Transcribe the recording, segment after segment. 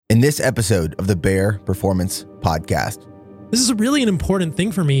in this episode of the Bear Performance Podcast. This is really an important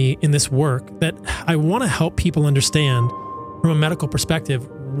thing for me in this work, that I want to help people understand from a medical perspective,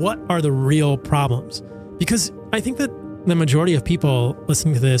 what are the real problems? Because I think that the majority of people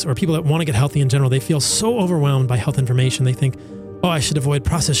listening to this, or people that want to get healthy in general, they feel so overwhelmed by health information. They think, oh, I should avoid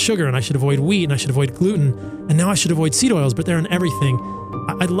processed sugar, and I should avoid wheat, and I should avoid gluten, and now I should avoid seed oils, but they're in everything.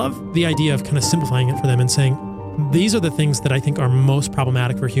 I love the idea of kind of simplifying it for them and saying, these are the things that I think are most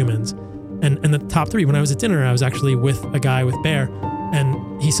problematic for humans. And the top three, when I was at dinner, I was actually with a guy with Bear,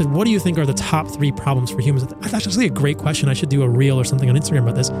 and he said, what do you think are the top three problems for humans? That's actually a great question. I should do a reel or something on Instagram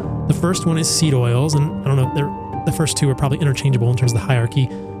about this. The first one is seed oils, and I don't know, the first two are probably interchangeable in terms of the hierarchy.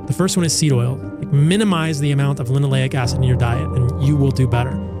 The first one is seed oil. Like, minimize the amount of linoleic acid in your diet, and you will do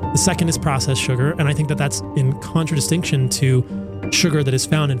better. The second is processed sugar, and I think that that's in contradistinction to sugar that is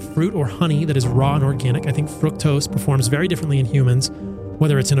found in fruit or honey that is raw and organic. I think fructose performs very differently in humans,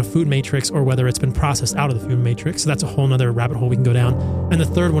 whether it's in a food matrix or whether it's been processed out of the food matrix. So that's a whole nother rabbit hole we can go down. And the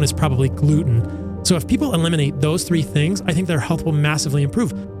third one is probably gluten. So if people eliminate those three things, I think their health will massively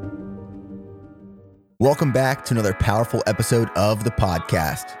improve. Welcome back to another powerful episode of the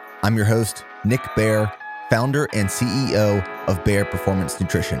podcast. I'm your host, Nick Bear, founder and CEO of Bear Performance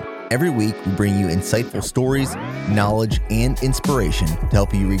Nutrition. Every week, we bring you insightful stories, knowledge, and inspiration to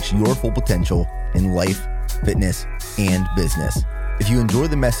help you reach your full potential in life, fitness, and business. If you enjoy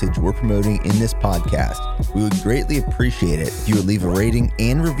the message we're promoting in this podcast, we would greatly appreciate it if you would leave a rating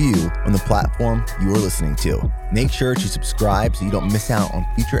and review on the platform you are listening to. Make sure to subscribe so you don't miss out on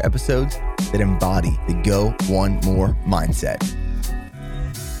future episodes that embody the Go One More mindset.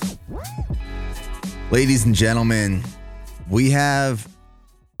 Ladies and gentlemen, we have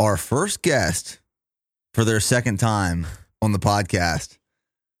our first guest for their second time on the podcast.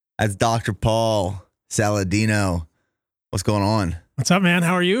 That's Dr. Paul Saladino. What's going on? What's up, man?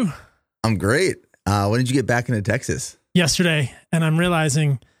 How are you? I'm great. When did you get back into Texas? Yesterday, and I'm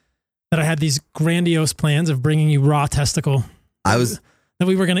realizing that I had these grandiose plans of bringing you raw testicle that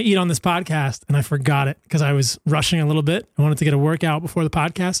we were going to eat on this podcast, and I forgot it because I was rushing a little bit. I wanted to get a workout before the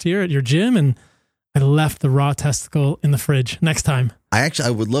podcast here at your gym, and I left the raw testicle in the fridge. Next time. I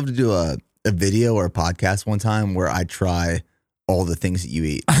would love to do a video or a podcast one time where I try all the things that you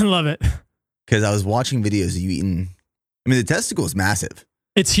eat. I love it. Because I was watching videos of you eating. I mean, the testicle is massive.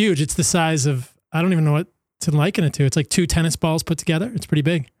 It's huge. It's the size of, I don't even know what to liken it to. It's like 2 tennis balls put together. It's pretty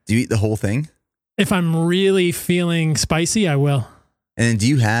big. Do you eat the whole thing? If I'm really feeling spicy, I will. And do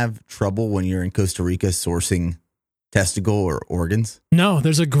you have trouble when you're in Costa Rica sourcing testicle or organs? No,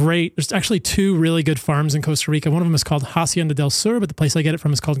 there's actually 2 really good farms in Costa Rica. One of them is called Hacienda del Sur, but the place I get it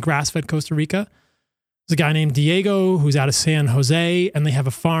from is called Grass-Fed Costa Rica. There's a guy named Diego who's out of San Jose, and they have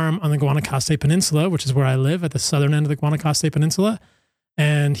a farm on the Guanacaste Peninsula, which is where I live at the southern end of the Guanacaste Peninsula.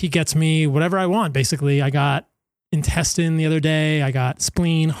 And he gets me whatever I want. Basically, I got intestine the other day. I got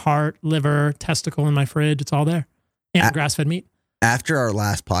spleen, heart, liver, testicle in my fridge. It's all there. And grass-fed meat. After our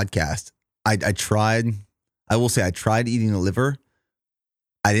last podcast, I tried eating the liver.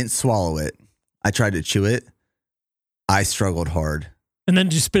 I didn't swallow it. I tried to chew it. I struggled hard. And then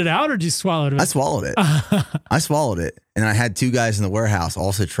did you spit it out or did you swallow it? I swallowed it. I swallowed it. And I had 2 guys in the warehouse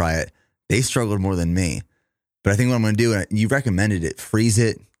also try it. They struggled more than me. But I think what I'm going to do, and you recommended it, freeze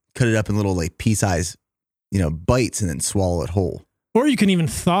it, cut it up in little like pea-sized, bites and then swallow it whole. Or you can even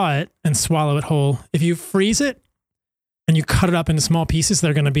thaw it and swallow it whole. If you freeze it and you cut it up into small pieces,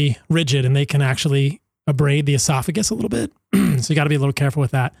 they're going to be rigid and they can actually abrade the esophagus a little bit. So you got to be a little careful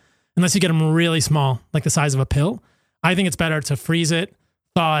with that. Unless you get them really small, like the size of a pill. I think it's better to freeze it,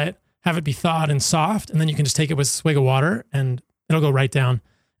 thaw it, have it be thawed and soft, and then you can just take it with a swig of water and it'll go right down.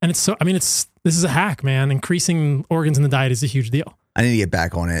 And this is a hack, man. Increasing organs in the diet is a huge deal. I need to get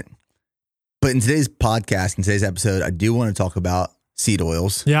back on it. But in today's podcast, in today's episode, I do want to talk about seed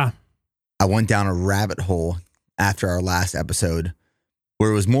oils. Yeah. I went down a rabbit hole after our last episode where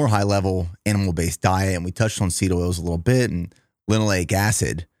it was more high level animal-based diet. And we touched on seed oils a little bit and linoleic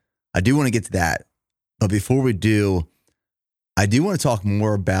acid. I do want to get to that. But before we do, I do want to talk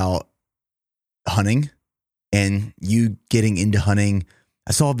more about hunting and you getting into hunting.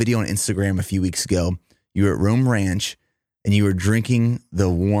 I saw a video on Instagram a few weeks ago. You were at Rome Ranch and you were drinking the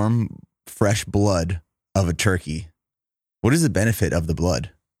warm, fresh blood of a turkey. What is the benefit of the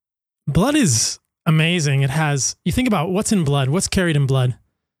blood? Blood is amazing. You think about what's in blood, what's carried in blood?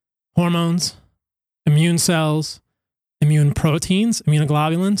 Hormones, immune cells, immune proteins,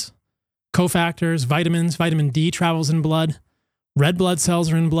 immunoglobulins, cofactors, vitamins. Vitamin D travels in blood. Red blood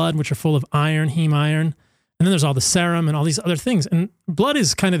cells are in blood, which are full of iron, heme iron. And then there's all the serum and all these other things. And blood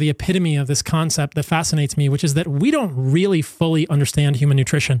is kind of the epitome of this concept that fascinates me, which is that we don't really fully understand human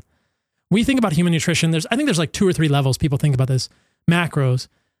nutrition. We think about human nutrition. I think there's like 2 or 3 levels people think about this. Macros.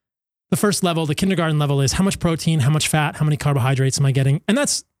 The first level, the kindergarten level, is how much protein, how much fat, how many carbohydrates am I getting? And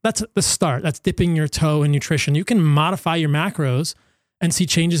that's the start. That's dipping your toe in nutrition. You can modify your macros and see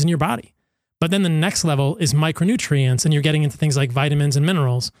changes in your body. But then the next level is micronutrients, and you're getting into things like vitamins and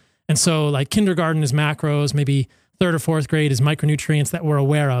minerals. And so like kindergarten is macros, maybe 3rd or 4th grade is micronutrients that we're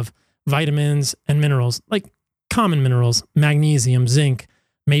aware of, vitamins and minerals, like common minerals, magnesium, zinc,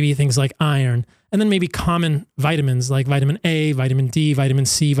 maybe things like iron, and then maybe common vitamins like vitamin A, vitamin D, vitamin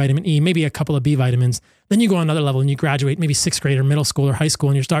C, vitamin E, maybe a couple of B vitamins. Then you go on another level and you graduate maybe 6th grade or middle school or high school,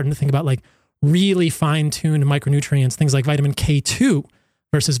 and you're starting to think about like really fine-tuned micronutrients, things like vitamin K2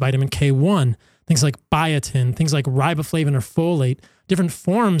 versus vitamin K1, things like biotin, things like riboflavin or folate, different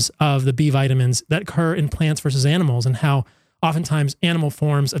forms of the B vitamins that occur in plants versus animals, and how oftentimes animal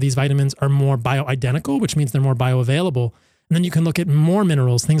forms of these vitamins are more bioidentical, which means they're more bioavailable. And then you can look at more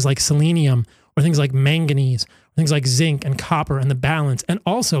minerals, things like selenium, or things like manganese, or things like zinc and copper, and the balance. And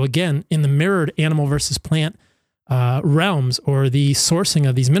also, again, in the mirrored animal versus plant realms, or the sourcing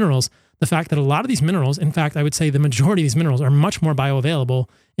of these minerals, the fact that a lot of these minerals, in fact, I would say the majority of these minerals are much more bioavailable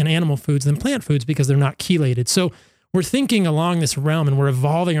in animal foods than plant foods because they're not chelated. So we're thinking along this realm, and we're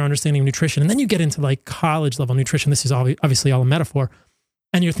evolving our understanding of nutrition. And then you get into like college level nutrition. This is obviously all a metaphor.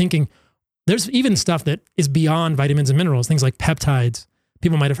 And you're thinking, there's even stuff that is beyond vitamins and minerals, things like peptides.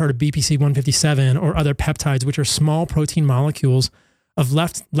 People might have heard of BPC 157 or other peptides, which are small protein molecules of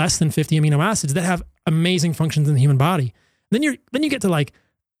less than 50 amino acids that have amazing functions in the human body. Then you get to like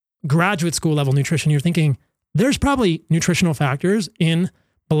graduate school level nutrition. You're thinking there's probably nutritional factors in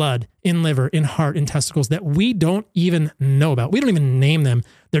blood, in liver, in heart, in testicles that we don't even know about. We don't even name them.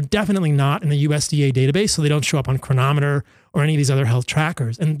 They're definitely not in the USDA database, so they don't show up on Chronometer or any of these other health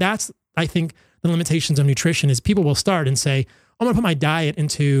trackers. And that's, I think, the limitations of nutrition is people will start and say, I'm going to put my diet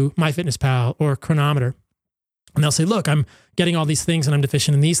into MyFitnessPal or Chronometer. And they'll say, look, I'm getting all these things and I'm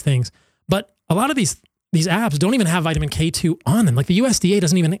deficient in these things. But a lot of these apps don't even have vitamin K2 on them. Like the USDA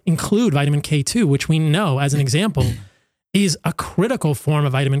doesn't even include vitamin K2, which we know, as an example, is a critical form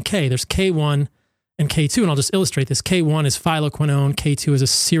of vitamin K. There's K1 and K2, and I'll just illustrate this. K1 is phyloquinone. K2 is a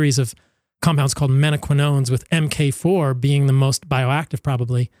series of compounds called menaquinones, with MK4 being the most bioactive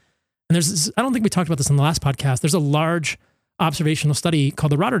probably. And I don't think we talked about this in the last podcast. There's a large observational study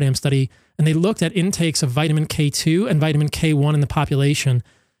called the Rotterdam study, and they looked at intakes of vitamin K2 and vitamin K1 in the population.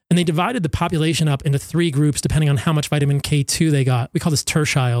 And they divided the population up into 3 groups depending on how much vitamin K2 they got. We call this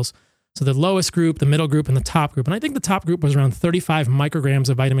tertiles. So the lowest group, the middle group, and the top group. And I think the top group was around 35 micrograms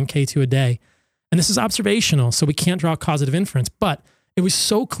of vitamin K2 a day. And this is observational, so we can't draw causative inference. But it was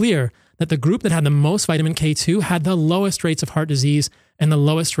so clear that the group that had the most vitamin K2 had the lowest rates of heart disease and the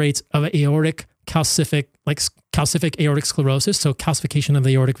lowest rates of calcific aortic sclerosis, so calcification of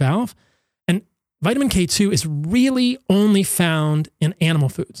the aortic valve. And vitamin K2 is really only found in animal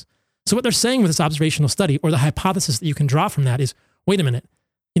foods. So what they're saying with this observational study, or the hypothesis that you can draw from that, is, wait a minute,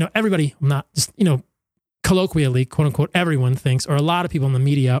 everybody, not just, colloquially, quote unquote, everyone thinks, or a lot of people in the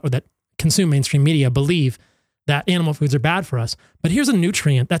media or that consume mainstream media believe that animal foods are bad for us. But here's a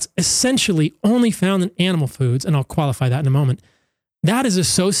nutrient that's essentially only found in animal foods, and I'll qualify that in a moment. That is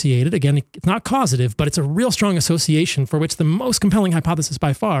associated, again, it's not causative, but it's a real strong association for which the most compelling hypothesis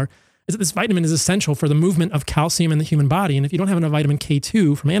by far is that this vitamin is essential for the movement of calcium in the human body. And if you don't have enough vitamin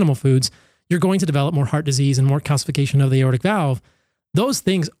K2 from animal foods, you're going to develop more heart disease and more calcification of the aortic valve. Those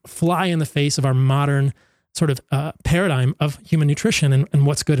things fly in the face of our modern sort of paradigm of human nutrition and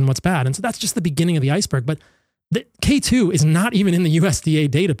what's good and what's bad. And so that's just the beginning of the iceberg. But the K2 is not even in the USDA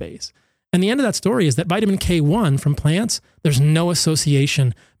database. And the end of that story is that vitamin K1 from plants, there's no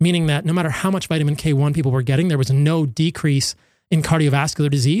association, meaning that no matter how much vitamin K1 people were getting, there was no decrease in cardiovascular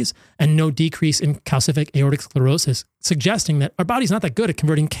disease and no decrease in calcific aortic sclerosis, suggesting that our body's not that good at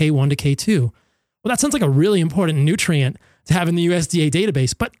converting K1 to K2. Well, that sounds like a really important nutrient to have in the USDA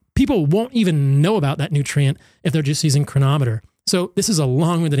database, but people won't even know about that nutrient if they're just using Chronometer. So this is a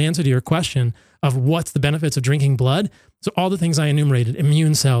long-winded answer to your question of what's the benefits of drinking blood. So all the things I enumerated,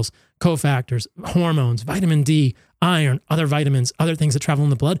 immune cells, cofactors, hormones, vitamin D, iron, other vitamins, other things that travel in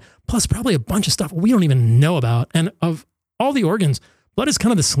the blood, plus probably a bunch of stuff we don't even know about. And of all the organs, blood is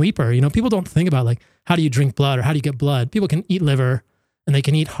kind of the sleeper. People don't think about like, how do you drink blood or how do you get blood? People can eat liver and they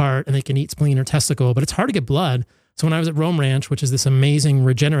can eat heart and they can eat spleen or testicle, but it's hard to get blood. So when I was at Rome Ranch, which is this amazing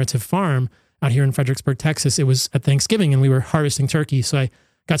regenerative farm out here in Fredericksburg, Texas, it was at Thanksgiving and we were harvesting turkey. So I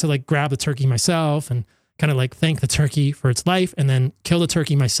got to like grab the turkey myself and kind of like thank the turkey for its life and then kill the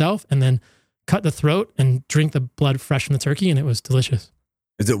turkey myself and then cut the throat and drink the blood fresh from the turkey, and it was delicious.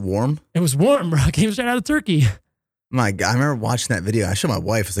 Is it warm? It was warm, bro. It came straight out of the turkey. My God, I remember watching that video. I showed my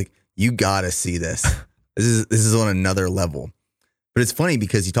wife. I was like, "You gotta see this. This is on another level." But it's funny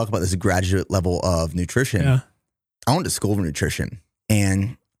because you talk about this graduate level of nutrition. Yeah. I went to school for nutrition,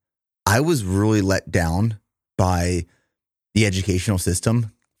 and I was really let down by the educational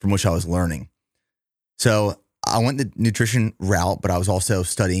system from which I was learning. So I went the nutrition route, but I was also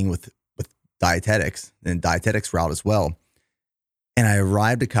studying with dietetics and dietetics route as well. And I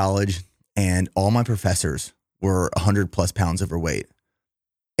arrived at college, and all my professors were 100 plus pounds overweight.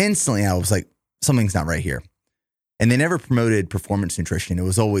 Instantly, I was like, something's not right here. And they never promoted performance nutrition. It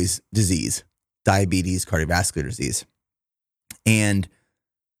was always disease, diabetes, cardiovascular disease. And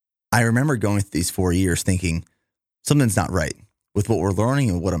I remember going through these 4 years thinking something's not right with what we're learning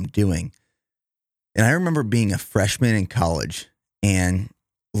and what I'm doing. And I remember being a freshman in college and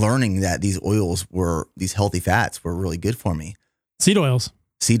learning that these oils these healthy fats were really good for me. Seed oils.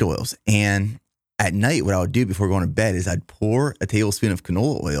 And at night, what I would do before going to bed is I'd pour a tablespoon of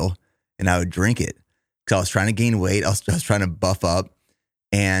canola oil and I would drink it. Because I was trying to gain weight. I was trying to buff up.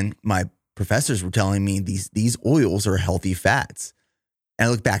 And my professors were telling me these oils are healthy fats. And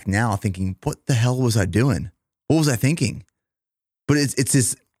I look back now thinking, what the hell was I doing? What was I thinking? But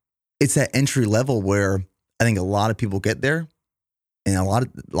it's that entry level where I think a lot of people get there. And a lot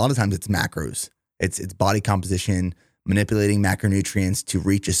of times it's macros. It's body composition, manipulating macronutrients to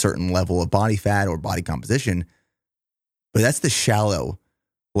reach a certain level of body fat or body composition. But that's the shallow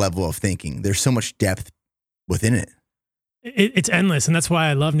level of thinking. There's so much depth within it. It's endless. And that's why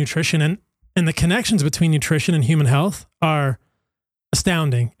I love nutrition. And the connections between nutrition and human health are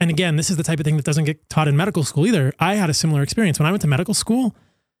astounding. And again, this is the type of thing that doesn't get taught in medical school either. I had a similar experience. When I went to medical school,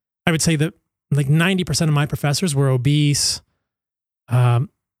 I would say that like 90% of my professors were obese,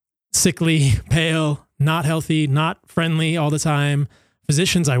 sickly, pale, not healthy, not friendly all the time.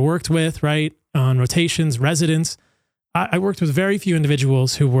 Physicians I worked with, right, on rotations, residents. I worked with very few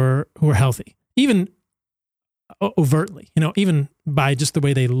individuals who were healthy, even overtly, even by just the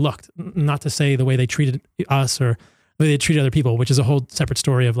way they looked, not to say the way they treated us or the way they treated other people, which is a whole separate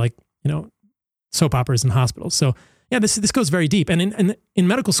story of soap operas in hospitals. So yeah, this goes very deep. And in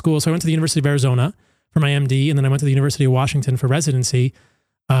medical school, so I went to the University of Arizona for my MD, and then I went to the University of Washington for residency.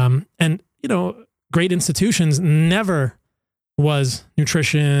 And great institutions, never was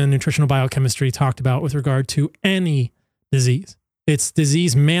nutritional biochemistry talked about with regard to any disease. It's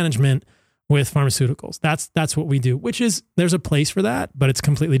disease management with pharmaceuticals. That's what we do, which is, there's a place for that, but it's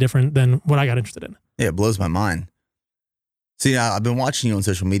completely different than what I got interested in. Yeah, it blows my mind. See, I've been watching you on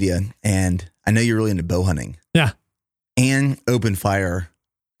social media, and I know you're really into bow hunting. Yeah. And open fire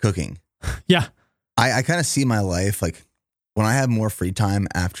cooking. Yeah. I kind of see my life like when I have more free time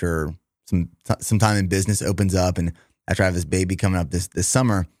after some time in business opens up, and after I have this baby coming up this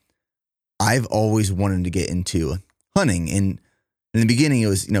summer, I've always wanted to get into hunting. And in the beginning, it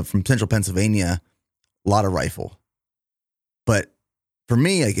was, from central Pennsylvania, a lot of rifle. But for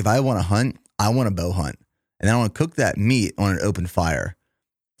me, like if I want to hunt, I want to bow hunt. And I want to cook that meat on an open fire.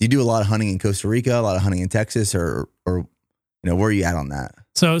 Do you do a lot of hunting in Costa Rica, a lot of hunting in Texas, or where are you at on that?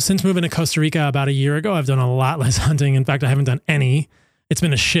 So since moving to Costa Rica about a year ago, I've done a lot less hunting. In fact, I haven't done any. It's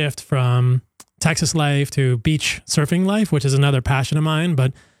been a shift from Texas life to beach surfing life, which is another passion of mine.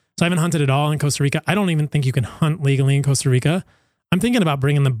 But so I haven't hunted at all in Costa Rica. I don't even think you can hunt legally in Costa Rica. I'm thinking about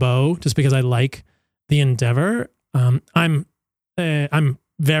bringing the bow just because I like the endeavor. I'm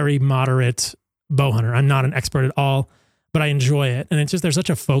very moderate bow hunter. I'm not an expert at all, but I enjoy it. And it's just, there's such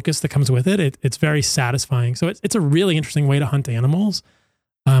a focus that comes with it. It's very satisfying. So it's a really interesting way to hunt animals.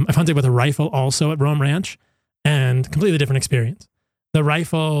 I've hunted with a rifle also at Rome Ranch, and completely different experience. The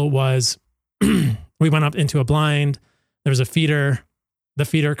rifle was, we went up into a blind. There was a feeder. The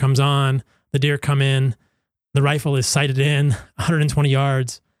feeder comes on. The deer come in. The rifle is sighted in 120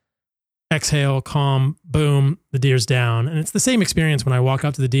 yards. Exhale, calm, boom, the deer's down. And it's the same experience when I walk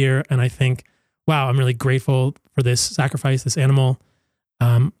up to the deer and I think, wow, I'm really grateful for this sacrifice, this animal.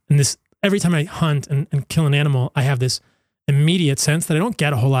 And this, every time I hunt and kill an animal, I have this immediate sense that I don't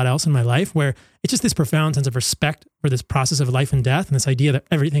get a whole lot else in my life, where it's just this profound sense of respect for this process of life and death, and this idea that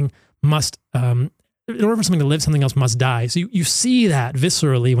everything must, in order for something to live, something else must die. So you see that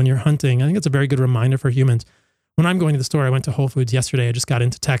viscerally when you're hunting. I think it's a very good reminder for humans. When I'm going to the store, I went to Whole Foods yesterday. I just got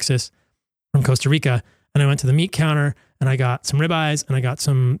into Texas from Costa Rica, and I went to the meat counter, and I got some ribeyes, and I got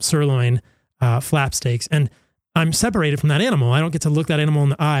some sirloin flap steaks. And I'm separated from that animal. I don't get to look that animal in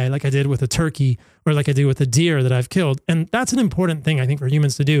the eye like I did with a turkey or like I do with a deer that I've killed. And that's an important thing, I think, for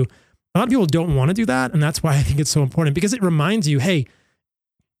humans to do. A lot of people don't want to do that. And that's why I think it's so important, because it reminds you, hey,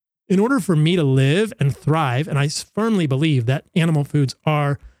 in order for me to live and thrive, and I firmly believe that animal foods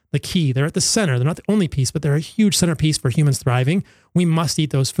are the key. They're at the center. They're not the only piece, but they're a huge centerpiece for humans thriving. We must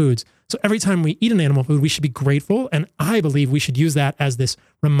eat those foods. So every time we eat an animal food, we should be grateful. And I believe we should use that as this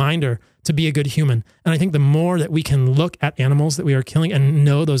reminder to be a good human. And I think the more that we can look at animals that we are killing and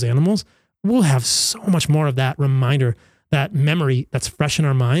know those animals, we'll have so much more of that reminder, that memory that's fresh in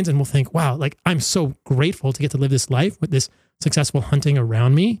our minds. And we'll think, wow, like I'm so grateful to get to live this life with this successful hunting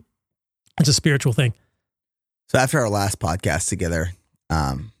around me. It's a spiritual thing. So after our last podcast together,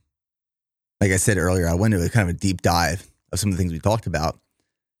 like I said earlier, I went into a kind of a deep dive of some of the things we talked about,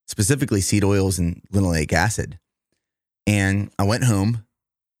 specifically seed oils and linoleic acid. And I went home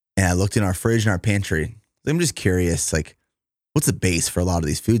and I looked in our fridge and our pantry. I'm just curious, like, what's the base for a lot of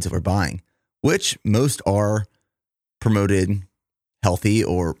these foods that we're buying, which most are promoted healthy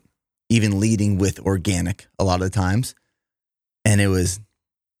or even leading with organic a lot of the times. And it was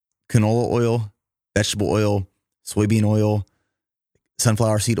canola oil, vegetable oil, soybean oil,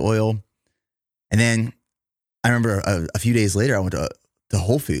 sunflower seed oil. And then I remember a few days later, I went to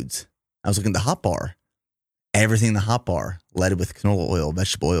Whole Foods. I was looking at the hot bar. Everything in the hot bar led with canola oil,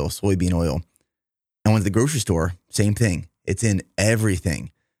 vegetable oil, soybean oil. I went to the grocery store, same thing. It's in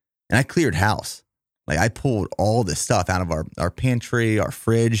everything. And I cleared house. Like I pulled all this stuff out of our pantry, our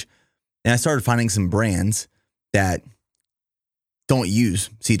fridge. And I started finding some brands that don't use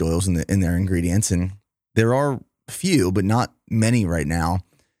seed oils in their ingredients. And there are a few, but not many right now.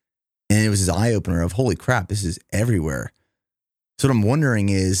 And it was this eye opener of, holy crap, this is everywhere. So what I'm wondering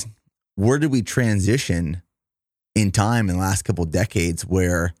is, where did we transition in time in the last couple of decades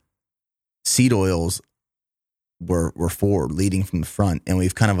where seed oils were forward, leading from the front, and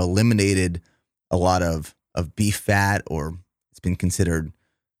we've kind of eliminated a lot of beef fat, or it's been considered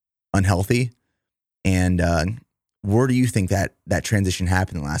unhealthy? And where do you think that transition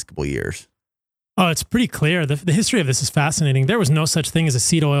happened in the last couple of years? Oh, it's pretty clear. The history of this is fascinating. There was no such thing as a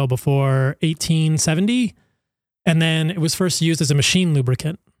seed oil before 1870. And then it was first used as a machine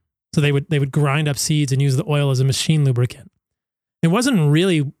lubricant. So they would grind up seeds and use the oil as a machine lubricant. It wasn't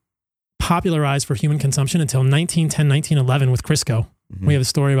really popularized for human consumption until 1910, 1911 with Crisco. Mm-hmm. We have a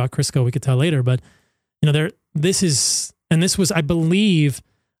story about Crisco we could tell later, but this was, I believe,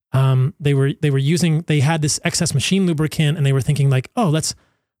 they had this excess machine lubricant and they were thinking like, oh, let's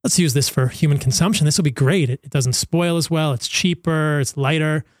use this for human consumption. This will be great. It doesn't spoil as well. It's cheaper. It's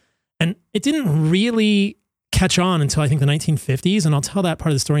lighter. And it didn't really catch on until I think the 1950s. And I'll tell that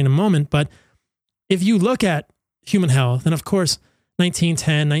part of the story in a moment. But if you look at human health, and of course,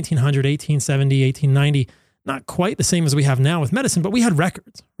 1910, 1900, 1870, 1890, not quite the same as we have now with medicine, but we had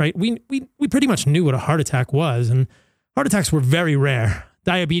records, right? We pretty much knew what a heart attack was. And heart attacks were very rare.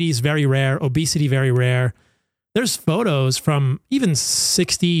 Diabetes, very rare. Obesity, very rare. There's photos from even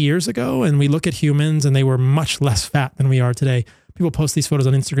 60 years ago, and we look at humans and they were much less fat than we are today. People post these photos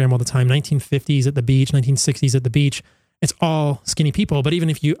on Instagram all the time, 1950s at the beach, 1960s at the beach. It's all skinny people. But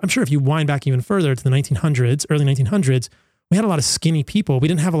I'm sure if you wind back even further to the 1900s, early 1900s, we had a lot of skinny people. We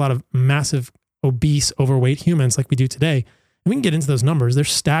didn't have a lot of massive, obese, overweight humans like we do today. And we can get into those numbers. They're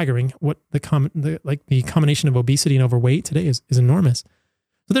staggering. What the combination of obesity and overweight today is enormous.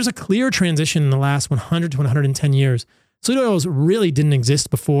 So there's a clear transition in the last 100 to 110 years. Seed oils really didn't exist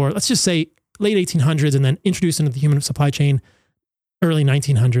before, let's just say late 1800s, and then introduced into the human supply chain early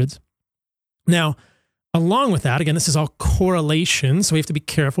 1900s. Now, along with that, again, this is all correlation, so we have to be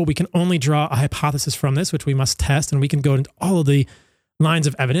careful. We can only draw a hypothesis from this, which we must test, and we can go into all of the lines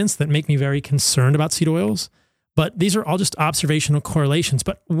of evidence that make me very concerned about seed oils. But these are all just observational correlations.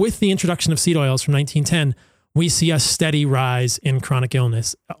 But with the introduction of seed oils from 1910, we see a steady rise in chronic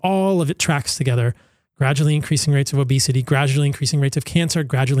illness. All of it tracks together, gradually increasing rates of obesity, gradually increasing rates of cancer,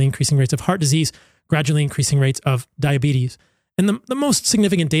 gradually increasing rates of heart disease, gradually increasing rates of diabetes. And the most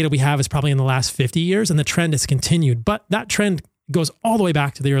significant data we have is probably in the last 50 years, and the trend has continued. But that trend goes all the way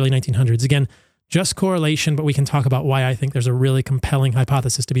back to the early 1900s. Again, just correlation, but we can talk about why I think there's a really compelling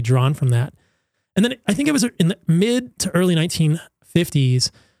hypothesis to be drawn from that. And then I think it was in the mid to early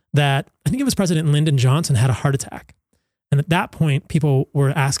 1950s that I think it was President Lyndon Johnson had a heart attack. And at that point, people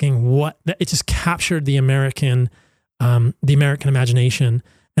were asking it just captured the American imagination.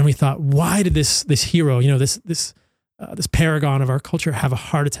 And we thought, why did this hero, this paragon of our culture have a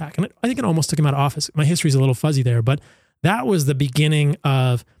heart attack? And I think it almost took him out of office. My history is a little fuzzy there, but that was the beginning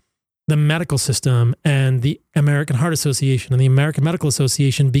of the medical system and the American Heart Association and the American Medical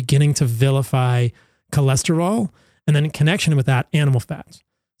Association beginning to vilify cholesterol, and then in connection with that, animal fats.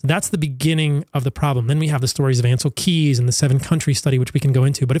 So that's the beginning of the problem. Then we have the stories of Ansel Keys and the 7-country study, which we can go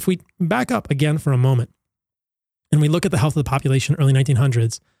into. But if we back up again for a moment and we look at the health of the population early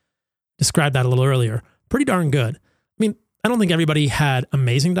 1900s, described that a little earlier, pretty darn good. I mean, I don't think everybody had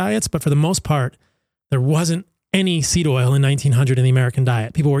amazing diets, but for the most part, there wasn't any seed oil in 1900 in the American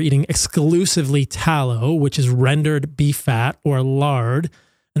diet. People were eating exclusively tallow, which is rendered beef fat or lard.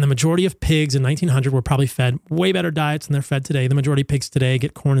 And the majority of pigs in 1900 were probably fed way better diets than they're fed today. The majority of pigs today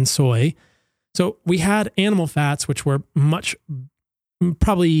get corn and soy. So we had animal fats, which were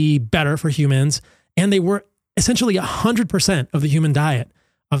probably better for humans. And they were essentially 100% of the human diet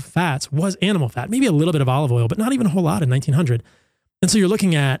of fats was animal fat, maybe a little bit of olive oil, but not even a whole lot in 1900. And so you're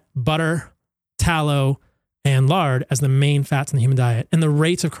looking at butter, tallow, and lard as the main fats in the human diet. And the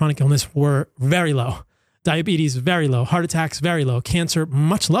rates of chronic illness were very low. Diabetes, very low. Heart attacks, very low. Cancer,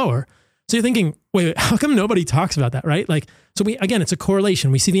 much lower. So you're thinking, wait, how come nobody talks about that, right? Again, it's a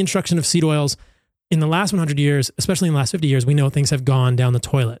correlation. We see the introduction of seed oils in the last 100 years, especially in the last 50 years, we know things have gone down the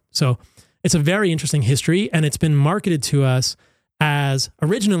toilet. So it's a very interesting history, and it's been marketed to us as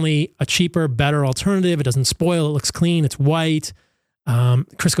originally a cheaper, better alternative. It doesn't spoil. It looks clean. It's white.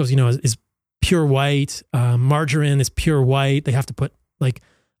 Crisco's, is pure white. Margarine is pure white. They have to put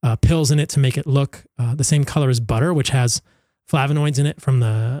pills in it to make it look the same color as butter, which has flavonoids in it from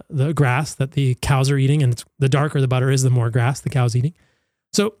the grass that the cows are eating. And the darker the butter is, the more grass the cow's eating.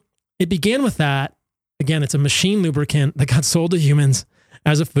 So it began with that. Again, it's a machine lubricant that got sold to humans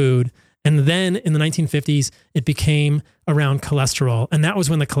as a food. And then in the 1950s, it became around cholesterol. And that was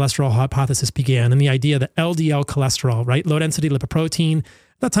when the cholesterol hypothesis began. And the idea that LDL cholesterol, right? Low density lipoprotein.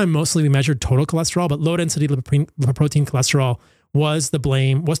 At that time, mostly we measured total cholesterol, but low density lipoprotein cholesterol was to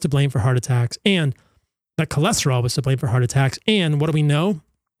blame for heart attacks. And that cholesterol was to blame for heart attacks. And what do we know?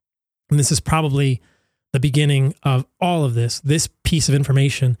 And this is probably the beginning of all of this piece of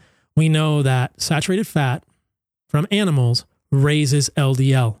information. We know that saturated fat from animals raises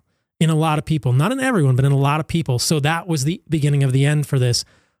LDL in a lot of people, not in everyone, but in a lot of people. So that was the beginning of the end for this,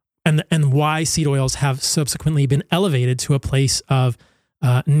 and why seed oils have subsequently been elevated to a place of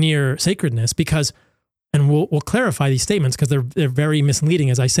near sacredness. Because, and we'll clarify these statements because they're very misleading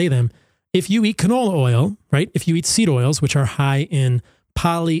as I say them. If you eat canola oil, right? If you eat seed oils, which are high in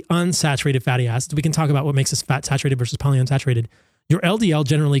polyunsaturated fatty acids, we can talk about what makes us fat saturated versus polyunsaturated. Your LDL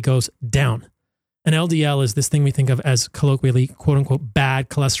generally goes down. And LDL is this thing we think of as colloquially, quote unquote, bad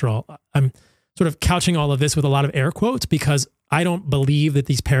cholesterol. I'm sort of couching all of this with a lot of air quotes because I don't believe that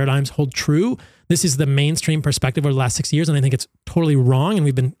these paradigms hold true. This is the mainstream perspective over the last 6 years, and I think it's totally wrong, and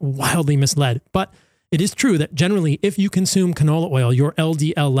we've been wildly misled. But it is true that generally, if you consume canola oil, your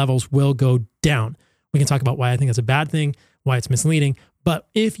LDL levels will go down. We can talk about why I think it's a bad thing, why it's misleading. But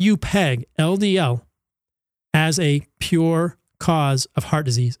if you peg LDL as a pure cause of heart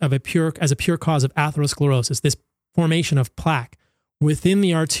disease, as a pure cause of atherosclerosis, this formation of plaque within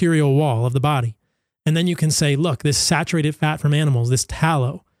the arterial wall of the body. And then you can say, look, this saturated fat from animals, this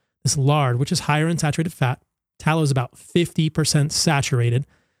tallow, this lard, which is higher in saturated fat, tallow is about 50% saturated,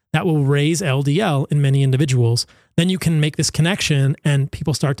 that will raise LDL in many individuals. Then you can make this connection and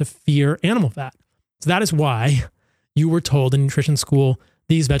people start to fear animal fat. So that is why you were told in nutrition school,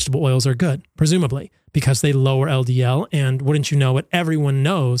 these vegetable oils are good, presumably, because they lower LDL. And wouldn't you know it, everyone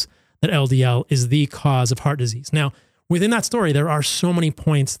knows that LDL is the cause of heart disease. Now, within that story, there are so many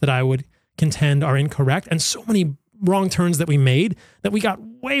points that I would contend are incorrect and so many wrong turns that we made that we got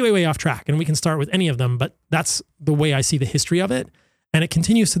way, way, way off track. And we can start with any of them, but that's the way I see the history of it. And it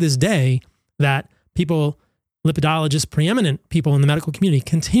continues to this day that people, lipidologists, preeminent people in the medical community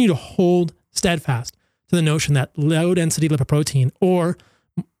continue to hold steadfast to the notion that low density lipoprotein, or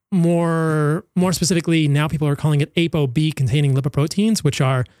more specifically, now people are calling it ApoB containing lipoproteins, which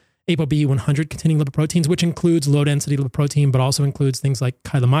are ApoB 100 containing lipoproteins, which includes low density lipoprotein, but also includes things like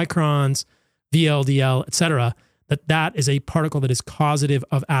chylomicrons, VLDL, et cetera, that is a particle that is causative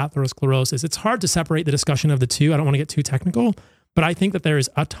of atherosclerosis. It's hard to separate the discussion of the two. I don't want to get too technical, but I think that there is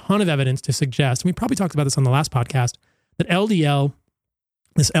a ton of evidence to suggest, and we probably talked about this on the last podcast, that LDL,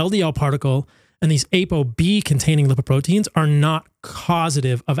 this LDL particle, and these ApoB containing lipoproteins are not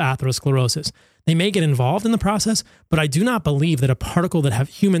causative of atherosclerosis. They may get involved in the process, but I do not believe that a particle that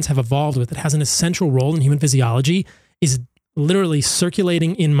humans have evolved with that has an essential role in human physiology is literally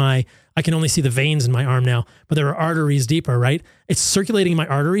circulating in I can only see the veins in my arm now, but there are arteries deeper, right? It's circulating in my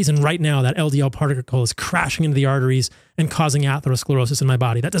arteries, and right now that LDL particle is crashing into the arteries and causing atherosclerosis in my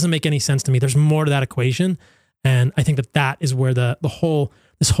body. That doesn't make any sense to me. There's more to that equation, and I think that is where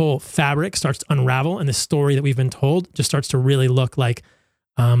this whole fabric starts to unravel, and the story that we've been told just starts to really look like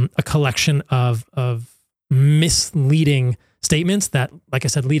a collection of misleading statements that, like I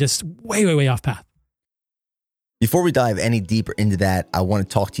said, lead us way, way, way off path. Before we dive any deeper into that, I want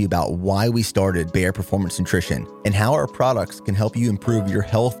to talk to you about why we started Bayer Performance Nutrition and how our products can help you improve your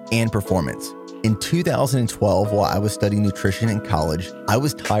health and performance. In 2012, while I was studying nutrition in college, I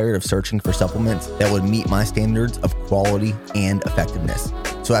was tired of searching for supplements that would meet my standards of quality and effectiveness.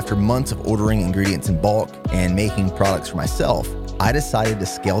 So after months of ordering ingredients in bulk and making products for myself, I decided to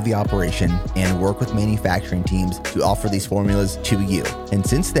scale the operation and work with manufacturing teams to offer these formulas to you. And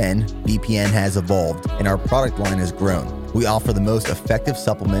since then, BPN has evolved and our product line has grown. We offer the most effective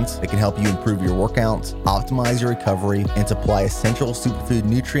supplements that can help you improve your workouts, optimize your recovery, and supply essential superfood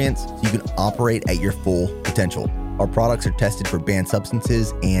nutrients so you can operate at your full potential. Our products are tested for banned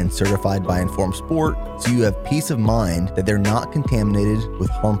substances and certified by Informed Sport, so you have peace of mind that they're not contaminated with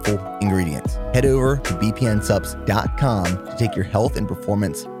harmful ingredients. Head over to bpnsubs.com to take your health and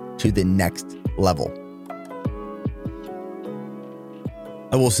performance to the next level.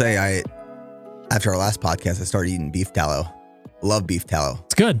 I will say, after our last podcast, I started eating beef tallow. I love beef tallow.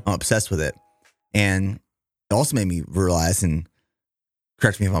 It's good. I'm obsessed with it. And it also made me realize, and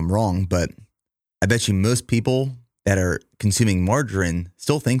correct me if I'm wrong, but I bet you most people that are consuming margarine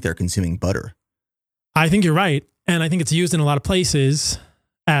still think they're consuming butter. I think you're right. And I think it's used in a lot of places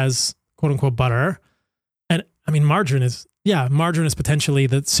as quote unquote butter. And I mean, margarine is potentially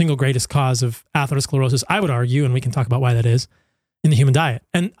the single greatest cause of atherosclerosis, I would argue, and we can talk about why that is, in the human diet.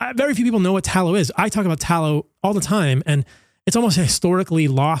 And very few people know what tallow is. I talk about tallow all the time, and it's almost a historically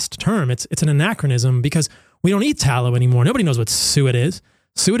lost term. It's an anachronism because we don't eat tallow anymore. Nobody knows what suet is.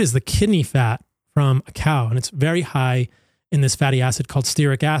 Suet is the kidney fat from a cow, and it's very high in this fatty acid called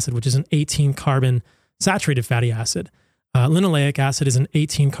stearic acid, which is an 18-carbon saturated fatty acid. Linoleic acid is an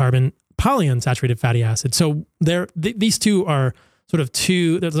 18-carbon polyunsaturated fatty acid. So these two are sort of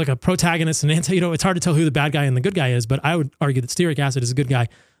there's like a protagonist and it's hard to tell who the bad guy and the good guy is, but I would argue that stearic acid is a good guy.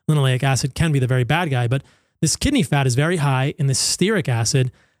 Linoleic acid can be the very bad guy, but this kidney fat is very high in this stearic acid.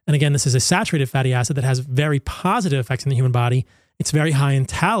 And again, this is a saturated fatty acid that has very positive effects in the human body. It's very high in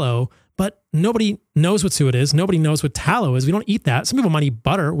tallow, but nobody knows what suet is. Nobody knows what tallow is. We don't eat that. Some people might eat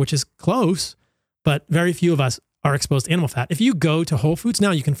butter, which is close, but very few of us are exposed to animal fat. If you go to Whole Foods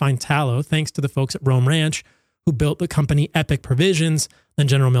now, you can find tallow, thanks to the folks at Rome Ranch who built the company Epic Provisions. Then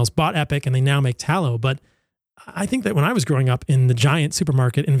General Mills bought Epic and they now make tallow. But I think that when I was growing up in the giant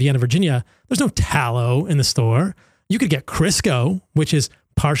supermarket in Vienna, Virginia, there's no tallow in the store. You could get Crisco, which is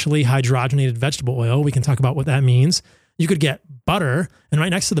partially hydrogenated vegetable oil. We can talk about what that means. You could get butter, and right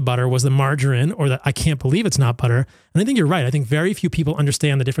next to the butter was the margarine, or the I can't believe it's not butter. And I think you're right. I think very few people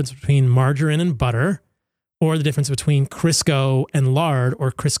understand the difference between margarine and butter, or the difference between Crisco and lard,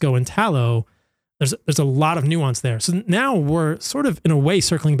 or Crisco and tallow. There's a lot of nuance there. So now we're sort of, in a way,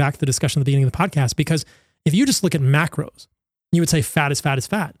 circling back to the discussion at the beginning of the podcast, because if you just look at macros, you would say fat is fat is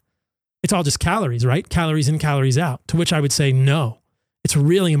fat. It's all just calories, right? Calories in, calories out. To which I would say, no, it's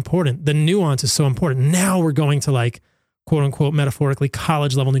really important. The nuance is so important. Now we're going to, like, quote unquote, metaphorically,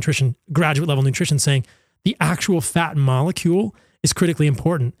 college level nutrition, graduate level nutrition, saying the actual fat molecule is critically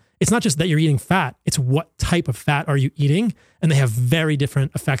important. It's not just that you're eating fat, it's what type of fat are you eating? And they have very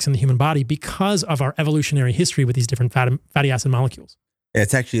different effects in the human body because of our evolutionary history with these different fatty acid molecules.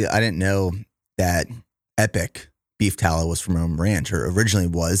 It's actually, I didn't know that Epic beef tallow was from Rome Ranch, or originally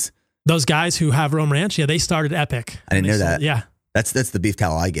was. Those guys who have Rome Ranch, yeah, they started Epic. I didn't know that. Yeah. That's the beef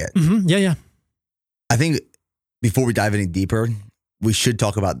tallow I get. Mm-hmm. Yeah. I think before we dive any deeper, we should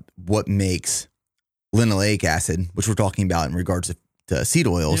talk about what makes linoleic acid, which we're talking about in regards to seed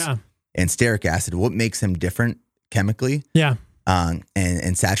oils, and stearic acid, what makes them different chemically,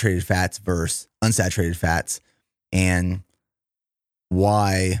 and saturated fats versus unsaturated fats, and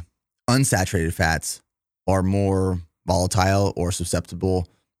why unsaturated fats are more volatile or susceptible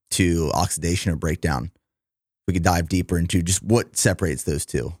to oxidation or breakdown. We could dive deeper into just what separates those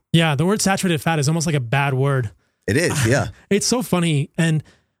two. Yeah, the word saturated fat is almost like a bad word. It is, yeah. It's so funny. And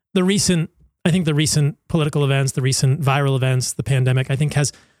the recent political events, the recent viral events, the pandemic, I think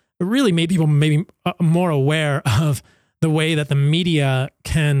has really made people maybe more aware of the way that the media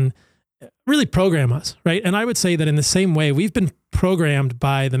can really program us, right? And I would say that in the same way, we've been programmed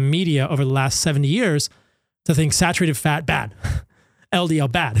by the media over the last 70 years to think saturated fat, bad,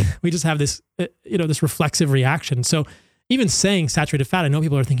 LDL, bad. We just have this, this reflexive reaction. So even saying saturated fat, I know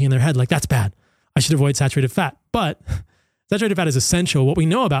people are thinking in their head, like, that's bad. I should avoid saturated fat. But saturated fat is essential. What we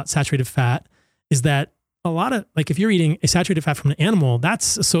know about saturated fat is that a lot of, like, if you're eating a saturated fat from an animal,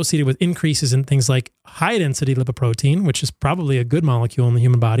 that's associated with increases in things like high density lipoprotein, which is probably a good molecule in the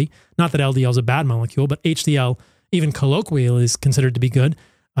human body. Not that LDL is a bad molecule, but HDL, even colloquially, is considered to be good.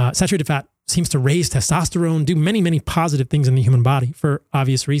 Saturated fat seems to raise testosterone, do many, many positive things in the human body for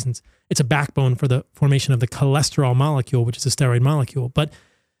obvious reasons. It's a backbone for the formation of the cholesterol molecule, which is a steroid molecule. But,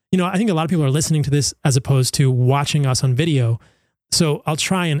 I think a lot of people are listening to this as opposed to watching us on video. So I'll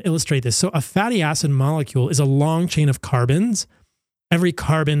try and illustrate this. So a fatty acid molecule is a long chain of carbons. Every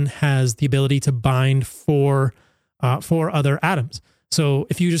carbon has the ability to bind four other atoms. So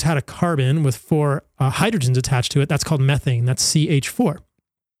if you just had a carbon with four hydrogens attached to it, that's called methane. That's CH4.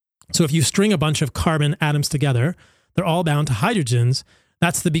 So if you string a bunch of carbon atoms together, they're all bound to hydrogens.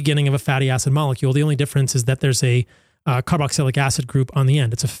 That's the beginning of a fatty acid molecule. The only difference is that there's a carboxylic acid group on the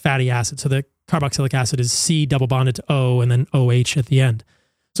end. It's a fatty acid. So the carboxylic acid is C double bonded to O and then OH at the end.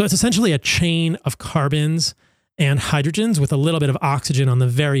 So it's essentially a chain of carbons and hydrogens with a little bit of oxygen on the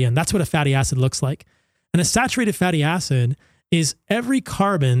very end. That's what a fatty acid looks like. And a saturated fatty acid is every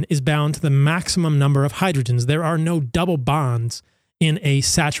carbon is bound to the maximum number of hydrogens. There are no double bonds in a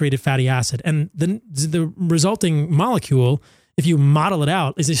saturated fatty acid. And the resulting molecule, if you model it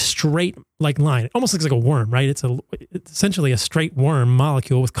out, is a straight line. It almost looks like a worm, right? It's essentially a straight worm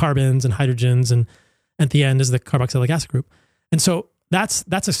molecule with carbons and hydrogens, and at the end is the carboxylic acid group. And so that's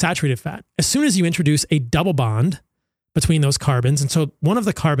a saturated fat. As soon as you introduce a double bond between those carbons, and so one of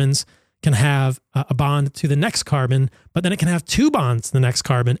the carbons can have a bond to the next carbon, but then it can have two bonds to the next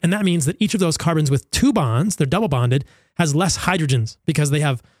carbon. And that means that each of those carbons with two bonds, they're double bonded, has less hydrogens because they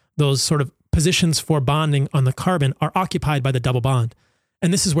have those sort of positions for bonding on the carbon are occupied by the double bond.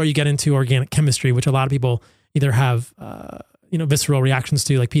 And this is where you get into organic chemistry, which a lot of people either have visceral reactions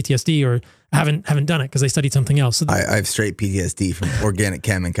to, like PTSD, or haven't done it because they studied something else. So I have straight PTSD from organic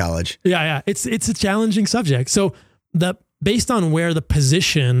chem in college. Yeah. It's a challenging subject. So based on where the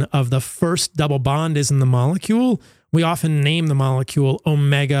position of the first double bond is in the molecule, we often name the molecule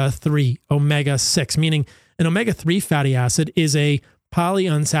omega-3, omega-6, meaning an omega-3 fatty acid is a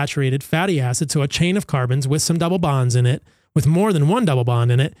polyunsaturated fatty acid, so a chain of carbons with some double bonds in it, with more than one double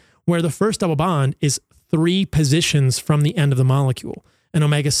bond in it, where the first double bond is 3 positions from the end of the molecule. And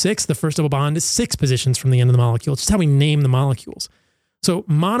omega-6, the first double bond is 6 positions from the end of the molecule. It's just how we name the molecules. So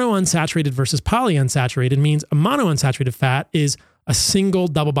monounsaturated versus polyunsaturated means a monounsaturated fat is a single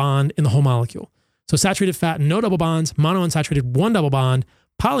double bond in the whole molecule. So saturated fat, no double bonds, monounsaturated, one double bond,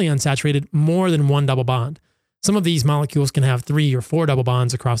 polyunsaturated, more than one double bond. Some of these molecules can have 3 or 4 double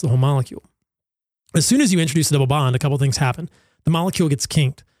bonds across the whole molecule. As soon as you introduce a double bond, a couple things happen. The molecule gets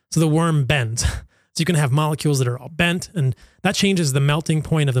kinked, so the worm bends. So you can have molecules that are all bent, and that changes the melting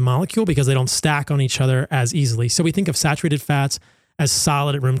point of the molecule because they don't stack on each other as easily. So we think of saturated fats as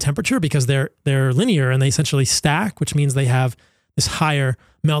solid at room temperature because they're linear and they essentially stack, which means they have this higher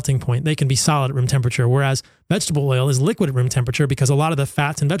melting point. They can be solid at room temperature, whereas vegetable oil is liquid at room temperature because a lot of the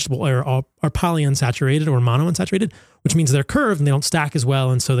fats in vegetable oil are polyunsaturated or monounsaturated, which means they're curved and they don't stack as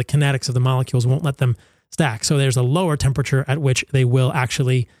well, and so the kinetics of the molecules won't let them stack. So there's a lower temperature at which they will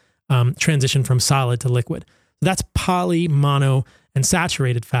actually transition from solid to liquid. That's poly, mono, and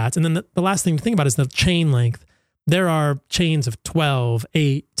saturated fats. And then the last thing to think about is the chain length. There are chains of 12,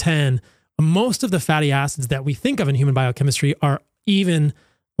 8, 10. Most of the fatty acids that we think of in human biochemistry are even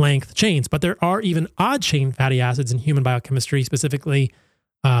length chains, but there are even odd chain fatty acids in human biochemistry, specifically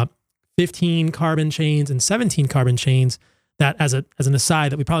 15 carbon chains and 17 carbon chains that, as an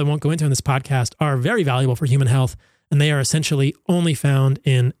aside that we probably won't go into in this podcast, are very valuable for human health. And they are essentially only found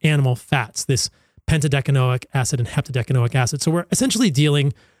in animal fats, this pentadecanoic acid and heptadecanoic acid. So we're essentially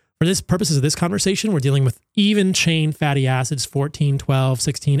dealing, for this purposes of this conversation, we're dealing with even chain fatty acids, 14, 12,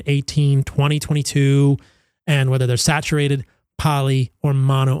 16, 18, 20, 22, and whether they're saturated, poly, or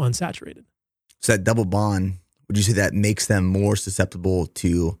monounsaturated. So that double bond, would you say that makes them more susceptible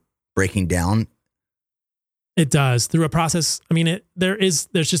to breaking down? It does, through a process. I mean,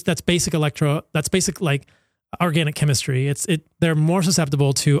 that's basic like organic chemistry. They're more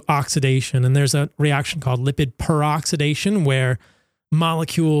susceptible to oxidation, and there's a reaction called lipid peroxidation where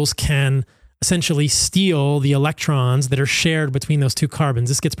molecules can essentially steal the electrons that are shared between those two carbons.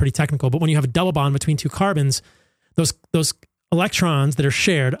 This gets pretty technical, but when you have a double bond between two carbons, those electrons that are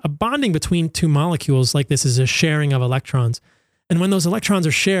shared, a bonding between two molecules like this is a sharing of electrons. And when those electrons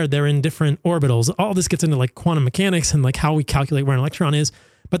are shared, they're in different orbitals. All this gets into like quantum mechanics and like how we calculate where an electron is.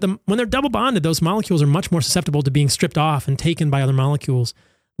 But when they're double bonded, those molecules are much more susceptible to being stripped off and taken by other molecules.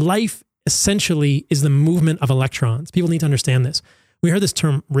 Life essentially is the movement of electrons. People need to understand this. We hear this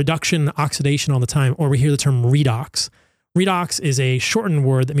term reduction, oxidation all the time, or we hear the term redox. Redox is a shortened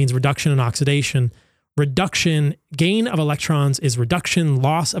word that means reduction and oxidation. Reduction, gain of electrons is reduction,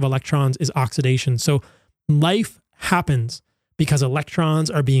 loss of electrons is oxidation. So life happens because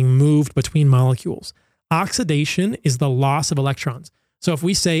electrons are being moved between molecules. Oxidation is the loss of electrons. So if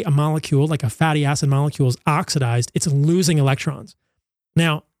we say a molecule, like a fatty acid molecule, is oxidized, it's losing electrons.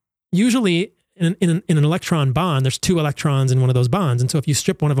 Now, usually in an electron bond, there's 2 electrons in one of those bonds. And so if you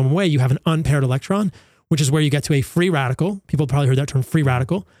strip one of them away, you have an unpaired electron, which is where you get to a free radical. People probably heard that term, free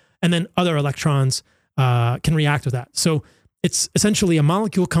radical. And then other electrons can react with that. So it's essentially a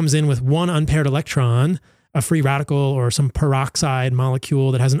molecule comes in with one unpaired electron, a free radical or some peroxide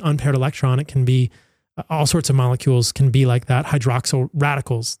molecule that has an unpaired electron. It can be all sorts of molecules can be like that. Hydroxyl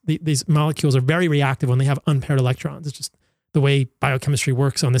radicals. These molecules are very reactive when they have unpaired electrons. It's just the way biochemistry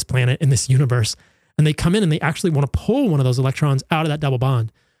works on this planet, in this universe. And they come in and they actually want to pull one of those electrons out of that double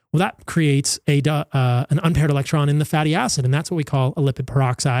bond. Well, that creates an unpaired electron in the fatty acid, and that's what we call a lipid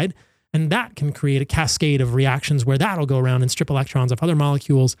peroxide. And that can create a cascade of reactions where that'll go around and strip electrons off other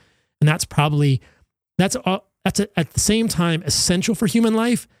molecules. And that's at the same time essential for human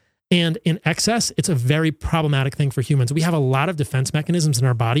life. And in excess, it's a very problematic thing for humans. We have a lot of defense mechanisms in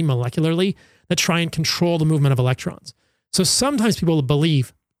our body molecularly that try and control the movement of electrons. So sometimes people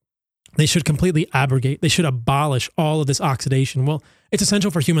believe they should completely abrogate, they should abolish all of this oxidation. Well, it's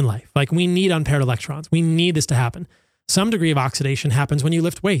essential for human life. Like, we need unpaired electrons. We need this to happen. Some degree of oxidation happens when you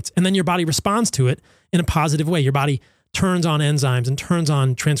lift weights, and then your body responds to it in a positive way. Your body turns on enzymes and turns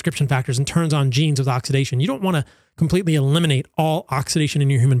on transcription factors and turns on genes with oxidation. You don't want to completely eliminate all oxidation in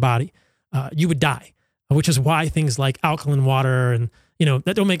your human body. You would die, which is why things like alkaline water and,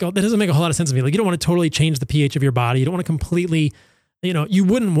 that doesn't make a whole lot of sense to me. Like, you don't want to totally change the pH of your body. You don't want to completely, you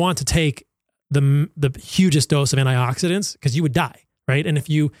wouldn't want to take the hugest dose of antioxidants because you would die, right? And if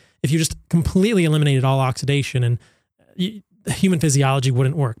you just completely eliminated all oxidation, and human physiology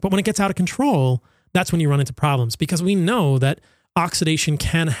wouldn't work. But when it gets out of control, that's when you run into problems, because we know that oxidation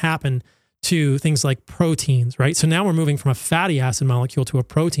can happen to things like proteins, right? So now we're moving from a fatty acid molecule to a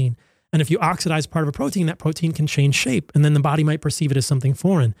protein. And if you oxidize part of a protein, that protein can change shape, and then the body might perceive it as something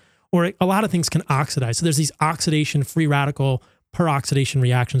foreign. Or a lot of things can oxidize. So there's these oxidation, free radical, peroxidation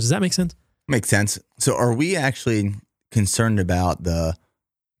reactions. Does that make sense? Makes sense. So are we actually concerned about the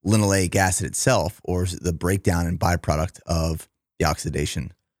linoleic acid itself, or is it the breakdown and byproduct of the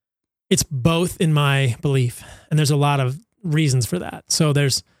oxidation? It's both, in my belief, and there's a lot of reasons for that. So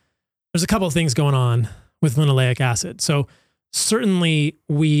there's a couple of things going on with linoleic acid. So certainly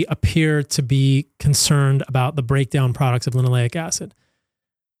we appear to be concerned about the breakdown products of linoleic acid.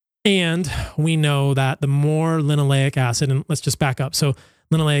 And we know that the more linoleic acid, and let's just back up. So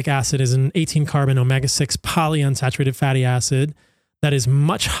linoleic acid is an 18-carbon omega-6 polyunsaturated fatty acid that is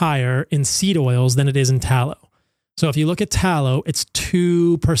much higher in seed oils than it is in tallow. So if you look at tallow, it's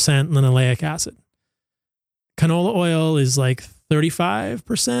 2% linoleic acid. Canola oil is like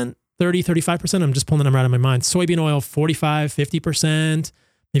 35%, 35%. I'm just pulling the number out of my mind. Soybean oil, 45, 50%.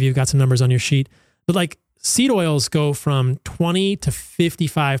 Maybe you've got some numbers on your sheet. But like, seed oils go from 20 to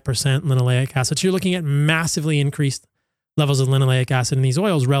 55% linoleic acid. So you're looking at massively increased levels of linoleic acid in these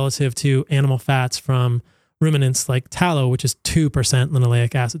oils relative to animal fats from ruminants like tallow, which is 2%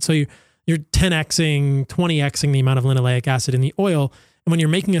 linoleic acid. So you're 10xing, 20xing the amount of linoleic acid in the oil. And when you're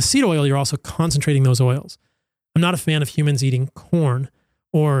making a seed oil, you're also concentrating those oils. I'm not a fan of humans eating corn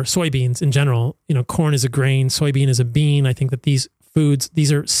or soybeans in general. Corn is a grain, soybean is a bean. I think that these foods,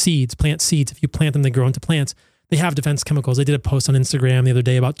 these are seeds, plant seeds. If you plant them, they grow into plants. They have defense chemicals. I did a post on Instagram the other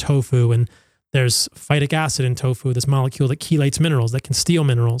day about tofu, and there's phytic acid in tofu, this molecule that chelates minerals, that can steal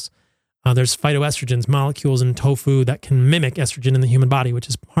minerals. There's phytoestrogens, molecules in tofu that can mimic estrogen in the human body, which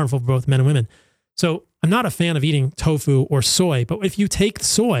is harmful for both men and women. So I'm not a fan of eating tofu or soy, but if you take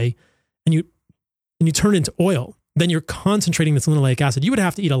soy and you turn it into oil, then you're concentrating this linoleic acid. You would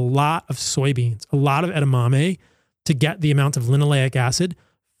have to eat a lot of soybeans, a lot of edamame, to get the amount of linoleic acid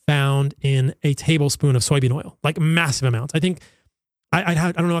found in a tablespoon of soybean oil, like massive amounts. I think, I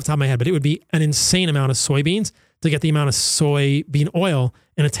don't know off the top of my head, but it would be an insane amount of soybeans to get the amount of soybean oil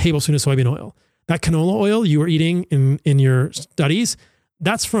in a tablespoon of soybean oil. That canola oil you were eating in your studies,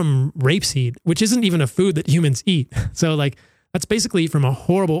 that's from rapeseed, which isn't even a food that humans eat. So like, that's basically from a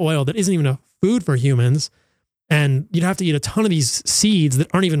horrible oil that isn't even a food for humans. And you'd have to eat a ton of these seeds that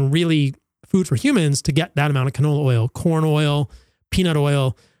aren't even really food for humans to get that amount of canola oil, corn oil, peanut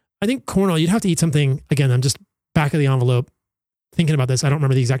oil. I think corn oil, you'd have to eat something, again, I'm just back of the envelope thinking about this. I don't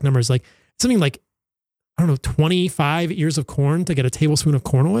remember the exact numbers. Like something like, 25 ears of corn to get a tablespoon of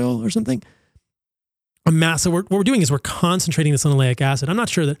corn oil or something. A massive, what we're doing is we're concentrating this linoleic acid. I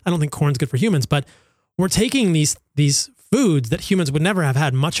don't think corn's good for humans, but we're taking these foods that humans would never have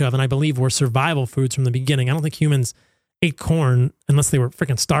had much of, and I believe were survival foods from the beginning. I don't think humans ate corn unless they were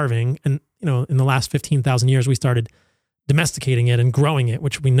freaking starving. And, in the last 15,000 years, we started domesticating it and growing it,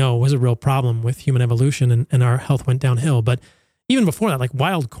 which we know was a real problem with human evolution, and our health went downhill. But even before that, like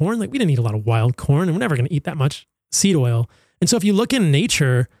wild corn, like we didn't eat a lot of wild corn, and we're never going to eat that much seed oil. And so if you look in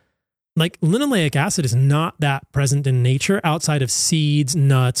nature, like linoleic acid is not that present in nature outside of seeds,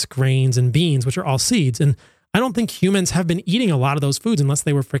 nuts, grains, and beans, which are all seeds. And I don't think humans have been eating a lot of those foods unless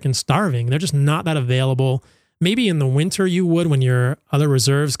they were freaking starving. They're just not that available. Maybe in the winter you would when your other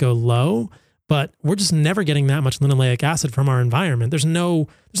reserves go low, but we're just never getting that much linoleic acid from our environment. There's no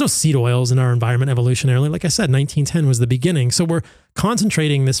seed oils in our environment evolutionarily. Like I said, 1910 was the beginning. So we're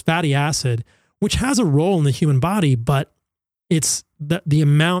concentrating this fatty acid, which has a role in the human body, but it's the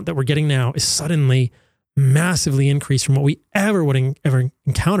amount that we're getting now is suddenly massively increased from what we ever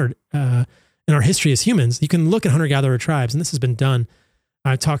encountered in our history as humans. You can look at hunter-gatherer tribes, and this has been done.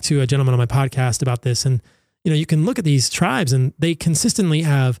 I talked to a gentleman on my podcast about this, and you can look at these tribes, and they consistently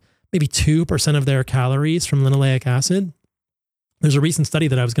have maybe 2% of their calories from linoleic acid. There's a recent study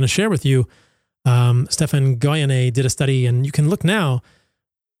that I was going to share with you. Stefan Goyane did a study, and you can look now.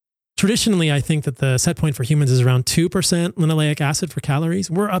 Traditionally, I think that the set point for humans is around 2% linoleic acid for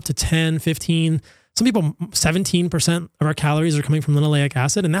calories. We're up to 10, 15, some people 17% of our calories are coming from linoleic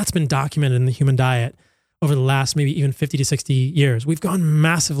acid, and that's been documented in the human diet over the last maybe even 50 to 60 years. We've gone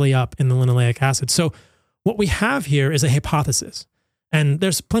massively up in the linoleic acid. So what we have here is a hypothesis, and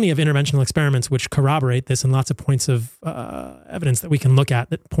there's plenty of interventional experiments which corroborate this and lots of points of evidence that we can look at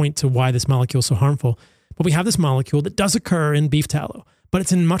that point to why this molecule is so harmful. But we have this molecule that does occur in beef tallow, but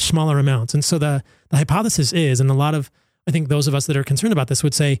it's in much smaller amounts. And so the hypothesis is, and a lot of, I think those of us that are concerned about this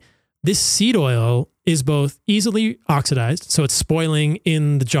would say, this seed oil is both easily oxidized, so it's spoiling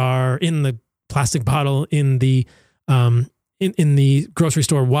in the jar, in the plastic bottle, in the grocery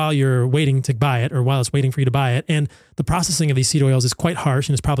store while you're waiting to buy it, or while it's waiting for you to buy it. And the processing of these seed oils is quite harsh,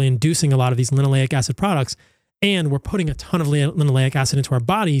 and it's probably inducing a lot of these linoleic acid products. And we're putting a ton of linoleic acid into our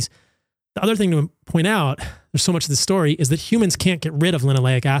bodies. The other thing to point out, there's so much of this story, is that humans can't get rid of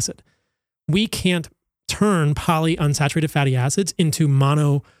linoleic acid. We can't turn polyunsaturated fatty acids into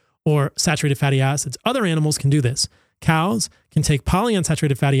mono or saturated fatty acids. Other animals can do this. Cows can take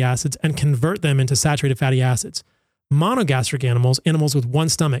polyunsaturated fatty acids and convert them into saturated fatty acids. Monogastric animals, animals with one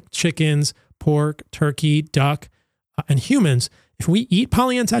stomach, chickens, pork, turkey, duck, and humans, if we eat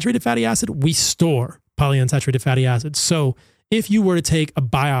polyunsaturated fatty acid, we store polyunsaturated fatty acids. So if you were to take a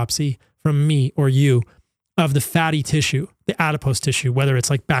biopsy from me or you of the fatty tissue, the adipose tissue, whether it's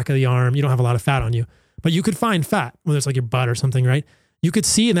like back of the arm, you don't have a lot of fat on you, but you could find fat, whether it's like your butt or something, right? You could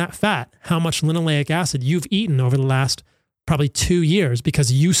see in that fat how much linoleic acid you've eaten over the last probably 2 years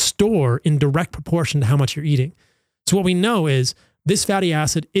because you store in direct proportion to how much you're eating. So what we know is this fatty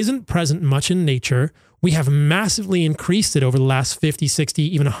acid isn't present much in nature. We have massively increased it over the last 50, 60,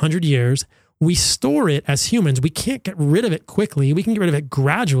 even 100 years. We store it as humans. We can't get rid of it quickly. We can get rid of it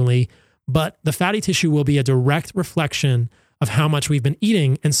gradually, but the fatty tissue will be a direct reflection of how much we've been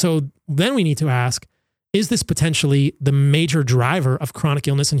eating. And so then we need to ask, is this potentially the major driver of chronic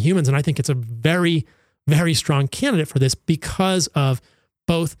illness in humans? And I think it's a very, very strong candidate for this because of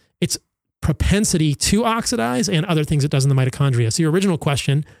both its propensity to oxidize and other things it does in the mitochondria. So your original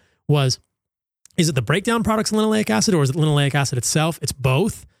question was, is it the breakdown products of linoleic acid or is it linoleic acid itself? It's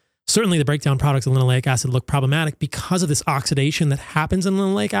both. Certainly the breakdown products of linoleic acid look problematic because of this oxidation that happens in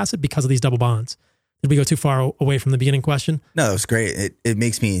linoleic acid because of these double bonds. Did we go too far away from the beginning question? No, that was great. It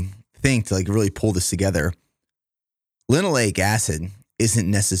makes me think to like really pull this together. Linoleic acid isn't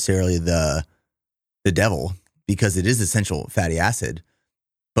necessarily the devil because it is essential fatty acid.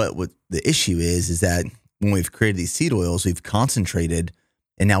 But what the issue is that when we've created these seed oils, we've concentrated,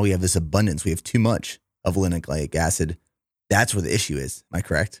 and now we have this abundance. We have too much of linoleic acid. That's where the issue is. Am I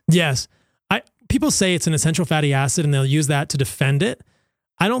correct? Yes. People say it's an essential fatty acid, and they'll use that to defend it.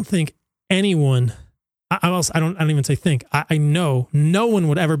 I don't think anyone. I don't even say think. I know no one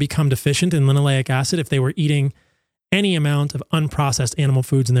would ever become deficient in linoleic acid if they were eating any amount of unprocessed animal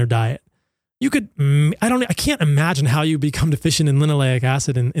foods in their diet. You could, I can't imagine how you become deficient in linoleic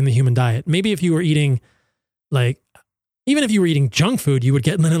acid in the human diet. Maybe if you were eating, even if you were eating junk food, you would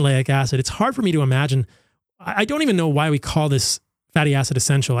get linoleic acid. It's hard for me to imagine. I don't even know why we call this fatty acid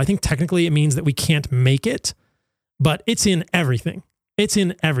essential. I think technically it means that we can't make it, but it's in everything. It's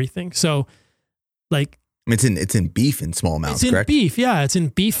in everything. So it's in beef in small amounts, correct? It's in beef, yeah. It's in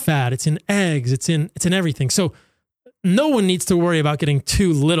beef fat. It's in eggs. It's in everything. So no one needs to worry about getting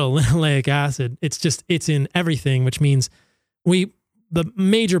too little linoleic acid. It's in everything, which means the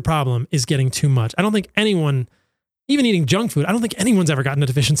major problem is getting too much. I don't think anyone, even eating junk food, I don't think anyone's ever gotten a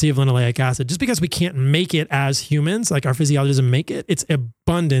deficiency of linoleic acid. Just because we can't make it as humans, like our physiology doesn't make it, it's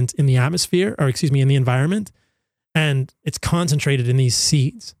abundant in the atmosphere, in the environment, and it's concentrated in these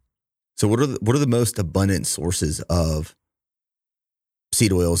seeds. So what are the most abundant sources of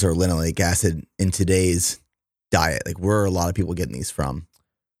seed oils or linoleic acid in today's diet? Like, where are a lot of people getting these from?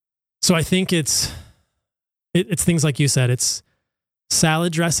 So I think it's things like you said. It's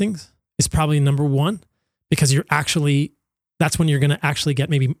salad dressings is probably number one, because that's when you're going to actually get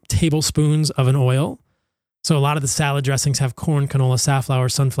maybe tablespoons of an oil. So a lot of the salad dressings have corn, canola, safflower,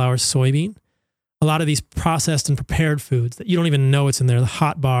 sunflower, soybean. A lot of these processed and prepared foods that you don't even know it's in there, the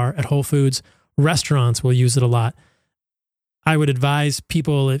hot bar at Whole Foods, restaurants will use it a lot. I would advise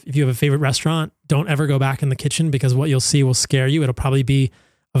people, if you have a favorite restaurant, don't ever go back in the kitchen, because what you'll see will scare you. It'll probably be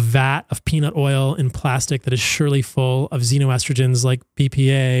a vat of peanut oil in plastic that is surely full of xenoestrogens like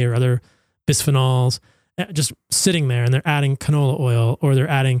BPA or other bisphenols, just sitting there, and they're adding canola oil or they're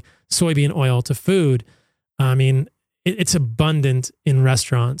adding soybean oil to food. I mean, it's abundant in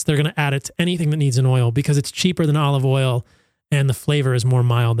restaurants. They're going to add it to anything that needs an oil because it's cheaper than olive oil and the flavor is more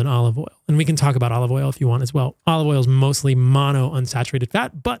mild than olive oil. And we can talk about olive oil if you want as well. Olive oil is mostly monounsaturated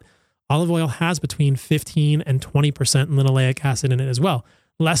fat, but olive oil has between 15 and 20% linoleic acid in it as well.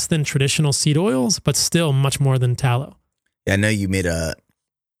 Less than traditional seed oils, but still much more than tallow. Yeah, I know you made a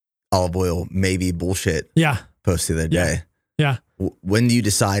olive oil maybe bullshit post the other day. Yeah. When do you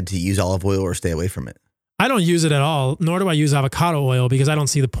decide to use olive oil or stay away from it? I don't use it at all, nor do I use avocado oil, because I don't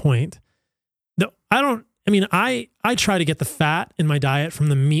see the point. I try to get the fat in my diet from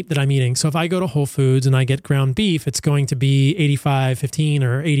the meat that I'm eating. So if I go to Whole Foods and I get ground beef, it's going to be 85-15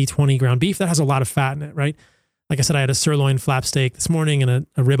 or 80-20 ground beef. That has a lot of fat in it, right? Like I said, I had a sirloin flap steak this morning and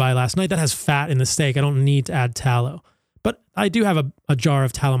a ribeye last night. That has fat in the steak. I don't need to add tallow. But I do have a jar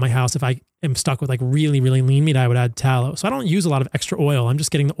of tallow in my house. If I am stuck with like really, really lean meat, I would add tallow. So I don't use a lot of extra oil. I'm just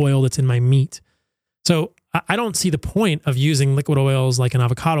getting the oil that's in my meat. So I don't see the point of using liquid oils like an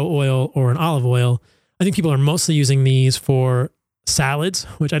avocado oil or an olive oil. I think people are mostly using these for salads,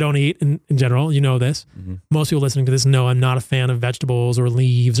 which I don't eat in general. You know this. Mm-hmm. Most people listening to this know I'm not a fan of vegetables or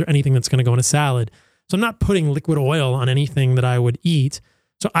leaves or anything that's going to go in a salad. So I'm not putting liquid oil on anything that I would eat.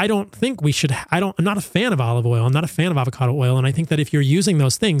 So I don't think we should, I'm not a fan of olive oil. I'm not a fan of avocado oil. And I think that if you're using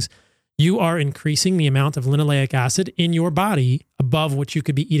those things, you are increasing the amount of linoleic acid in your body above what you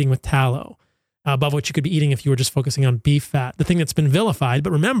could be eating with tallow, above what you could be eating if you were just focusing on beef fat, the thing that's been vilified.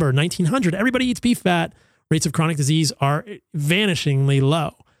 But remember, 1900, everybody eats beef fat. Rates of chronic disease are vanishingly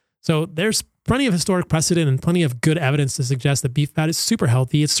low. So there's plenty of historic precedent and plenty of good evidence to suggest that beef fat is super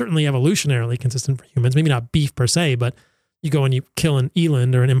healthy. It's certainly evolutionarily consistent for humans. Maybe not beef per se, but you go and you kill an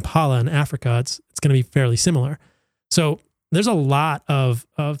eland or an impala in Africa, it's going to be fairly similar. So there's a lot of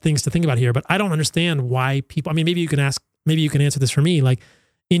things to think about here, but I don't understand why people, I mean, maybe you can answer this for me. Like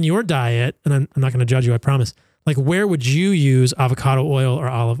in your diet, and I'm not going to judge you, I promise. Like where would you use avocado oil or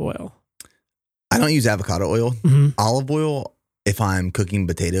olive oil? I don't use avocado oil. Mm-hmm. Olive oil, if I'm cooking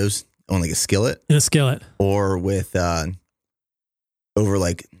potatoes on like a skillet. In a skillet. Or with, over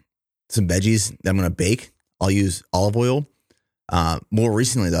like some veggies that I'm going to bake, I'll use olive oil. More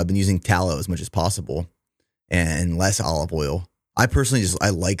recently though, I've been using tallow as much as possible and less olive oil. I personally I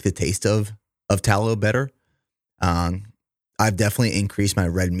like the taste of tallow better. I've definitely increased my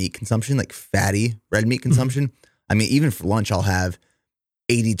red meat consumption, like fatty red meat consumption. Mm-hmm. I mean, even for lunch, I'll have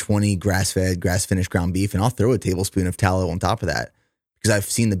 80-20 grass-fed, grass-finished ground beef, and I'll throw a tablespoon of tallow on top of that because I've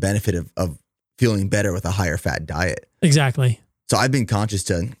seen the benefit of feeling better with a higher fat diet. Exactly. So I've been conscious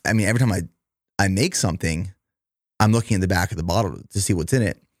every time I make something, I'm looking at the back of the bottle to see what's in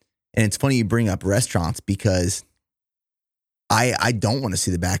it. And it's funny you bring up restaurants because I don't want to see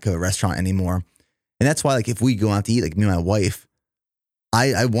the back of a restaurant anymore. And that's why, like, if we go out to eat, like me and my wife,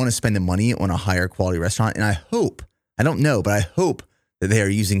 I want to spend the money on a higher quality restaurant. And I don't know, but I hope that they are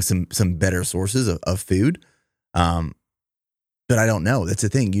using some better sources of food. But I don't know. That's the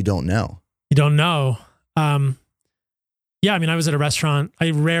thing. You don't know. You don't know. Yeah, I mean, I was at a restaurant. I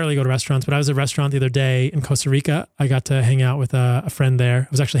rarely go to restaurants, but I was at a restaurant the other day in Costa Rica. I got to hang out with a friend there. I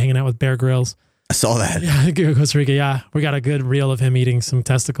was actually hanging out with Bear Grylls. I saw that. Yeah, Costa Rica. Yeah, we got a good reel of him eating some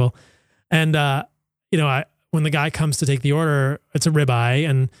testicle. And, when the guy comes to take the order, it's a ribeye.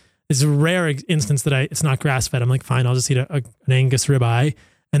 And it's a rare instance that it's not grass-fed. I'm like, fine, I'll just eat an Angus ribeye.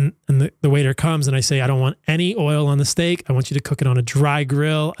 And the waiter comes and I say, I don't want any oil on the steak. I want you to cook it on a dry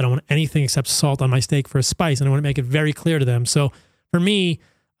grill. I don't want anything except salt on my steak for a spice. And I want to make it very clear to them. So for me,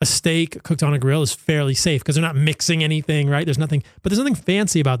 a steak cooked on a grill is fairly safe because they're not mixing anything, right? There's nothing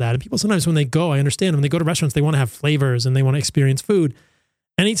fancy about that. And people sometimes when they go, I understand when they go to restaurants, they want to have flavors and they want to experience food.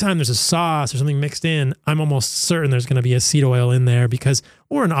 Anytime there's a sauce or something mixed in, I'm almost certain there's going to be a seed oil in there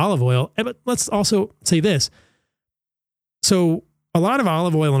or an olive oil. But let's also say this. So a lot of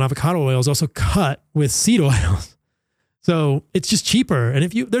olive oil and avocado oil is also cut with seed oils. So it's just cheaper.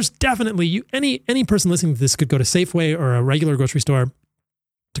 And there's definitely any person listening to this could go to Safeway or a regular grocery store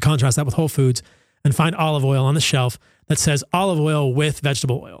to contrast that with whole foods, and find olive oil on the shelf that says olive oil with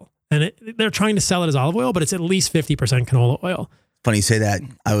vegetable oil. And they're trying to sell it as olive oil, but it's at least 50% canola oil. Funny you say that.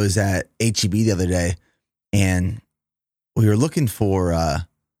 I was at HEB the other day and we were looking for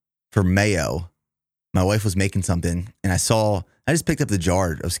mayo. My wife was making something and I just picked up the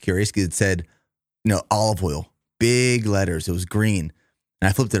jar. I was curious because it said, olive oil, big letters. It was green. And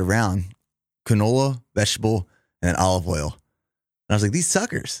I flipped it around, canola, vegetable, and then olive oil. And I was like, these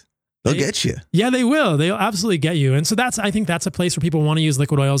suckers, they'll get you. Yeah, they will. They'll absolutely get you. And so I think that's a place where people want to use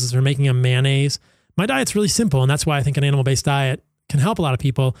liquid oils is they're making a mayonnaise. My diet's really simple. And that's why I think an animal-based diet can help a lot of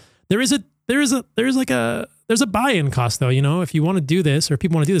people. There's a buy-in cost though. If you want to do this or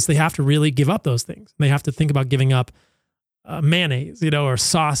people want to do this, they have to really give up those things. They have to think about giving up mayonnaise, or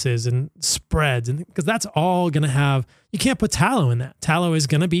sauces and spreads, and because that's all going to have, you can't put tallow in that. Tallow is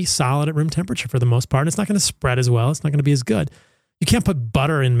going to be solid at room temperature for the most part. And it's not going to spread as well. It's not going to be as good. You can't put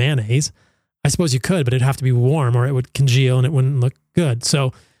butter in mayonnaise. I suppose you could, but it'd have to be warm or it would congeal and it wouldn't look good.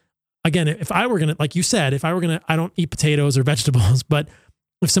 So again, if I were going to, like you said, I don't eat potatoes or vegetables, but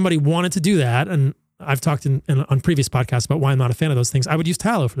if somebody wanted to do that, and I've talked on previous podcasts about why I'm not a fan of those things, I would use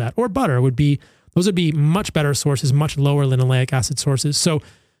tallow for that, or butter those would be much better sources, much lower linoleic acid sources. So,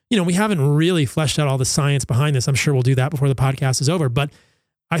 we haven't really fleshed out all the science behind this. I'm sure we'll do that before the podcast is over. But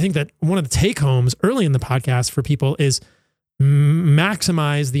I think that one of the take homes early in the podcast for people is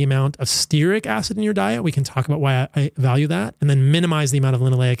maximize the amount of stearic acid in your diet. We can talk about why I value that, and then minimize the amount of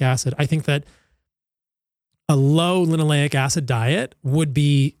linoleic acid. I think that a low linoleic acid diet would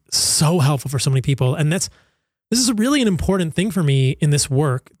be so helpful for so many people. And this is really an important thing for me in this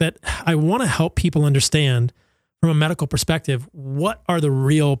work, that I want to help people understand from a medical perspective, what are the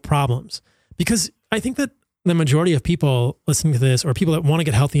real problems? Because I think that the majority of people listening to this, or people that want to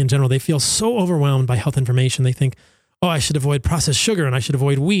get healthy in general, they feel so overwhelmed by health information. They think, oh, I should avoid processed sugar, and I should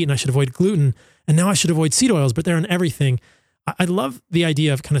avoid wheat, and I should avoid gluten, and now I should avoid seed oils, but they're in everything. I love the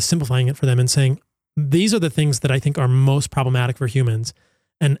idea of kind of simplifying it for them and saying, these are the things that I think are most problematic for humans.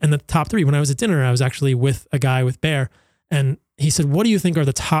 And the top three, when I was at dinner, I was actually with a guy with Bear, and he said, what do you think are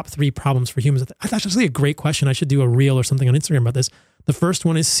the top three problems for humans? That's actually a great question. I should do a reel or something on Instagram about this. The first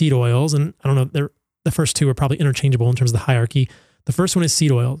one is seed oils. And I don't know, the first two are probably interchangeable in terms of the hierarchy. The first one is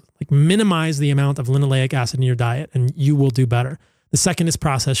seed oil. Like, minimize the amount of linoleic acid in your diet and you will do better. The second is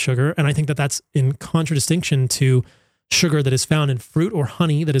processed sugar. And I think that that's in contradistinction to sugar that is found in fruit or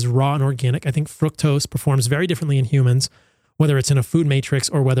honey that is raw and organic. I think fructose performs very differently in humans, whether it's in a food matrix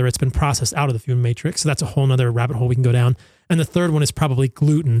or whether it's been processed out of the food matrix. So that's a whole nother rabbit hole we can go down. And the third one is probably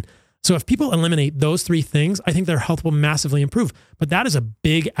gluten. So if people eliminate those three things, I think their health will massively improve. But that is a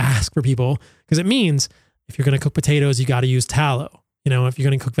big ask for people, because it means if you're going to cook potatoes, you got to use tallow. If you're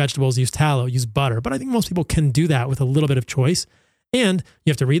going to cook vegetables, use tallow, use butter. But I think most people can do that with a little bit of choice. And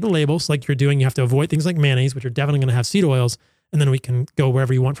you have to read the labels like you're doing. You have to avoid things like mayonnaise, which are definitely going to have seed oils. And then we can go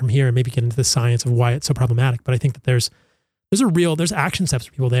wherever you want from here and maybe get into the science of why it's so problematic. But I think that there's action steps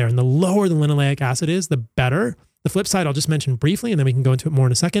for people there. And the lower the linoleic acid is, the better. The flip side, I'll just mention briefly, and then we can go into it more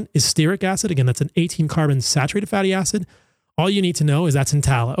in a second, is stearic acid. Again, that's an 18 carbon saturated fatty acid. All you need to know is that's in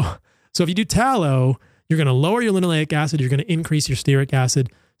tallow. So if you do tallow, you're going to lower your linoleic acid. You're going to increase your stearic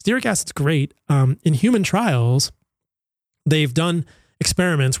acid. Stearic acid's great. In human trials, they've done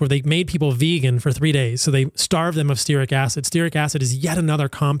experiments where they made people vegan for 3 days. So they starved them of stearic acid. Stearic acid is yet another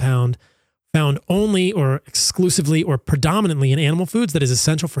compound found only or exclusively or predominantly in animal foods that is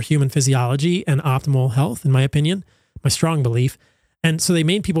essential for human physiology and optimal health, in my opinion, my strong belief. And so they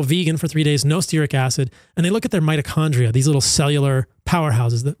made people vegan for 3 days, no stearic acid, and they look at their mitochondria, these little cellular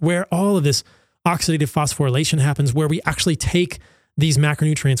powerhouses where all of this oxidative phosphorylation happens, where we actually take these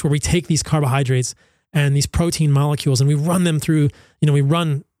macronutrients, where we take these carbohydrates and these protein molecules and we run them through, we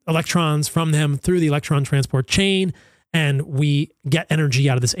run electrons from them through the electron transport chain, and we get energy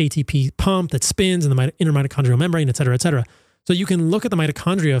out of this ATP pump that spins in the inner mitochondrial membrane, et cetera, et cetera. So you can look at the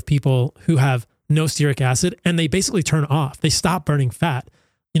mitochondria of people who have no stearic acid and they basically turn off. They stop burning fat.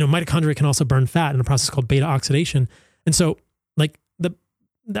 Mitochondria can also burn fat in a process called beta oxidation. And so like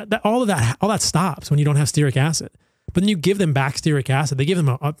all that stops when you don't have stearic acid. But then you give them back stearic acid. They give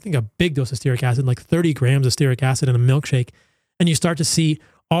them I think a big dose of stearic acid, like 30 grams of stearic acid in a milkshake. And you start to see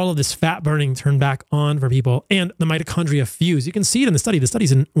all of this fat burning turn back on for people, and the mitochondria fuse. You can see it in the study. The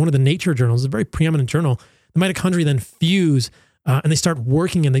study's in one of the Nature journals. It's a very preeminent journal. The mitochondria then fuse and they start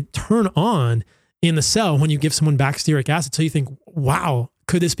working and they turn on in the cell when you give someone back stearic acid. So you think, wow,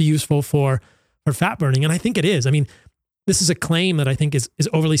 could this be useful for fat burning? And I think it is. I mean, this is a claim that I think is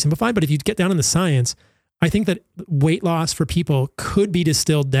overly simplified, but if you get down in the science, I think that weight loss for people could be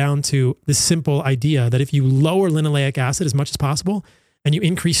distilled down to this simple idea that if you lower linoleic acid as much as possible, and you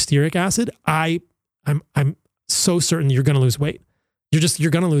increase stearic acid, I'm so certain you're going to lose weight.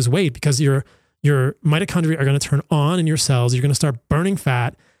 You're going to lose weight because your mitochondria are going to turn on in your cells. You're going to start burning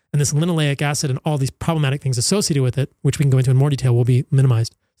fat, and this linoleic acid and all these problematic things associated with it, which we can go into in more detail, will be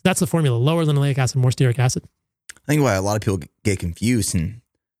minimized. So that's the formula: lower linoleic acid, more stearic acid. I think why a lot of people get confused, and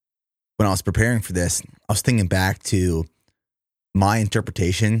when I was preparing for this, I was thinking back to my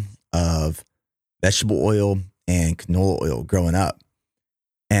interpretation of vegetable oil and canola oil growing up.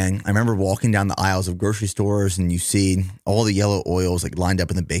 And I remember walking down the aisles of grocery stores, and you see all the yellow oils like lined up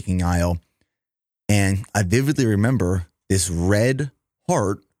in the baking aisle. And I vividly remember this red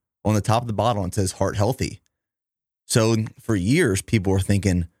heart on the top of the bottle, and it says heart healthy. So for years, people were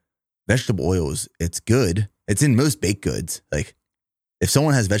thinking vegetable oils, it's good. It's in most baked goods. Like if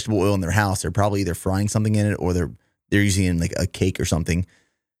someone has vegetable oil in their house, they're probably either frying something in it or they're using it in like a cake or something.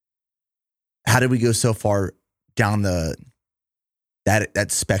 How did we go so far down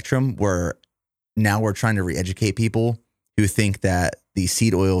that spectrum where now we're trying to re-educate people who think that these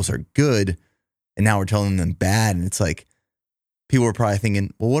seed oils are good, and now we're telling them bad? And it's like people are probably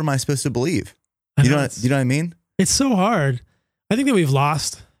thinking, well, what am I supposed to believe? You know what I mean? It's so hard. I think that we've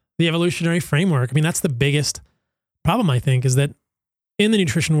lost the evolutionary framework. I mean, that's the biggest problem, I think, is that in the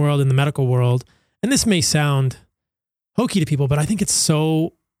nutrition world, in the medical world, and this may sound hokey to people, but I think it's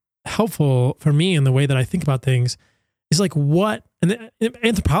so helpful for me in the way that I think about things, is like and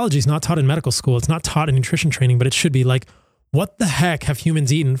anthropology is not taught in medical school. It's not taught in nutrition training, but it should be like, what the heck have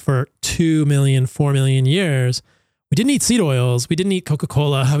humans eaten for 2 million, 4 million years? We didn't eat seed oils. We didn't eat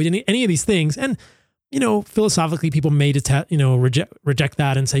Coca-Cola. We didn't eat any of these things. And, philosophically, people may reject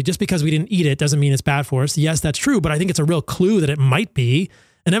that and say, just because we didn't eat it doesn't mean it's bad for us. Yes, that's true. But I think it's a real clue that it might be.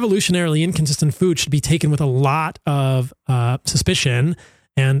 An evolutionarily inconsistent food should be taken with a lot of suspicion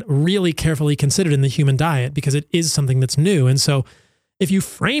and really carefully considered in the human diet, because it is something that's new. And so if you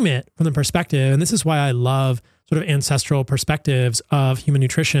frame it from the perspective, and this is why I love sort of ancestral perspectives of human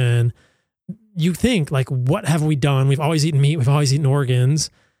nutrition, you think like, what have we done? We've always eaten meat. We've always eaten organs.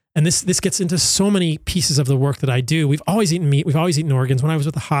 And this gets into so many pieces of the work that I do. We've always eaten meat. We've always eaten organs. When I was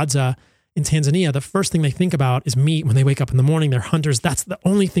with the Hadza in Tanzania, the first thing they think about is meat. When they wake up in the morning, they're hunters. That's the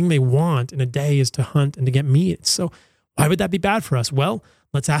only thing they want in a day, is to hunt and to get meat. So why would that be bad for us? Well,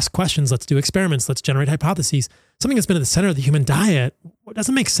 let's ask questions. Let's do experiments. Let's generate hypotheses. Something that's been at the center of the human diet, it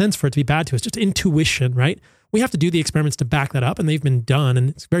doesn't make sense for it to be bad to us. Just intuition, right? We have to do the experiments to back that up, and they've been done. And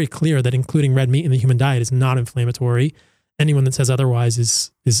it's very clear that including red meat in the human diet is not inflammatory. Anyone that says otherwise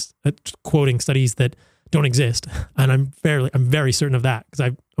is quoting studies that don't exist. And I'm very certain of that,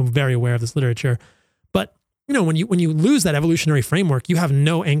 because I'm very aware of this literature. But when you lose that evolutionary framework, you have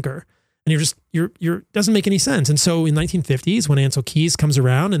no anchor. And you're doesn't make any sense. And so in 1950s, when Ansel Keys comes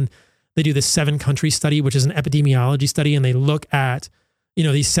around and they do this 7-country study, which is an epidemiology study, and they look at,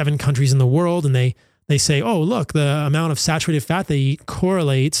 these 7 countries in the world, and they say, oh, look, the amount of saturated fat they eat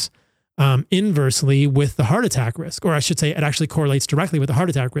correlates inversely with the heart attack risk, or I should say it actually correlates directly with the heart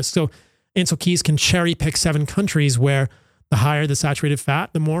attack risk. So Ansel Keys can cherry pick 7 countries where the higher the saturated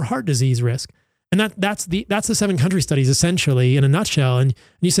fat, the more heart disease risk. And that's the 7-country studies essentially in a nutshell. And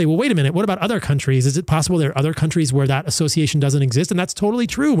you say, well, wait a minute, what about other countries? Is it possible there are other countries where that association doesn't exist? And that's totally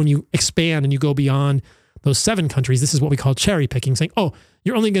true. When you expand and you go beyond those 7 countries, this is what we call cherry picking, saying, oh,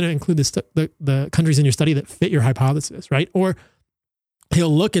 you're only going to include the countries in your study that fit your hypothesis, right? Or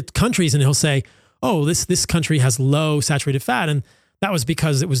he'll look at countries and he'll say, oh, this country has low saturated fat, and that was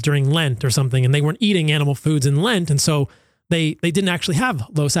because it was during Lent or something, and they weren't eating animal foods in Lent, and so they didn't actually have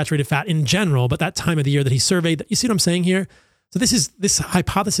low saturated fat in general, but that time of the year that he surveyed, you see what I'm saying here? So this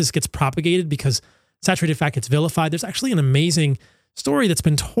hypothesis gets propagated because saturated fat gets vilified. There's actually an amazing story that's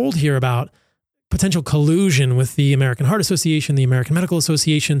been told here about potential collusion with the American Heart Association, the American Medical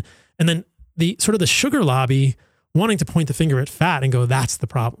Association, and then the sort of the sugar lobby wanting to point the finger at fat and go, that's the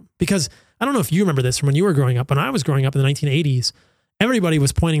problem. Because I don't know if you remember this from when you were growing up. When I was growing up in the 1980s, everybody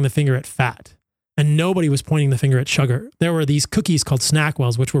was pointing the finger at fat, and nobody was pointing the finger at sugar. There were these cookies called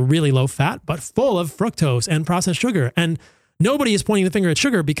Snackwells, which were really low fat, but full of fructose and processed sugar. And nobody is pointing the finger at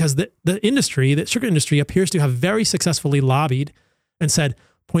sugar because the sugar industry appears to have very successfully lobbied and said,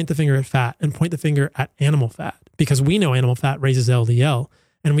 point the finger at fat and point the finger at animal fat, because we know animal fat raises LDL,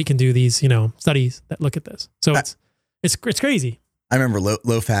 and we can do these, studies that look at this. So it's crazy. I remember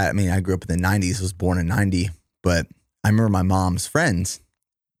low fat. I mean, I grew up in the 90s, was born in 90, but I remember my mom's friends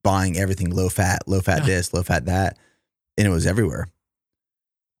buying everything low fat this, low fat that, and it was everywhere.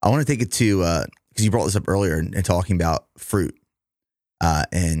 I want to take it to, because you brought this up earlier and talking about fruit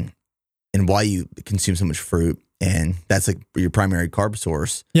and why you consume so much fruit, and that's like your primary carb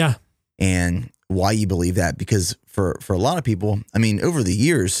source. Yeah. And why you believe that, because for a lot of people, I mean, over the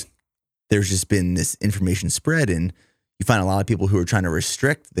years, there's just been this information spread, and you find a lot of people who are trying to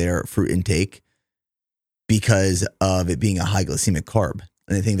restrict their fruit intake because of it being a high glycemic carb.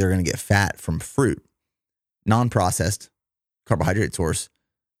 And they think they're going to get fat from fruit, non-processed carbohydrate source.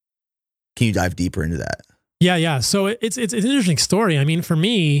 Can you dive deeper into that? Yeah. So it's an interesting story. I mean, for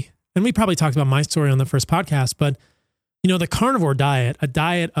me, and we probably talked about my story on the first podcast, but the carnivore diet, a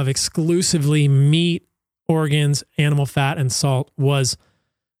diet of exclusively meat, organs, animal fat, and salt, was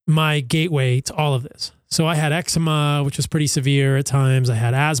my gateway to all of this. So I had eczema, which was pretty severe at times. I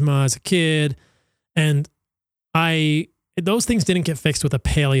had asthma as a kid, and those things didn't get fixed with a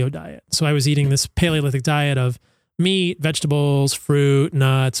paleo diet. So I was eating this Paleolithic diet of meat, vegetables, fruit,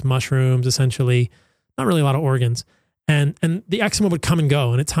 nuts, mushrooms, essentially, not really a lot of organs. And the eczema would come and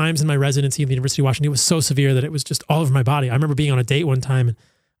go. And at times in my residency at the University of Washington, it was so severe that it was just all over my body. I remember being on a date one time, and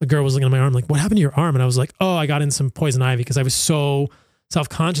the girl was looking at my arm like, "What happened to your arm?" And I was like, "Oh, I got in some poison ivy," because I was so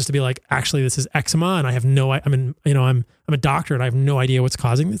self-conscious to be like, actually, this is eczema, and I have I'm a doctor, and I have no idea what's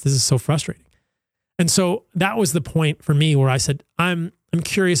causing this. This is so frustrating. And so that was the point for me where I said, I'm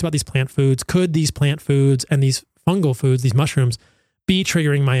curious about these plant foods. Could these plant foods and these fungal foods, these mushrooms, be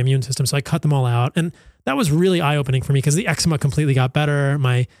triggering my immune system? So I cut them all out. And that was really eye-opening for me, because the eczema completely got better.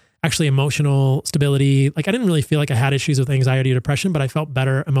 My actually emotional stability, like I didn't really feel like I had issues with anxiety or depression, but I felt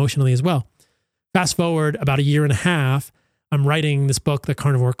better emotionally as well. Fast forward about a year and a half, I'm writing this book, The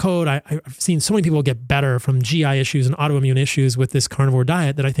Carnivore Code. I've seen so many people get better from GI issues and autoimmune issues with this carnivore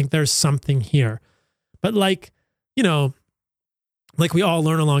diet that I think there's something here. But like we all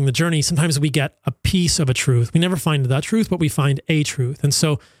learn along the journey, sometimes we get a piece of a truth. We never find the truth, but we find a truth. And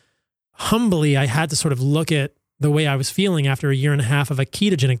so humbly, I had to sort of look at the way I was feeling after a year and a half of a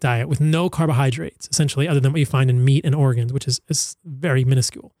ketogenic diet with no carbohydrates, essentially, other than what you find in meat and organs, which is very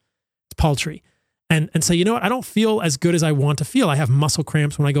minuscule. It's paltry. And say, you know what? I don't feel as good as I want to feel. I have muscle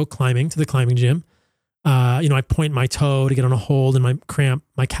cramps when I go climbing to the climbing gym. I point my toe to get on a hold, and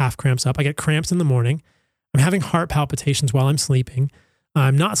my calf cramps up. I get cramps in the morning. I'm having heart palpitations while I'm sleeping.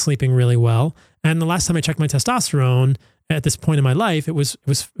 I'm not sleeping really well. And the last time I checked my testosterone at this point in my life, it was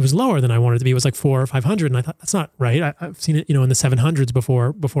lower than I wanted it to be. It was like 400 or 500. And I thought, that's not right. I've seen it, in the 700s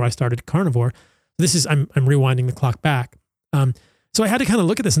before I started carnivore. I'm rewinding the clock back. So I had to kind of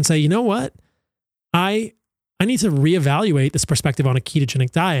look at this and say, you know what? I need to reevaluate this perspective on a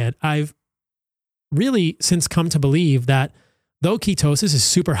ketogenic diet. I've really since come to believe that though ketosis is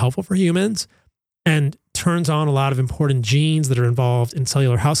super helpful for humans and turns on a lot of important genes that are involved in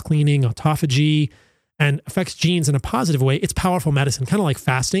cellular house cleaning, autophagy, and affects genes in a positive way, it's powerful medicine, kind of like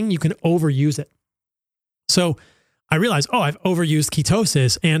fasting. You can overuse it. So I realized, I've overused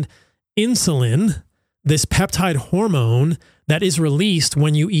ketosis, and insulin, this peptide hormone that is released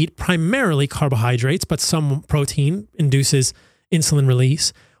when you eat primarily carbohydrates, but some protein induces insulin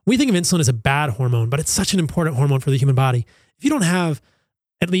release. We think of insulin as a bad hormone, but it's such an important hormone for the human body. If you don't have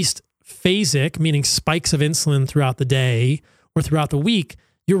at least phasic, meaning spikes of insulin throughout the day or throughout the week,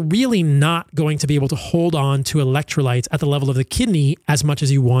 you're really not going to be able to hold on to electrolytes at the level of the kidney as much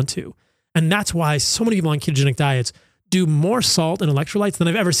as you want to. And that's why so many people on ketogenic diets do more salt and electrolytes than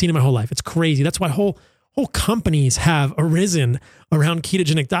I've ever seen in my whole life. It's crazy. That's why whole companies have arisen around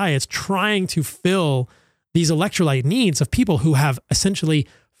ketogenic diets, trying to fill these electrolyte needs of people who have essentially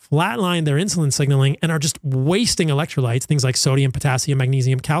flatlined their insulin signaling and are just wasting electrolytes, things like sodium, potassium,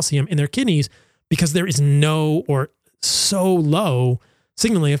 magnesium, calcium in their kidneys, because there is no or so low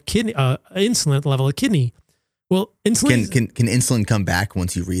signaling of kidney insulin at the level of kidney. Well, insulin can insulin come back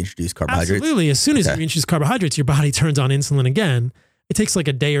once you reintroduce carbohydrates? Absolutely. As soon as you reintroduce carbohydrates, your body turns on insulin again. It takes like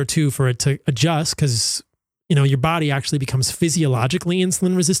a day or two for it to adjust, because your body actually becomes physiologically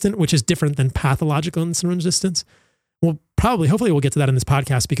insulin resistant, which is different than pathological insulin resistance. Hopefully we'll get to that in this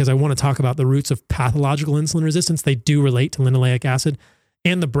podcast, because I want to talk about the roots of pathological insulin resistance. They do relate to linoleic acid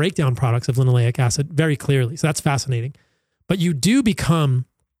and the breakdown products of linoleic acid very clearly. So that's fascinating. But you do become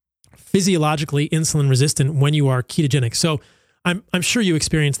physiologically insulin resistant when you are ketogenic. So I'm sure you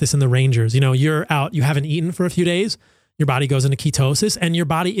experience this in the Rangers. You're out, you haven't eaten for a few days, your body goes into ketosis, and your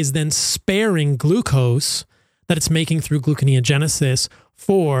body is then sparing glucose that it's making through gluconeogenesis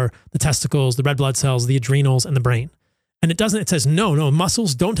for the testicles, the red blood cells, the adrenals, and the brain. And it says, no,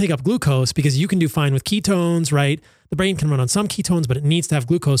 muscles don't take up glucose because you can do fine with ketones, right? The brain can run on some ketones, but it needs to have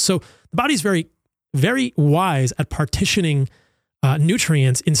glucose. So the body's very, very wise at partitioning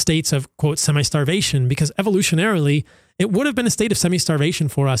nutrients in states of, quote, semi-starvation, because evolutionarily, it would have been a state of semi-starvation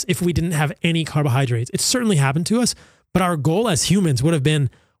for us if we didn't have any carbohydrates. It certainly happened to us, but our goal as humans would have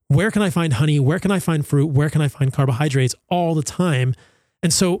been, where can I find honey? Where can I find fruit? Where can I find carbohydrates all the time?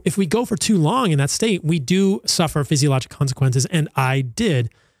 And so if we go for too long in that state, we do suffer physiologic consequences. And I did.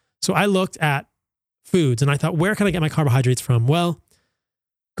 So I looked at foods and I thought, where can I get my carbohydrates from? Well,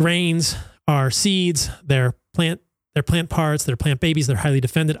 grains are seeds, they're plant parts, they're plant babies, they're highly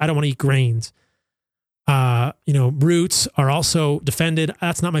defended. I don't want to eat grains. Roots are also defended.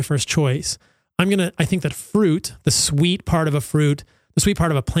 That's not my first choice. I think that fruit, the sweet part of a fruit, the sweet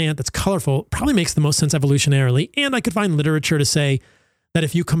part of a plant that's colorful probably makes the most sense evolutionarily. And I could find literature to say that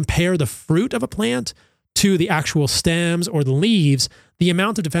if you compare the fruit of a plant to the actual stems or the leaves, the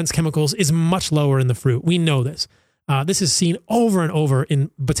amount of defense chemicals is much lower in the fruit. We know this. This is seen over and over in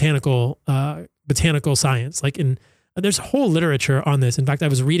botanical science. There's whole literature on this. In fact, I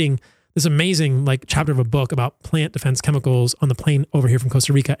was reading this amazing chapter of a book about plant defense chemicals on the plane over here from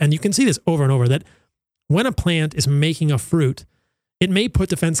Costa Rica. And you can see this over and over, that when a plant is making a fruit, it may put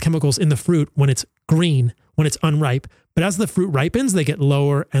defense chemicals in the fruit when it's green, when it's unripe. But as the fruit ripens, they get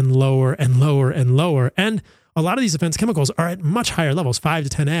lower and lower and lower and lower. And a lot of these defense chemicals are at much higher levels, 5 to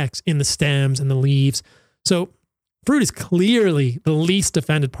 10x in the stems and the leaves. So fruit is clearly the least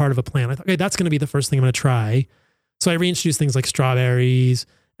defended part of a plant. I thought, okay, that's going to be the first thing I'm going to try. So I reintroduced things like strawberries,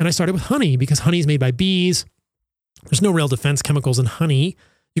 and I started with honey because honey is made by bees. There's no real defense chemicals in honey.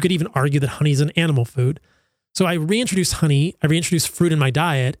 You could even argue that honey is an animal food. So I reintroduced honey. I reintroduced fruit in my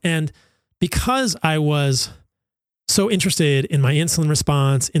diet. And because I was so interested in my insulin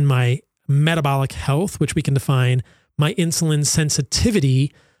response, in my metabolic health, which we can define, my insulin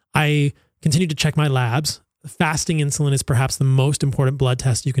sensitivity, I continued to check my labs. Fasting insulin is perhaps the most important blood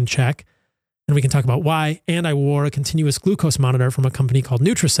test you can check. And we can talk about why. And I wore a continuous glucose monitor from a company called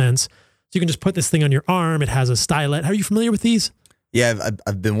NutriSense. So you can just put this thing on your arm. It has a stylet. Are you familiar with these? Yeah,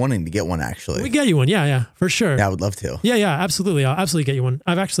 I've been wanting to get one, actually. We get you one. Yeah, for sure. Yeah, I would love to. Yeah, absolutely. I'll absolutely get you one.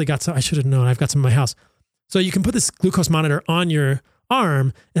 I've actually got some. I should have known. I've got some in my house. So you can put this glucose monitor on your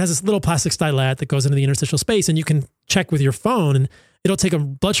arm. It has this little plastic stylet that goes into the interstitial space, and you can check with your phone, and it'll take a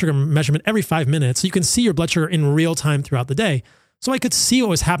blood sugar measurement every 5 minutes. So you can see your blood sugar in real time throughout the day. So I could see what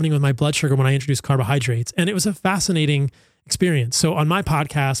was happening with my blood sugar when I introduced carbohydrates. And it was a fascinating experience. So on my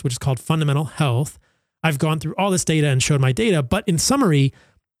podcast, which is called Fundamental Health, I've gone through all this data and showed my data. But in summary,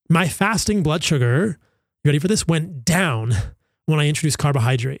 my fasting blood sugar, you ready for this, went down when I introduced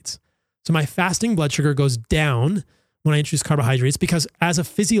carbohydrates. So my fasting blood sugar goes down when I introduce carbohydrates because as a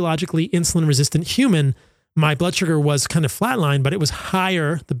physiologically insulin resistant human, my blood sugar was kind of flatlined, but it was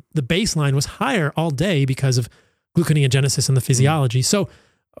higher. The baseline was higher all day because of gluconeogenesis and the physiology. So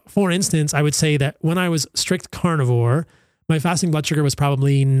for instance, I would say that when I was strict carnivore, my fasting blood sugar was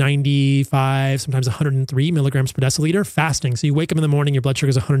probably 95, sometimes 103 milligrams per deciliter fasting. So you wake up in the morning, your blood sugar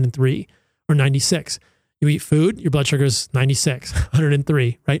is 103 or 96. You eat food, your blood sugar is 96,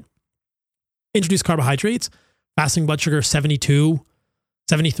 103, right? Introduce carbohydrates, fasting blood sugar 72,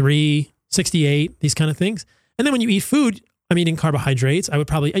 73, 68, these kind of things. And then when you eat food, I'm eating carbohydrates. I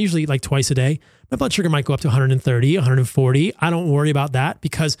usually eat like twice a day. My blood sugar might go up to 130, 140. I don't worry about that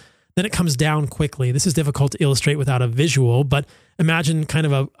because then it comes down quickly. This is difficult to illustrate without a visual, but imagine kind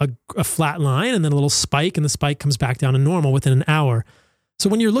of a flat line and then a little spike, and the spike comes back down to normal within an hour. So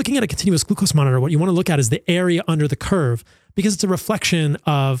when you're looking at a continuous glucose monitor, what you want to look at is the area under the curve because it's a reflection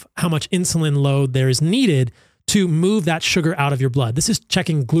of how much insulin load there is needed to move that sugar out of your blood. This is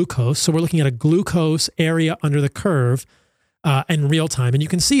checking glucose. So we're looking at a glucose area under the curve in real time. And you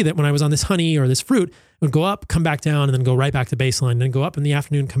can see that when I was on this honey or this fruit, it would go up, come back down, and then go right back to baseline, and then go up in the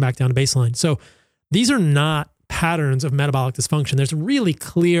afternoon, come back down to baseline. So these are not patterns of metabolic dysfunction. There's really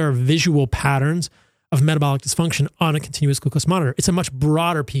clear visual patterns of metabolic dysfunction on a continuous glucose monitor. It's a much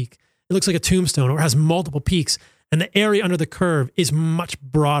broader peak. It looks like a tombstone or has multiple peaks. And the area under the curve is much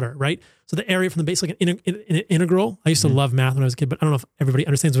broader, right? So the area from the base, like an integral. I used to love math when I was a kid, but I don't know if everybody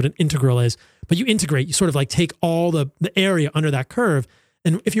understands what an integral is. But you integrate, you sort of like take all the area under that curve.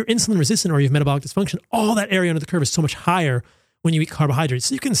 And if you're insulin resistant or you have metabolic dysfunction, all that area under the curve is so much higher when you eat carbohydrates.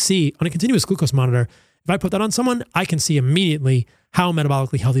 So you can see on a continuous glucose monitor, if I put that on someone, I can see immediately how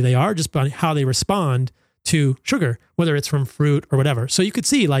metabolically healthy they are just by how they respond to sugar, whether it's from fruit or whatever. So you could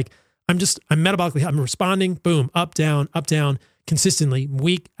see like, I'm metabolically, I'm responding, boom, up, down, consistently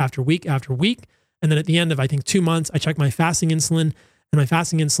week after week after week. And then at the end of, I think 2 months, I checked my fasting insulin, and my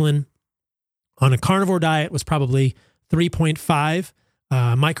fasting insulin on a carnivore diet was probably 3.5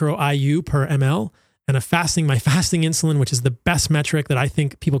 micro IU per ml. And my fasting insulin, which is the best metric that I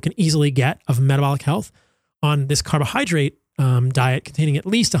think people can easily get of metabolic health on this carbohydrate diet containing at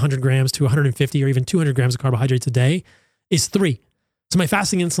least 100 grams to 150 or even 200 grams of carbohydrates a day, is 3. So my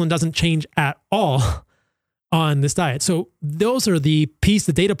fasting insulin doesn't change at all on this diet. So those are the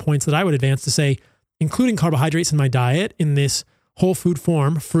data points that I would advance to say, including carbohydrates in my diet in this whole food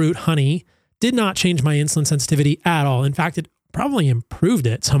form, fruit, honey, did not change my insulin sensitivity at all. In fact, it probably improved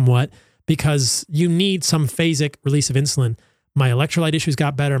it somewhat because you need some phasic release of insulin. My electrolyte issues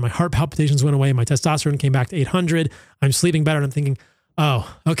got better. My heart palpitations went away. My testosterone came back to 800. I'm sleeping better. And I'm thinking,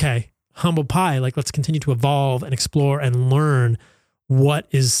 oh, okay, humble pie. Like, let's continue to evolve and explore and learn what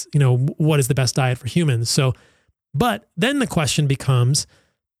is the best diet for humans. So, but then the question becomes,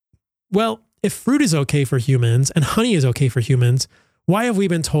 well, if fruit is okay for humans and honey is okay for humans, why have we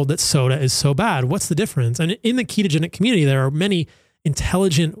been told that soda is so bad? What's the difference? And in the ketogenic community, there are many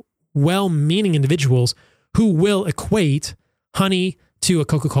intelligent, well-meaning individuals who will equate honey to a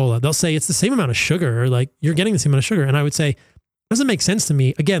Coca-Cola. They'll say it's the same amount of sugar, like you're getting the same amount of sugar. And I would say, doesn't make sense to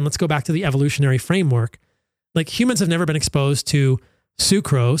me. Again, let's go back to the evolutionary framework. Like humans have never been exposed to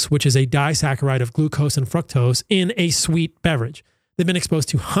sucrose, which is a disaccharide of glucose and fructose in a sweet beverage. They've been exposed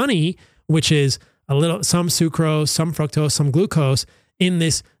to honey, which is some sucrose, some fructose, some glucose in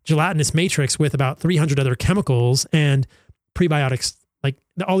this gelatinous matrix with about 300 other chemicals and prebiotics, like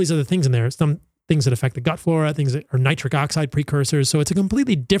all these other things in there. Some things that affect the gut flora, things that are nitric oxide precursors. So it's a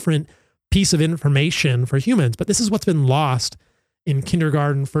completely different piece of information for humans. But this is what's been lost in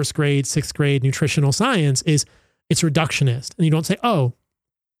kindergarten, first grade, sixth grade nutritional science is it's reductionist. And you don't say, oh,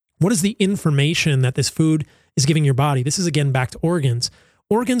 what is the information that this food is giving your body? This is again back to organs.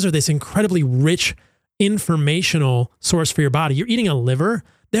 Organs are this incredibly rich informational source for your body. You're eating a liver.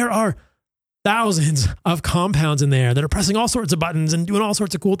 There are thousands of compounds in there that are pressing all sorts of buttons and doing all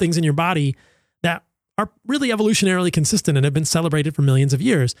sorts of cool things in your body that are really evolutionarily consistent and have been celebrated for millions of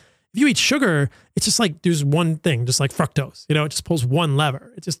years. If you eat sugar, it's just like there's one thing, just like fructose. It just pulls one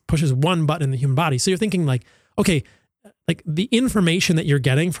lever. It just pushes one button in the human body. So you're thinking like, okay, like the information that you're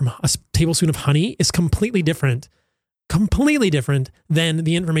getting from a tablespoon of honey is completely different than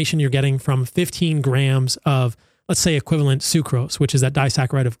the information you're getting from 15 grams of, let's say, equivalent sucrose, which is that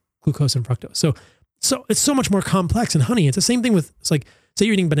disaccharide of glucose and fructose. So it's so much more complex in honey. It's the same thing with, it's like, say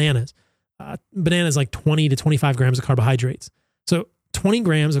you're eating bananas. Bananas like 20 to 25 grams of carbohydrates. So 20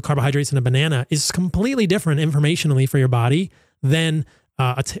 grams of carbohydrates in a banana is completely different informationally for your body than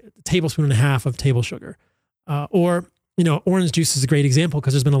a tablespoon and a half of table sugar. Or orange juice is a great example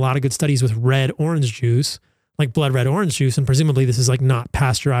because there's been a lot of good studies with red orange juice, like blood red orange juice. And presumably this is like not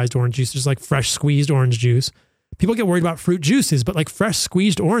pasteurized orange juice, just like fresh squeezed orange juice. People get worried about fruit juices, but like fresh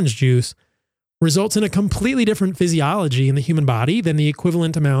squeezed orange juice results in a completely different physiology in the human body than the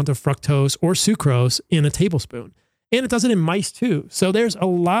equivalent amount of fructose or sucrose in a tablespoon. And it does it in mice too. So there's a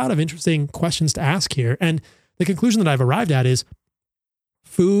lot of interesting questions to ask here. And the conclusion that I've arrived at is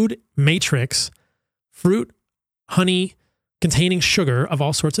food matrix, fruit, honey, containing sugar of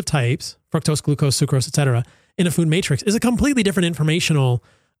all sorts of types, fructose, glucose, sucrose, etc., in a food matrix is a completely different informational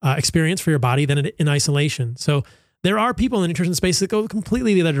experience for your body than in isolation. So there are people in the nutrition space that go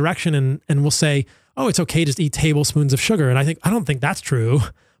completely the other direction and will say, oh, it's okay, just eat tablespoons of sugar. And I don't think that's true,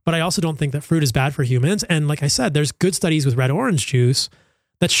 but I also don't think that fruit is bad for humans. And like I said, there's good studies with red orange juice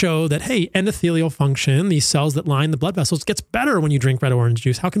that show that, hey, endothelial function, these cells that line the blood vessels, gets better when you drink red orange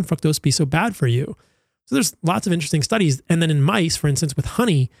juice. How can fructose be so bad for you? So there's lots of interesting studies. And then in mice, for instance, with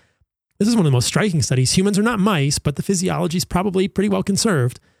honey, this is one of the most striking studies. Humans are not mice, but the physiology is probably pretty well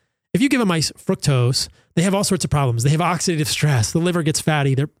conserved. If you give a mice fructose, they have all sorts of problems. They have oxidative stress. The liver gets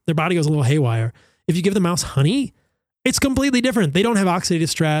fatty. Their body goes a little haywire. If you give the mouse honey, it's completely different. They don't have oxidative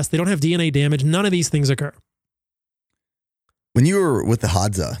stress. They don't have DNA damage. None of these things occur. When you were with the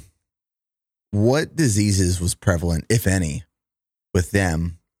Hadza, what diseases was prevalent, if any, with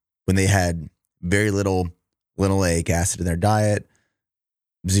them when they had very little linoleic acid in their diet,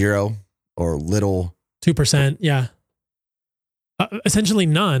 0 or little? 2%, yeah. Essentially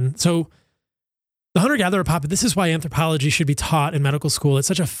none. So the hunter-gatherer population, this is why anthropology should be taught in medical school. It's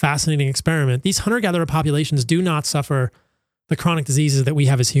such a fascinating experiment. These hunter-gatherer populations do not suffer the chronic diseases that we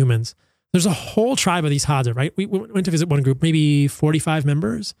have as humans. There's a whole tribe of these Hadza, right? We went to visit one group, maybe 45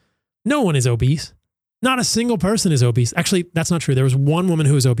 members. No one is obese. Not a single person is obese. Actually, that's not true. There was one woman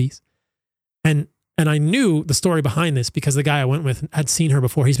who was obese. And I knew the story behind this because the guy I went with had seen her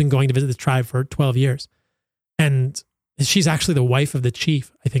before. He's been going to visit the tribe for 12 years. And she's actually the wife of the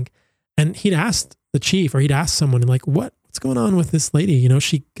chief, I think. And he'd asked the chief, or he'd asked someone like, what's going on with this lady?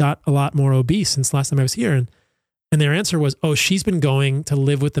 She got a lot more obese since last time I was here. And their answer was, oh, she's been going to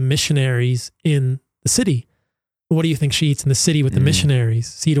live with the missionaries in the city. What do you think she eats in the city with the missionaries?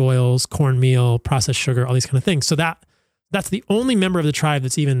 Seed oils, cornmeal, processed sugar, all these kind of things. So that's the only member of the tribe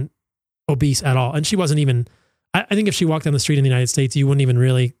that's even obese at all. And she wasn't even, I think if she walked down the street in the United States, you wouldn't even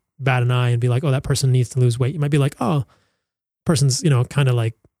really bat an eye and be like, oh, that person needs to lose weight. You might be like, oh, person's, kind of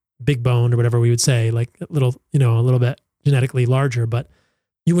like big boned or whatever we would say, like a little bit genetically larger, but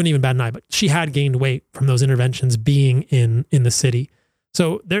you wouldn't even bat an eye. But she had gained weight from those interventions being in the city.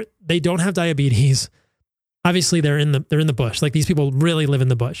 So they don't have diabetes. Obviously, they're in the bush. Like, these people really live in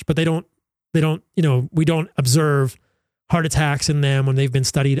the bush, but they don't, we don't observe heart attacks in them when they've been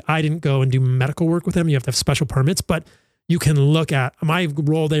studied. I didn't go and do medical work with them. You have to have special permits, but you can look at, my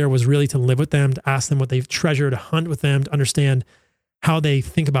role there was really to live with them, to ask them what they've treasured, to hunt with them, to understand how they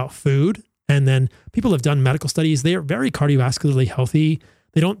think about food. And then people have done medical studies. They are very cardiovascularly healthy.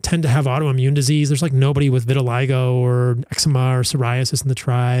 They don't tend to have autoimmune disease. There's like nobody with vitiligo or eczema or psoriasis in the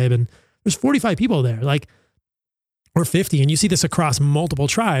tribe. And there's 45 people there, or 50. And you see this across multiple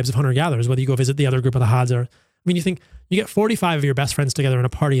tribes of hunter-gatherers, whether you go visit the other group of the Hadza. You think you get 45 of your best friends together in a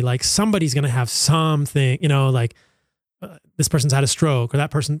party, like somebody's going to have something, this person's had a stroke or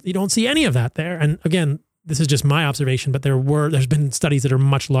that person, you don't see any of that there. And again, this is just my observation, but there's been studies that are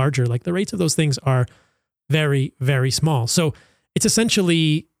much larger. Like, the rates of those things are very, very small. So it's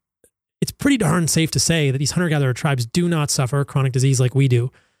essentially, it's pretty darn safe to say that these hunter-gatherer tribes do not suffer chronic disease like we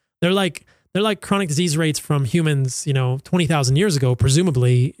do. They're like chronic disease rates from humans, 20,000 years ago,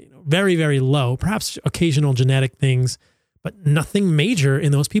 presumably very, very low, perhaps occasional genetic things, but nothing major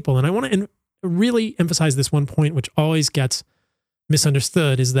in those people. And I want to really emphasize this one point, which always gets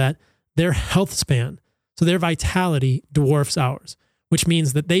misunderstood, is that their health span, so their vitality, dwarfs ours, which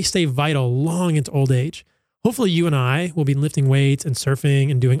means that they stay vital long into old age. Hopefully you and I will be lifting weights and surfing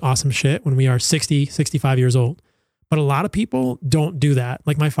and doing awesome shit when we are 60, 65 years old. But a lot of people don't do that.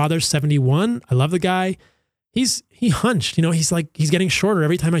 Like, my father's 71. I love the guy. He hunched, he's getting shorter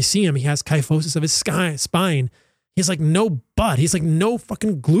every time I see him. He has kyphosis of his spine. He's like no butt. He's like no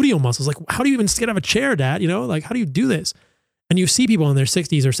fucking gluteal muscles. Like, how do you even get out of a chair, Dad? Like, how do you do this? And you see people in their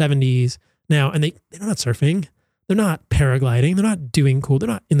 60s or 70s now, and they're not surfing. They're not paragliding. They're not doing cool. They're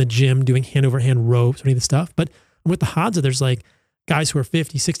not in the gym doing hand over hand ropes or any of the stuff. But with the Hadza, there's like guys who are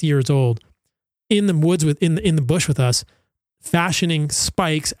 50, 60 years old in the woods in the bush with us, fashioning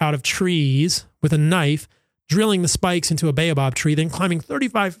spikes out of trees with a knife, drilling the spikes into a baobab tree, then climbing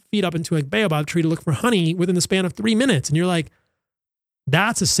 35 feet up into a baobab tree to look for honey within the span of 3 minutes. And you're like,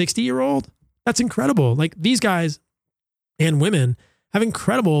 that's a 60-year-old? That's incredible. Like, these guys and women have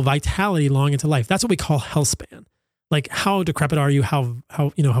incredible vitality long into life. That's what we call health span. Like, how decrepit are you? How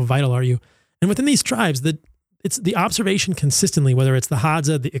vital are you? And within these tribes, it's the observation consistently, whether it's the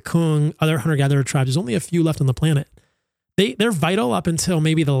Hadza, the Ikung, other hunter-gatherer tribes, there's only a few left on the planet. They're vital up until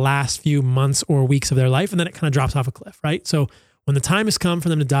maybe the last few months or weeks of their life, and then it kind of drops off a cliff, right? So when the time has come for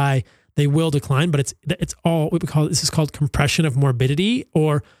them to die, they will decline, but it's all what we call, this is called compression of morbidity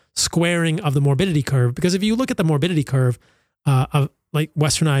or squaring of the morbidity curve. Because if you look at the morbidity curve of like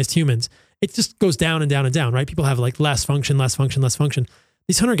westernized humans, it just goes down and down and down, right? People have like less function, less function, less function.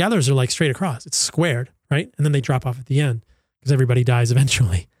 These hunter-gatherers are like straight across. It's squared, right? And then they drop off at the end because everybody dies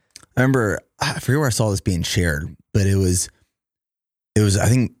eventually. I forget where I saw this being shared, but it was I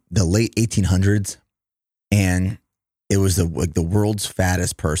think the late 1800s, and it was the world's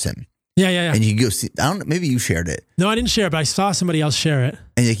fattest person. Yeah. And you could go see, I don't know, maybe you shared it. No, I didn't share it, but I saw somebody else share it.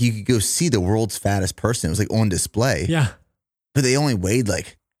 And like, you could go see the world's fattest person. It was like on display. Yeah. But they only weighed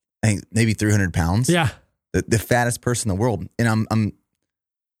like, I think maybe 300 pounds. Yeah. The fattest person in the world. And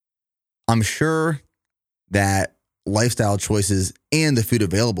I'm sure that lifestyle choices and the food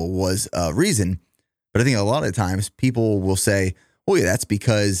available was a reason. But I think a lot of times people will say, oh yeah, that's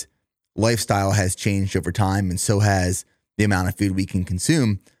because lifestyle has changed over time, and so has the amount of food we can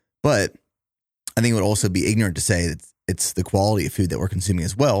consume. But I think it would also be ignorant to say that it's the quality of food that we're consuming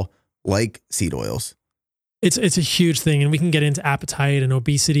as well, like seed oils. It's a huge thing, and we can get into appetite and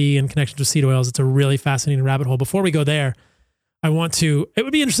obesity and connections with seed oils. It's a really fascinating rabbit hole. Before we go there, it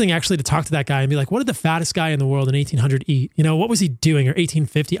would be interesting actually to talk to that guy and be like, what did the fattest guy in the world in 1800 eat? What was he doing? Or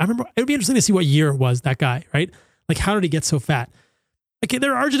 1850? I remember, it would be interesting to see what year it was, that guy, right? Like, how did he get so fat? Okay,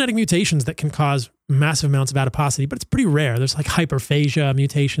 there are genetic mutations that can cause massive amounts of adiposity, but it's pretty rare. There's like hyperphagia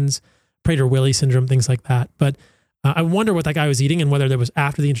mutations, Prader-Willi syndrome, things like that. But I wonder what that guy was eating and whether there was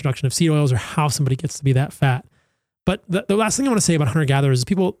after the introduction of seed oils or how somebody gets to be that fat. But the last thing I want to say about hunter-gatherers is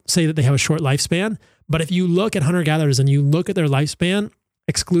people say that they have a short lifespan. But if you look at hunter-gatherers and you look at their lifespan,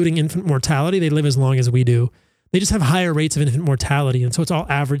 excluding infant mortality, they live as long as we do. They just have higher rates of infant mortality. And so it's all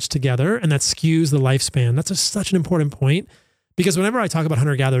averaged together, and that skews the lifespan. That's such an important point, because whenever I talk about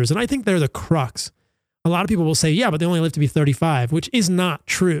hunter-gatherers, and I think they're the crux, a lot of people will say, yeah, but they only live to be 35, which is not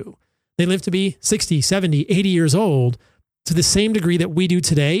true. They live to be 60, 70, 80 years old to the same degree that we do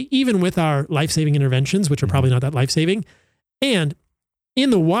today, even with our life-saving interventions, which are probably not that life-saving. And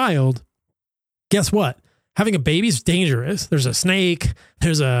in the wild, guess what? having a baby is dangerous. There's a snake.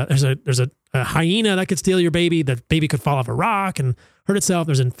 There's a hyena that could steal your baby. The baby could fall off a rock and hurt itself.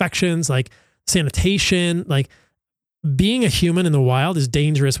 There's infections, like sanitation. Like being a human in the wild is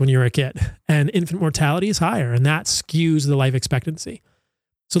dangerous when you're a kid, and infant mortality is higher, and that skews the life expectancy.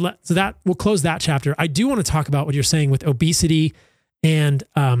 So that we'll close that chapter. I do want to talk about what you're saying with obesity and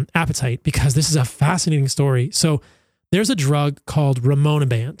appetite, because this is a fascinating story. So there's a drug called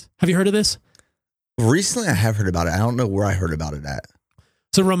rimonabant. Have you heard of this? Recently, I have heard about it. I don't know where I heard about it at.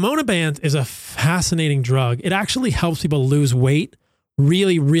 So rimonabant is a fascinating drug. It actually helps people lose weight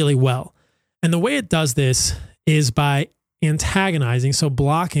really, really well. And the way it does this is by antagonizing, so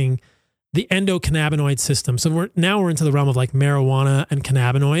blocking the endocannabinoid system. So we're into the realm of like marijuana and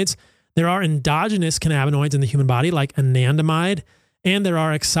cannabinoids. There are endogenous cannabinoids in the human body, like anandamide, and there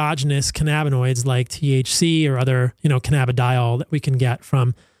are exogenous cannabinoids like THC or other, cannabidiol that we can get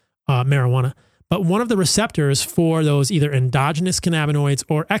from marijuana. But one of the receptors for those either endogenous cannabinoids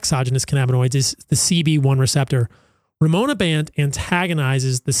or exogenous cannabinoids is the CB1 receptor. Rimonabant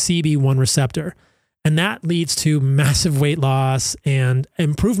antagonizes the CB1 receptor, and that leads to massive weight loss and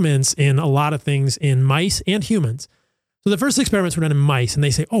improvements in a lot of things in mice and humans. So the first experiments were done in mice, and they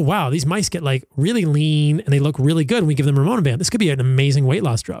say, oh, wow, these mice get like really lean and they look really good when we give them rimonabant. This could be an amazing weight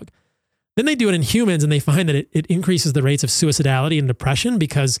loss drug. Then they do it in humans, and they find that it increases the rates of suicidality and depression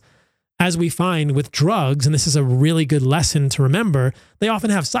because, as we find with drugs, and this is a really good lesson to remember, they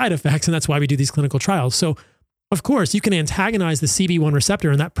often have side effects, and that's why we do these clinical trials. So of course, you can antagonize the CB1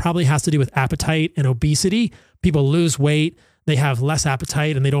 receptor, and that probably has to do with appetite and obesity. People lose weight, they have less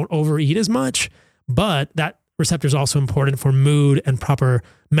appetite, and they don't overeat as much. But that receptor is also important for mood and proper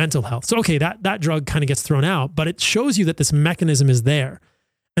mental health. So, okay, that drug kind of gets thrown out, but it shows you that this mechanism is there.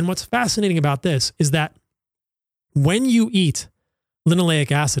 And what's fascinating about this is that when you eat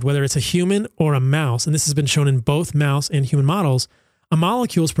linoleic acid, whether it's a human or a mouse, and this has been shown in both mouse and human models, a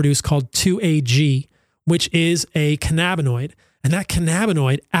molecule is produced called 2-AG, which is a cannabinoid, and that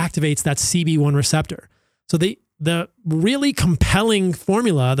cannabinoid activates that CB1 receptor. So the really compelling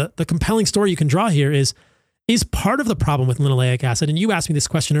formula, the compelling story you can draw here is part of the problem with linoleic acid. And you asked me this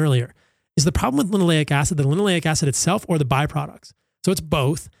question earlier. Is the problem with linoleic acid the linoleic acid itself or the byproducts? So it's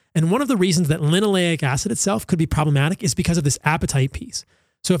both. And one of the reasons that linoleic acid itself could be problematic is because of this appetite piece.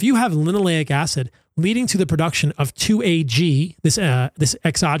 So if you have linoleic acid leading to the production of 2-AG, this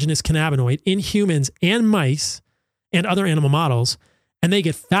exogenous cannabinoid in humans and mice and other animal models, and they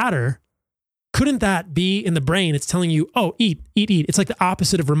get fatter, couldn't that be in the brain? It's telling you, oh, eat. It's like the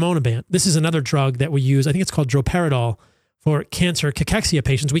opposite of rimonabant. This is another drug that we use. I think it's called droperidol for cancer cachexia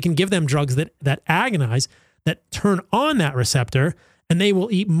patients. We can give them drugs that agonize, that turn on that receptor, and they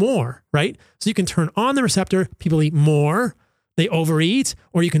will eat more, right? So you can turn on the receptor, people eat more, they overeat,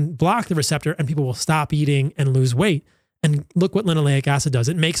 or you can block the receptor and people will stop eating and lose weight. And look what linoleic acid does.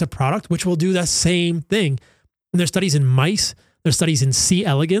 It makes a product which will do the same thing. And there's studies in mice, there's studies in C.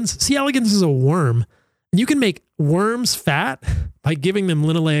 elegans. C. elegans is a worm. And you can make worms fat by giving them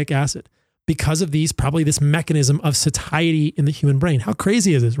linoleic acid because of probably this mechanism of satiety in the human brain. How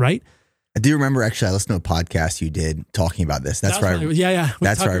crazy is this, right? I do remember, actually, I listened to a podcast you did talking about this. That's where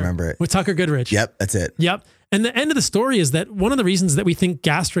I remember it. With Tucker Goodrich. Yep, that's it. Yep. And the end of the story is that one of the reasons that we think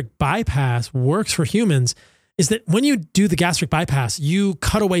gastric bypass works for humans is that when you do the gastric bypass, you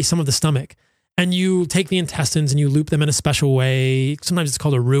cut away some of the stomach and you take the intestines and you loop them in a special way. Sometimes it's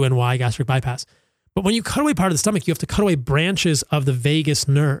called a Roux-en-Y gastric bypass. But when you cut away part of the stomach, you have to cut away branches of the vagus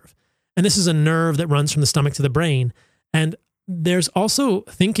nerve. And this is a nerve that runs from the stomach to the brain. And there's also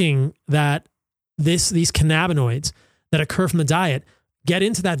thinking that these cannabinoids that occur from the diet get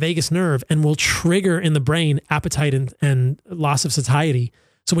into that vagus nerve and will trigger in the brain appetite and loss of satiety.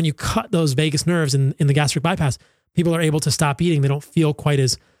 So when you cut those vagus nerves in the gastric bypass, people are able to stop eating. They don't feel quite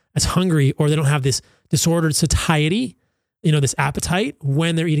as hungry, or they don't have this disordered satiety, this appetite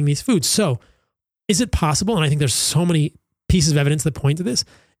when they're eating these foods. So is it possible, and I think there's so many pieces of evidence that point to this,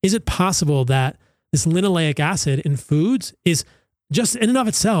 is it possible that this linoleic acid in foods is just in and of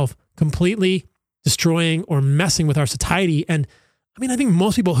itself completely destroying or messing with our satiety? And I mean, I think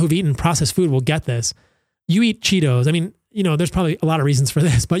most people who've eaten processed food will get this. You eat Cheetos. I mean, there's probably a lot of reasons for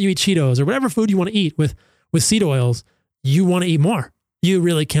this, but you eat Cheetos or whatever food you want to eat with seed oils, you want to eat more. You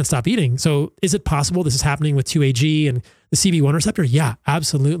really can't stop eating. So is it possible this is happening with 2-AG and the CB1 receptor? Yeah,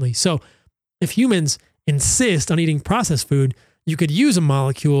 absolutely. So if humans insist on eating processed food, you could use a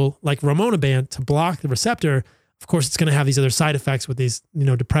molecule like rimonabant to block the receptor. Of course, it's going to have these other side effects with these,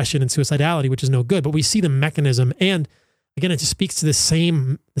 depression and suicidality, which is no good. But we see the mechanism, and again, it just speaks to the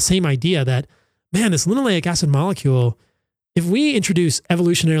same idea that, man, this linoleic acid molecule if we introduce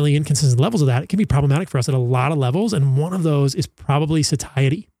evolutionarily inconsistent levels of that, it can be problematic for us at a lot of levels. And one of those is probably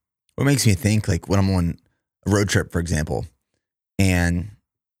satiety. What makes me think, like when I'm on a road trip, for example, and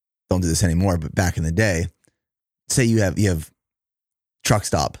don't do this anymore, but back in the day, say you have truck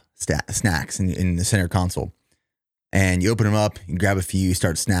stop snacks in the center console, and you open them up, you grab a few, you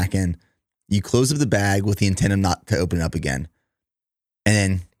start snacking, you close up the bag with the intent of not to open it up again. And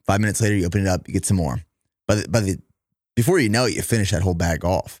then 5 minutes later, you open it up, you get some more. Before you know it, you finish that whole bag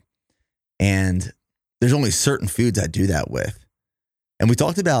off. And there's only certain foods I do that with. And we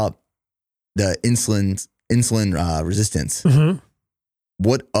talked about the insulin resistance. Mm-hmm.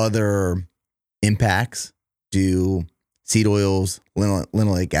 What other impacts do seed oils,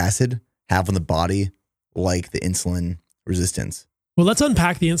 linoleic acid have on the body, like the insulin resistance? Well, let's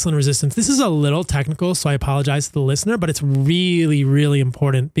unpack the insulin resistance. This is a little technical, so I apologize to the listener, but it's really, really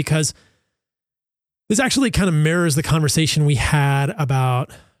important because this actually kind of mirrors the conversation we had about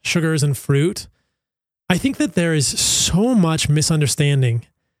sugars and fruit. I think that there is so much misunderstanding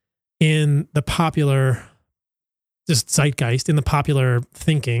in the popular just zeitgeist, in the popular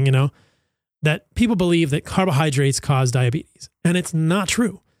thinking, that people believe that carbohydrates cause diabetes. And it's not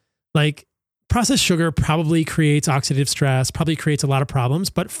true. Like, processed sugar probably creates oxidative stress, probably creates a lot of problems,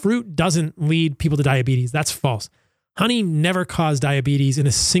 but fruit doesn't lead people to diabetes. That's false. Honey never caused diabetes in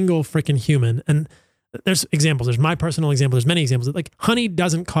a single freaking human. And there's examples. There's my personal example. There's many examples. Like, honey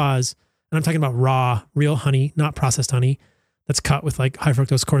doesn't cause, and I'm talking about raw, real honey, not processed honey that's cut with like high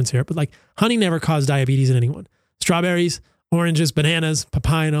fructose corn syrup, but like honey never caused diabetes in anyone. Strawberries, oranges, bananas,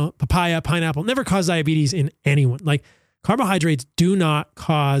 papaya, pineapple never cause diabetes in anyone. Like, carbohydrates do not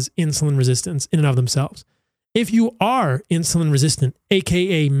cause insulin resistance in and of themselves. If you are insulin resistant,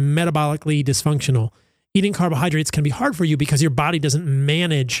 aka metabolically dysfunctional, eating carbohydrates can be hard for you because your body doesn't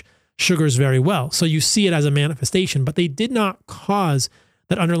manage sugars very well. So you see it as a manifestation, but they did not cause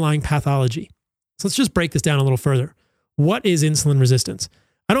that underlying pathology. So let's just break this down a little further. What is insulin resistance?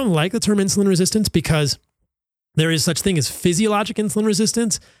 I don't like the term insulin resistance because there is such thing as physiologic insulin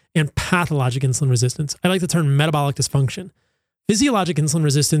resistance and pathologic insulin resistance. I like the term metabolic dysfunction. Physiologic insulin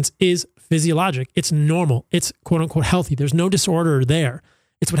resistance is physiologic. It's normal. It's quote unquote healthy. There's no disorder there.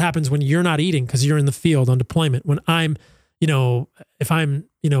 It's what happens when you're not eating because you're in the field on deployment. When I'm, if I'm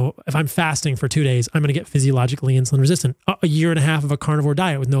fasting for 2 days, I'm going to get physiologically insulin resistant. A year and a half of a carnivore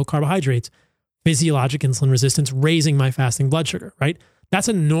diet with no carbohydrates, physiologic insulin resistance, raising my fasting blood sugar, right? That's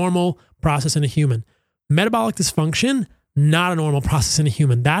a normal process in a human. Metabolic dysfunction, not a normal process in a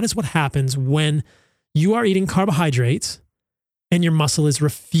human. That is what happens when you are eating carbohydrates and your muscle is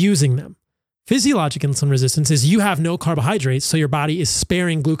refusing them. Physiologic insulin resistance is you have no carbohydrates, so your body is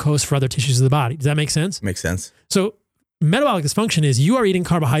sparing glucose for other tissues of the body. Does that make sense? Makes sense. So metabolic dysfunction is you are eating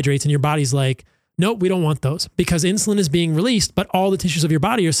carbohydrates and your body's like, nope, we don't want those because insulin is being released, but all the tissues of your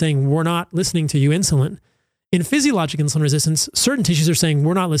body are saying, we're not listening to you, insulin. In physiologic insulin resistance, certain tissues are saying,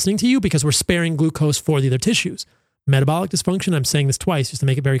 we're not listening to you because we're sparing glucose for the other tissues. Metabolic dysfunction, I'm saying this twice just to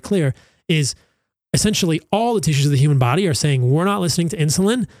make it very clear, is essentially all the tissues of the human body are saying, we're not listening to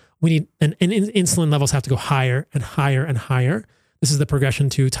insulin. We need, and insulin levels have to go higher and higher and higher. This is the progression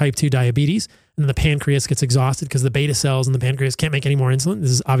to type 2 diabetes. And then the pancreas gets exhausted because the beta cells in the pancreas can't make any more insulin.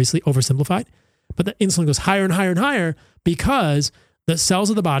 This is obviously oversimplified. But the insulin goes higher and higher and higher because the cells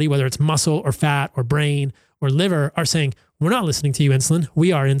of the body, whether it's muscle or fat or brain or liver, are saying, we're not listening to you, insulin.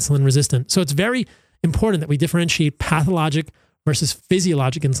 We are insulin resistant. So it's very important that we differentiate pathologic versus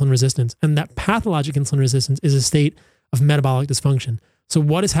physiologic insulin resistance. And that pathologic insulin resistance is a state of metabolic dysfunction. So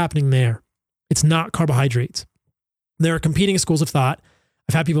what is happening there? It's not carbohydrates. There are competing schools of thought.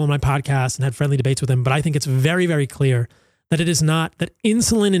 I've had people on my podcast and had friendly debates with them, but I think it's very, very clear that it is not, that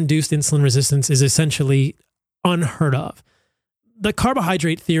insulin-induced insulin resistance is essentially unheard of. The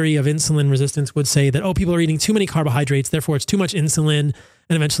carbohydrate theory of insulin resistance would say that, people are eating too many carbohydrates, therefore it's too much insulin, and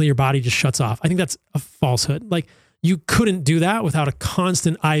eventually your body just shuts off. I think that's a falsehood. Like, you couldn't do that without a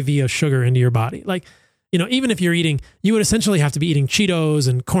constant IV of sugar into your body. Like, even if you're eating, you would essentially have to be eating Cheetos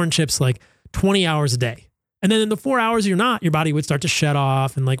and corn chips like 20 hours a day. And then in the 4 hours you're not, your body would start to shut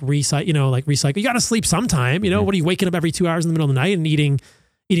off and recycle. You got to sleep sometime. What are you waking up every 2 hours in the middle of the night and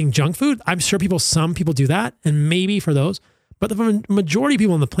eating junk food? I'm sure some people do that, and maybe for those. But the majority of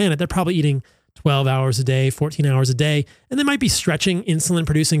people on the planet, they're probably eating 12 hours a day, 14 hours a day, and they might be stretching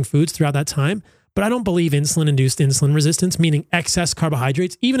insulin-producing foods throughout that time. But I don't believe insulin-induced insulin resistance, meaning excess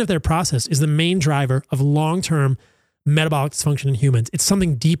carbohydrates, even if they're processed, is the main driver of long-term metabolic dysfunction in humans. It's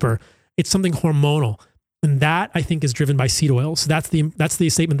something deeper. It's something hormonal. And that, I think, is driven by seed oils. So that's the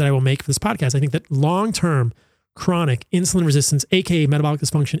statement that I will make for this podcast. I think that long-term chronic insulin resistance, aka metabolic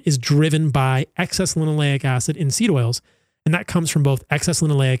dysfunction, is driven by excess linoleic acid in seed oils. And that comes from both excess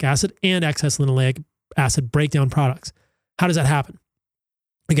linoleic acid and excess linoleic acid breakdown products. How does that happen?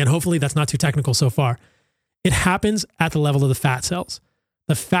 Again, hopefully that's not too technical so far. It happens at the level of the fat cells.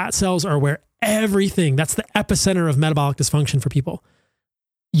 The fat cells are where everything, that's the epicenter of metabolic dysfunction for people.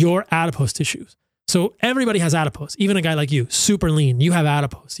 Your adipose tissues. So everybody has adipose, even a guy like you, super lean, you have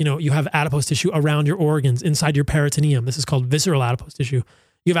adipose. You have adipose tissue around your organs, inside your peritoneum. This is called visceral adipose tissue.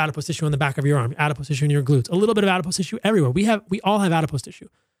 You have adipose tissue on the back of your arm, adipose tissue in your glutes, a little bit of adipose tissue everywhere. We all have adipose tissue,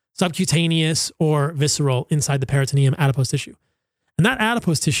 subcutaneous or visceral inside the peritoneum adipose tissue. And that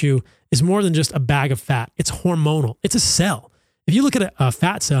adipose tissue is more than just a bag of fat. It's hormonal. It's a cell. If you look at a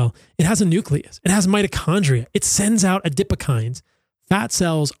fat cell, it has a nucleus. It has mitochondria. It sends out adipokines. Fat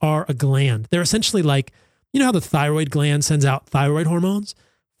cells are a gland. They're essentially like, how the thyroid gland sends out thyroid hormones?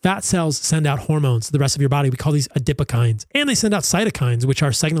 Fat cells send out hormones to the rest of your body. We call these adipokines. And they send out cytokines, which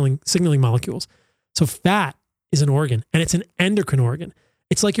are signaling molecules. So fat is an organ, and it's an endocrine organ.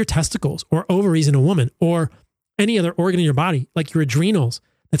 It's like your testicles or ovaries in a woman or any other organ in your body, like your adrenals,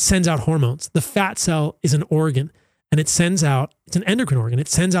 that sends out hormones. The fat cell is an organ, and it's an endocrine organ. It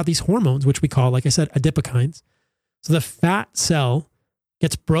sends out these hormones, which we call, like I said, adipokines. So the fat cell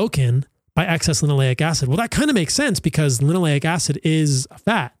gets broken by excess linoleic acid. Well, that kind of makes sense because linoleic acid is a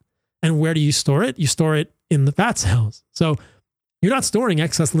fat. And where do you store it? You store it in the fat cells. So you're not storing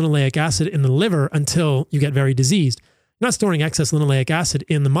excess linoleic acid in the liver until you get very diseased. You're not storing excess linoleic acid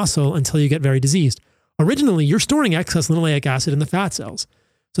in the muscle until you get very diseased. Originally, you're storing excess linoleic acid in the fat cells.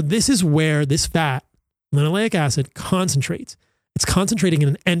 So this is where this fat, linoleic acid, concentrates. It's concentrating in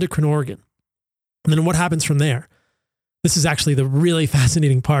an endocrine organ. And then what happens from there? This is actually the really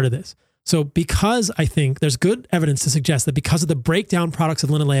fascinating part of this. So because I think there's good evidence to suggest that because of the breakdown products of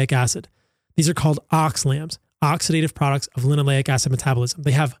linoleic acid, these are called OXLAMs, oxidative products of linoleic acid metabolism.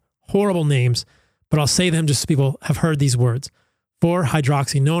 They have horrible names, but I'll say them just so people have heard these words.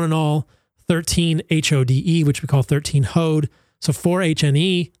 4-hydroxynonenal, 13-HODE, which we call 13-HODE. So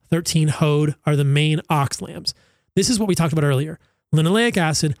 4-HNE, 13-HODE are the main OXLAMs. This is what we talked about earlier. Linoleic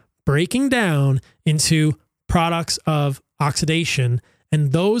acid breaking down into products of oxidation,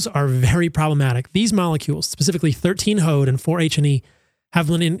 and those are very problematic. These molecules, specifically 13-HODE and 4-HNE, have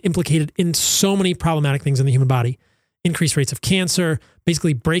been implicated in so many problematic things in the human body. Increased rates of cancer,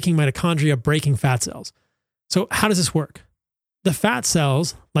 basically breaking mitochondria, breaking fat cells. So how does this work? The fat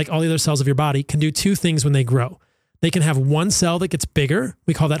cells, like all the other cells of your body, can do two things when they grow. They can have one cell that gets bigger,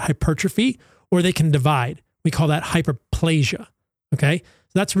 we call that hypertrophy, or they can divide. We call that hyperplasia. Okay?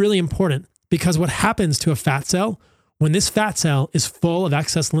 So that's really important because what happens to a fat cell, when this fat cell is full of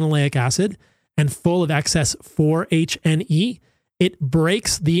excess linoleic acid and full of excess 4-HNE, it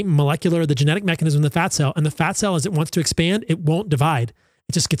breaks the genetic mechanism of the fat cell. And the fat cell, as it wants to expand, it won't divide.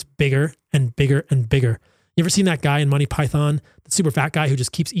 It just gets bigger and bigger and bigger. You ever seen that guy in Monty Python, the super fat guy who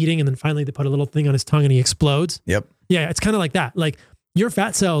just keeps eating and then finally they put a little thing on his tongue and he explodes? Yep. Yeah, it's kind of like that. Like your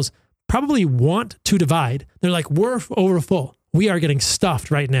fat cells probably want to divide. They're like, we're over full. We are getting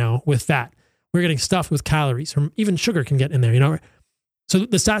stuffed right now with fat. We're getting stuffed with calories, or even sugar can get in there, So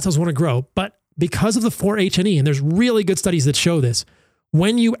the fat cells want to grow, but because of the 4-HNE, and there's really good studies that show this,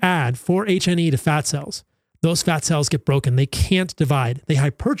 when you add 4-HNE to fat cells, those fat cells get broken. They can't divide. They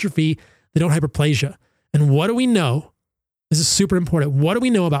hypertrophy. They don't hyperplasia. And what do we know? This is super important. What do we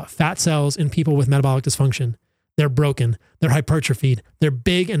know about fat cells in people with metabolic dysfunction? They're broken. They're hypertrophied. They're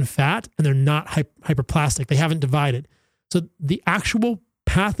big and fat, and they're not hyperplastic. They haven't divided. So the actual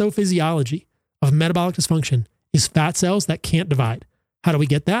pathophysiology of metabolic dysfunction is fat cells that can't divide. How do we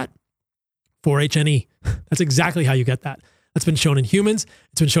get that? 4-HNE. That's exactly how you get that. That's been shown in humans.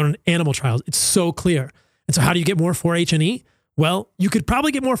 It's been shown in animal trials. It's so clear. And so how do you get more 4-HNE? Well, you could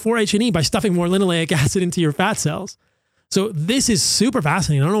probably get more 4-HNE by stuffing more linoleic acid into your fat cells. So this is super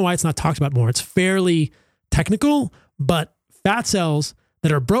fascinating. I don't know why it's not talked about more. It's fairly technical, but fat cells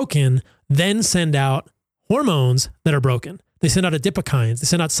that are broken then send out hormones that are broken. They send out adipokines. They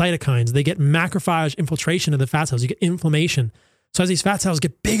send out cytokines. They get macrophage infiltration of the fat cells. You get inflammation. So as these fat cells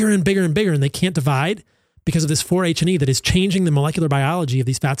get bigger and bigger and bigger and they can't divide because of this 4-HNE that is changing the molecular biology of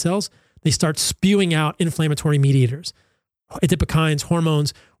these fat cells, they start spewing out inflammatory mediators, adipokines,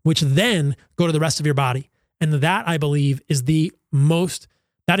 hormones, which then go to the rest of your body. And that, I believe, is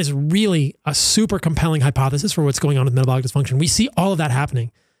that is really a super compelling hypothesis for what's going on with metabolic dysfunction. We see all of that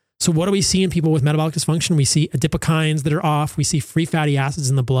happening. So what do we see in people with metabolic dysfunction? We see adipokines that are off. We see free fatty acids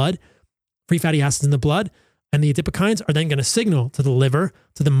in the blood. And the adipokines are then going to signal to the liver,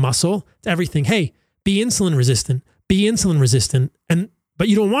 to the muscle, to everything, hey, be insulin resistant. But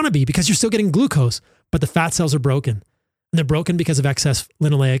you don't want to be because you're still getting glucose, but the fat cells are broken. And they're broken because of excess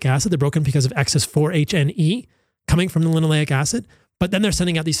linoleic acid. They're broken because of excess 4-HNE coming from the linoleic acid, but then they're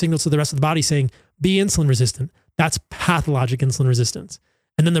sending out these signals to the rest of the body saying, be insulin resistant. That's pathologic insulin resistance.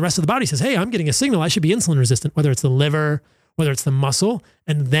 And then the rest of the body says, hey, I'm getting a signal. I should be insulin resistant, whether it's the liver, whether it's the muscle,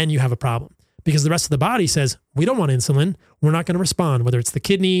 and then you have a problem. Because the rest of the body says, we don't want insulin. We're not going to respond, whether it's the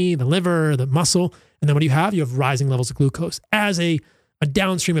kidney, the liver, the muscle. And then what do you have? You have rising levels of glucose as a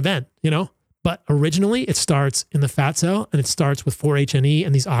downstream event, But originally it starts in the fat cell, and it starts with 4-HNE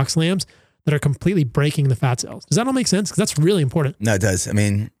and these oxalams that are completely breaking the fat cells. Does that all make sense? Because that's really important. No, it does. I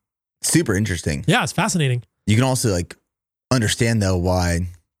mean, super interesting. Yeah, it's fascinating. You can also understand though why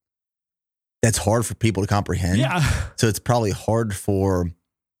that's hard for people to comprehend. Yeah. So it's probably hard for,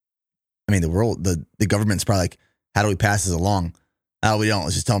 the world, the government's probably like, how do we pass this along? Oh, we don't.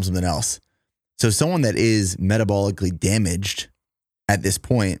 Let's just tell them something else. So someone that is metabolically damaged at this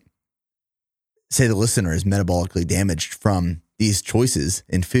point, say the listener is metabolically damaged from these choices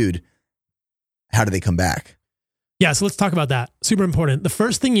in food, how do they come back? Yeah, so let's talk about that. Super important. The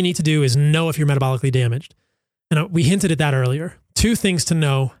first thing you need to do is know if you're metabolically damaged. And we hinted at that earlier. 2 things to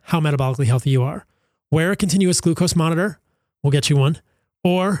know how metabolically healthy you are. Wear a continuous glucose monitor. We'll get you one.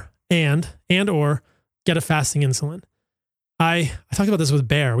 Or get a fasting insulin. I talked about this with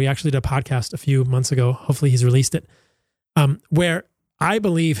Bear. We actually did a podcast a few months ago. Hopefully he's released it. Where I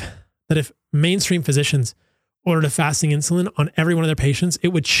believe that if mainstream physicians ordered a fasting insulin on every one of their patients, it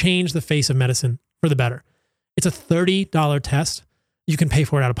would change the face of medicine for the better. It's a $30 test. You can pay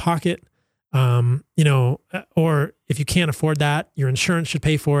for it out of pocket. Or if you can't afford that, your insurance should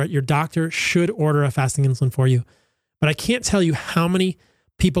pay for it. Your doctor should order a fasting insulin for you. But I can't tell you how many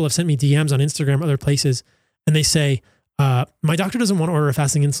people have sent me DMs on Instagram, other places, and they say, my doctor doesn't want to order a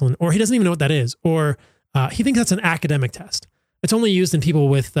fasting insulin, or he doesn't even know what that is, or he thinks that's an academic test. It's only used in people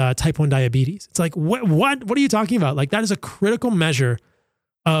with type 1 diabetes. It's like, what are you talking about? Like, that is a critical measure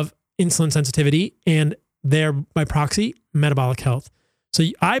of insulin sensitivity and by proxy, metabolic health. So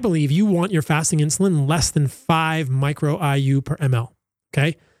I believe you want your fasting insulin less than 5 micro IU per ml.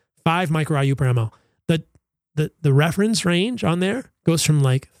 Okay. 5 micro IU per ml. The reference range on there goes from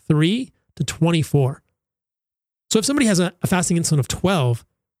 3 to 24. So if somebody has a fasting insulin of 12,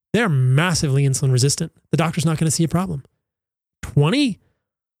 they're massively insulin resistant. The doctor's not going to see a problem. 20?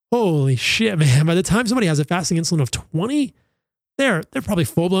 Holy shit, man. By the time somebody has a fasting insulin of 20, they're probably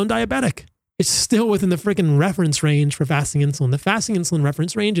full-blown diabetic. It's still within the freaking reference range for fasting insulin. The fasting insulin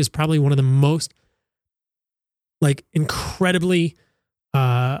reference range is probably one of the most incredibly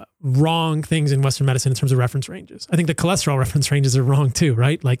wrong things in Western medicine in terms of reference ranges. I think the cholesterol reference ranges are wrong too,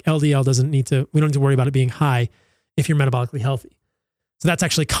 right? LDL we don't need to worry about it being high if you're metabolically healthy. So that's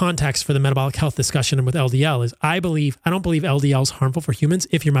actually context for the metabolic health discussion with LDL is I don't believe LDL is harmful for humans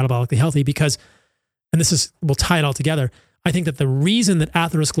if you're metabolically healthy because, and we'll tie it all together. I think that the reason that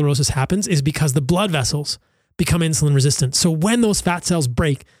atherosclerosis happens is because the blood vessels become insulin resistant. So when those fat cells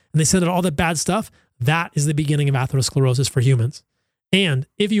break and they send out all the bad stuff, that is the beginning of atherosclerosis for humans. And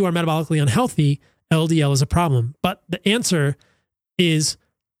if you are metabolically unhealthy, LDL is a problem. But the answer is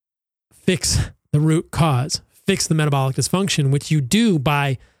fix the root cause, fix the metabolic dysfunction, which you do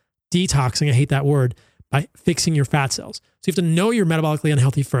by detoxing. I hate that word, by fixing your fat cells. So you have to know you're metabolically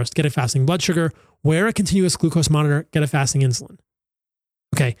unhealthy first. Get a fasting blood sugar, wear a continuous glucose monitor, get a fasting insulin.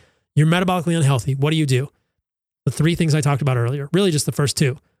 Okay, you're metabolically unhealthy. What do? The 3 things I talked about earlier, really just the first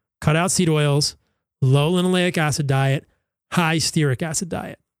 2. Cut out seed oils, low linoleic acid diet, high stearic acid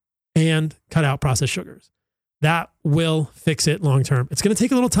diet, and cut out processed sugars. That will fix it long term. It's going to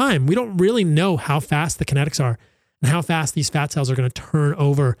take a little time. We don't really know how fast the kinetics are and how fast these fat cells are going to turn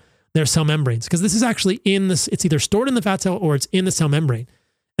over their cell membranes, because this is actually it's either stored in the fat cell or it's in the cell membrane.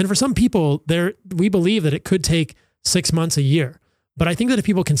 And for some people, we believe that it could take 6 months, a year. But I think that if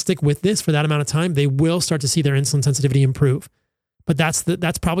people can stick with this for that amount of time, they will start to see their insulin sensitivity improve. But that's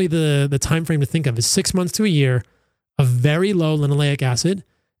probably the time frame to think of is 6 months to a year of very low linoleic acid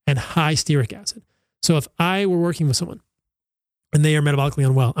and high stearic acid. So if I were working with someone and they are metabolically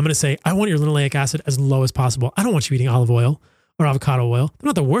unwell, I'm going to say, I want your linoleic acid as low as possible. I don't want you eating olive oil or avocado oil. They're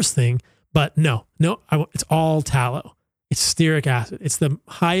not the worst thing, but no, it's all tallow. It's stearic acid. It's the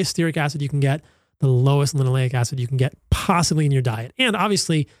highest stearic acid you can get, the lowest linoleic acid you can get possibly in your diet. And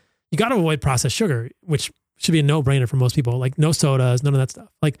obviously you got to avoid processed sugar, which should be a no-brainer for most people. No sodas, none of that stuff.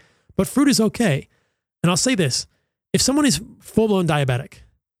 But fruit is okay. And I'll say this, if someone is full-blown diabetic,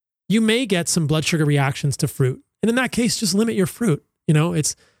 you may get some blood sugar reactions to fruit. And in that case, just limit your fruit.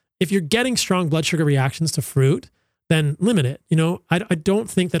 If you're getting strong blood sugar reactions to fruit, then limit it. I don't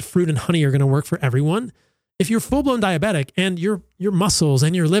think that fruit and honey are going to work for everyone. If you're full-blown diabetic and your muscles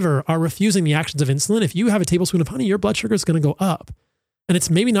and your liver are refusing the actions of insulin, if you have a tablespoon of honey, your blood sugar is going to go up. and it's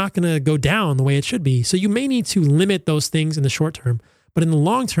maybe not going to go down the way it should be. So you may need to limit those things in the short term. But in the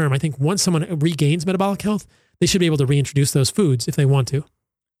long term, I think once someone regains metabolic health, they should be able to reintroduce those foods if they want to.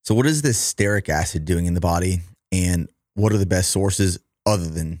 So what is this stearic acid doing in the body, and what are the best sources other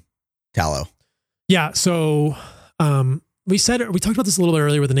than tallow? Yeah. So we talked about this a little bit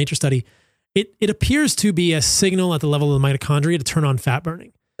earlier with the nature study. It appears to be a signal at the level of the mitochondria to turn on fat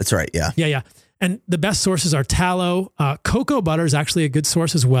burning. That's right. Yeah. Yeah. And the best sources are tallow. Cocoa butter is actually a good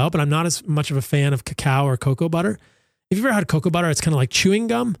source as well, but I'm not as much of a fan of cacao or cocoa butter. If you've ever had cocoa butter, it's kind of like chewing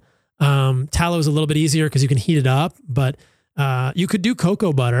gum. Tallow is a little bit easier because you can heat it up, but you could do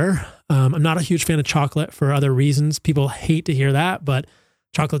cocoa butter. I'm not a huge fan of chocolate for other reasons. People hate to hear that, but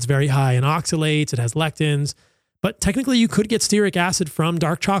chocolate's very high in oxalates. It has lectins. But technically, you could get stearic acid from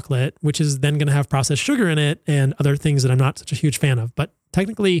dark chocolate, which is then going to have processed sugar in it and other things that I'm not such a huge fan of. But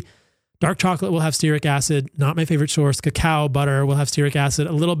technically, dark chocolate will have stearic acid. Not my favorite source. Cacao butter will have stearic acid.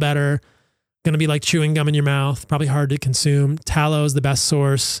 A little better. Going to be like chewing gum in your mouth. Probably hard to consume. Tallow is the best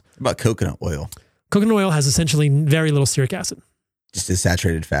source. What about coconut oil? Coconut oil has essentially very little stearic acid. Just a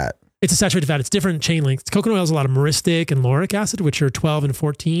saturated fat. It's a saturated fat. It's different chain lengths. Coconut oil has a lot of myristic and lauric acid, which are 12 and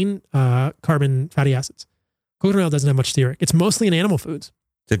 14 carbon fatty acids. Coconut oil doesn't have much stearic. It's mostly in animal foods.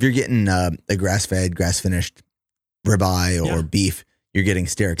 So if you're getting a grass-fed, grass-finished ribeye or beef, you're getting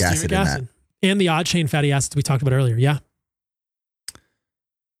stearic acid in that. And the odd chain fatty acids we talked about earlier. Yeah.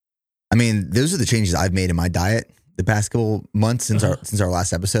 I mean, those are the changes I've made in my diet the past couple months since our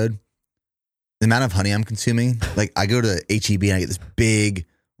last episode. The amount of honey I'm consuming, like I go to HEB and I get this big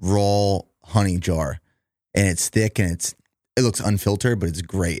raw honey jar, and it's thick and it looks unfiltered, but it's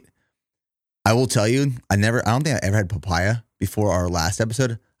great. I will tell you, I don't think I ever had papaya before our last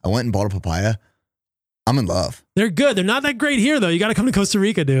episode. I went and bought a papaya. I'm in love. They're good. They're not that great here though. You got to come to Costa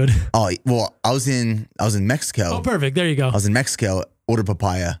Rica, dude. Oh, well, I was in Mexico. Oh, perfect. There you go. I was in Mexico, ordered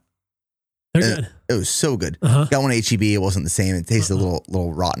papaya. They're good. It was so good. Got one at HEB. It wasn't the same. It tasted a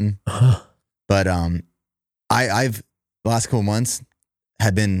little rotten. But I've the last couple months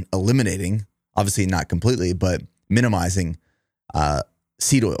have been eliminating, obviously not completely, but minimizing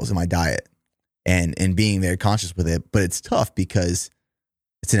seed oils in my diet and being very conscious with it. But it's tough because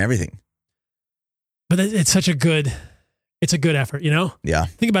it's in everything. But it's a good effort, you know? Yeah.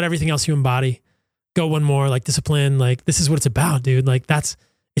 Think about everything else you embody. Go one more, like discipline, like this is what it's about, dude. Like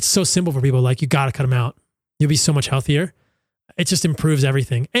it's so simple for people. Like you got to cut them out. You'll be so much healthier. It just improves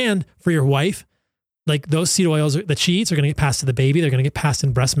everything. And for your wife, like those seed oils that she eats are going to get passed to the baby. They're going to get passed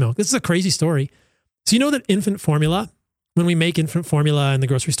in breast milk. This is a crazy story. So you know that infant formula, when we make infant formula in the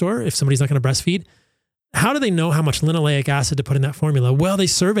grocery store, if somebody's not going to breastfeed, how do they know how much linoleic acid to put in that formula? Well, they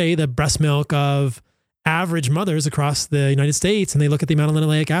survey the breast milk of average mothers across the United States and they look at the amount of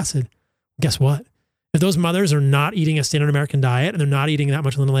linoleic acid. Guess what? If those mothers are not eating a standard American diet and they're not eating that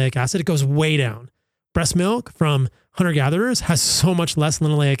much linoleic acid, it goes way down. Breast milk from hunter-gatherers has so much less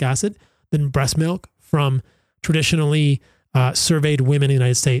linoleic acid than breast milk from traditionally surveyed women in the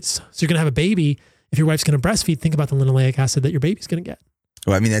United States. So you're going to have a baby. If your wife's going to breastfeed, think about the linoleic acid that your baby's going to get.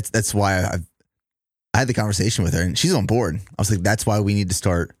 Well, I mean, that's why I had the conversation with her and she's on board. I was like, that's why we need to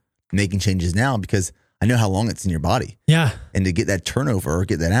start making changes now because I know how long it's in your body. Yeah. And to get that turnover or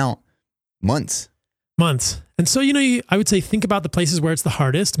get that out, months. And so, I would say think about the places where it's the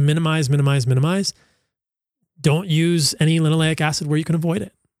hardest. Minimize. Don't use any linoleic acid where you can avoid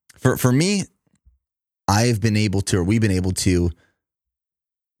it. For me, we've been able to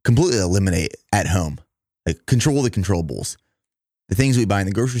completely eliminate at home, like control the controllables. The things we buy in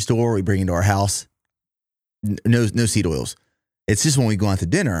the grocery store, we bring into our house, no seed oils. It's just when we go out to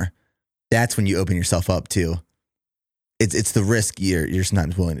dinner, that's when you open yourself up to. It's the risk you're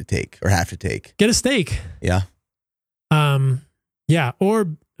sometimes willing to take or have to take. Get a steak. Yeah. Yeah. Or,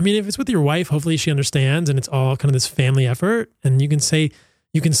 I mean, if it's with your wife, hopefully she understands and it's all kind of this family effort. And you can say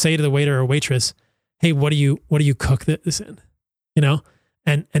to the waiter or waitress, hey, what do you cook this in?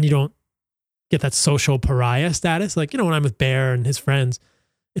 And you don't get that social pariah status. Like, when I'm with Bear and his friends,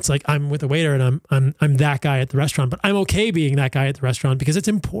 it's like I'm with a waiter and I'm that guy at the restaurant, but I'm okay being that guy at the restaurant because it's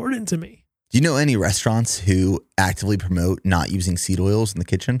important to me. Do you know any restaurants who actively promote not using seed oils in the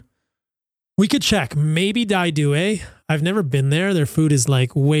kitchen? We could check. Maybe Dai Due. I've never been there. Their food is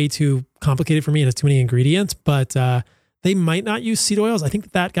like way too complicated for me. It has too many ingredients, but they might not use seed oils. I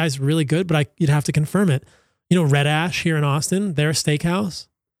think that guy's really good, but you'd have to confirm it. Red Ash here in Austin, their steakhouse,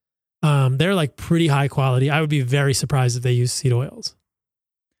 they're like pretty high quality. I would be very surprised if they use seed oils.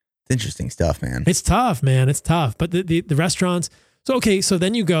 It's interesting stuff, man. It's tough, man. It's tough. But the restaurants... So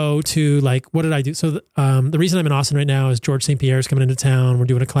then you go to like, what did I do? So the reason I'm in Austin right now is George St. Pierre's coming into town. We're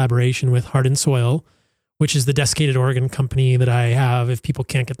doing a collaboration with Heart and Soil, which is the desiccated organ company that I have. If people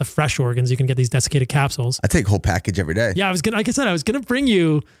can't get the fresh organs, you can get these desiccated capsules. I take a whole package every day. Yeah, like I said, I was gonna bring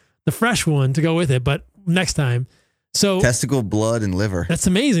you the fresh one to go with it, but next time. So testicle, blood, and liver. That's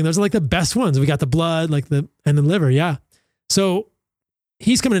amazing. Those are like the best ones. We got the blood, and the liver. Yeah. So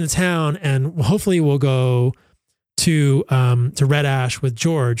he's coming into town, and hopefully we'll go to Red Ash with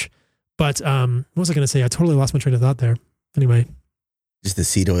George. But what was I going to say? I totally lost my train of thought there. Anyway, just the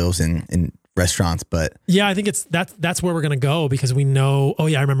seed oils in restaurants, but yeah, I think that's where we're going to go because we know. Oh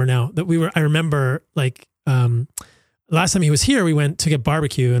yeah, I remember now that I remember like last time he was here, we went to get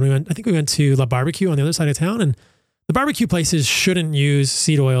barbecue, and I think we went to La Barbecue on the other side of town, and the barbecue places shouldn't use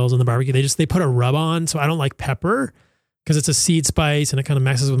seed oils on the barbecue. They put a rub on. So I don't like pepper because it's a seed spice and it kind of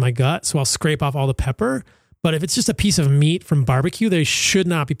messes with my gut. So I'll scrape off all the pepper. But if it's just a piece of meat from barbecue, they should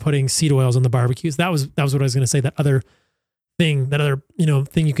not be putting seed oils on the barbecues. That was what I was going to say. That other thing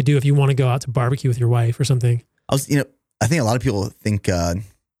you could do if you want to go out to barbecue with your wife or something. I think a lot of people think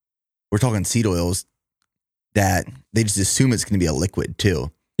we're talking seed oils that they just assume it's going to be a liquid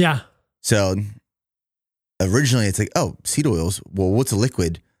too. Yeah. So originally it's like, oh, seed oils. Well, what's a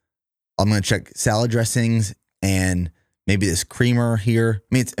liquid? I'm going to check salad dressings and maybe this creamer here.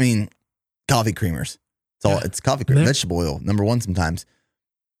 I mean, coffee creamers. It's coffee creamer, vegetable oil, number one sometimes.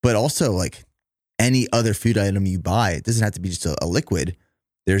 But also like any other food item you buy, it doesn't have to be just a liquid.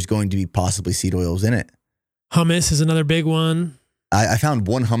 There's going to be possibly seed oils in it. Hummus is another big one. I found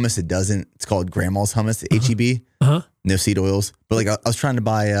one hummus that doesn't. It's called Grandma's Hummus, HEB. No seed oils. But like I was trying to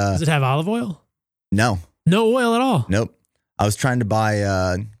buy. Does it have olive oil? No. No oil at all? Nope. I was trying to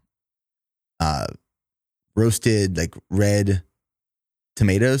buy roasted like red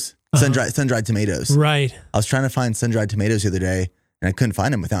tomatoes, sun-dried tomatoes. Right. I was trying to find sun-dried tomatoes the other day, and I couldn't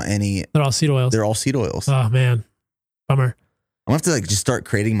find them without any. They're all seed oils. They're all seed oils. Oh man, bummer. I'm gonna have to like just start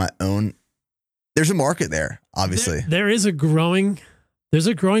creating my own. There's a market there, obviously. There is a growing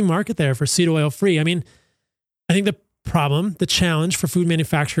market there for seed oil free. I mean, I think the challenge for food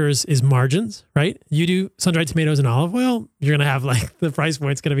manufacturers is margins, right? You do sun-dried tomatoes and olive oil, you're going to have like the price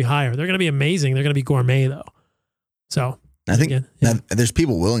point's going to be higher. They're going to be amazing. They're going to be gourmet though. So I think there's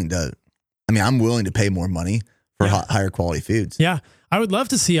people willing to, I'm willing to pay more money for higher quality foods. Yeah. I would love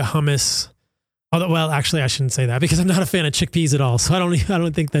to see a hummus. Although, well, actually I shouldn't say that because I'm not a fan of chickpeas at all. So I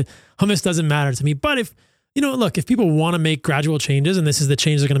don't think that hummus doesn't matter to me. But if people want to make gradual changes and this is the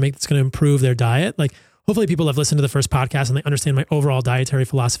change they're going to make that's going to improve their diet, like hopefully people have listened to the first podcast and they understand my overall dietary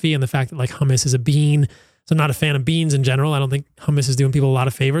philosophy and the fact that like hummus is a bean. So I'm not a fan of beans in general. I don't think hummus is doing people a lot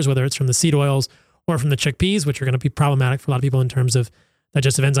of favors, whether it's from the seed oils or from the chickpeas, which are going to be problematic for a lot of people in terms of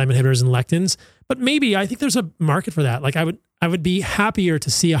digestive enzyme inhibitors and lectins. But maybe I think there's a market for that. Like I would be happier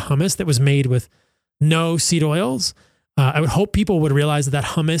to see a hummus that was made with no seed oils. I would hope people would realize that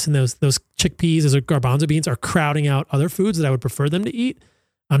hummus and those chickpeas, those garbanzo beans are crowding out other foods that I would prefer them to eat.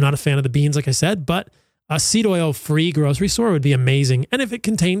 I'm not a fan of the beans, like I said, but a seed oil free grocery store would be amazing. And if it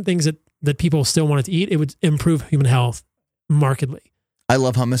contained things that people still wanted to eat, it would improve human health markedly. I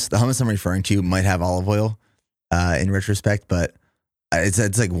love hummus. The hummus I'm referring to might have olive oil in retrospect, but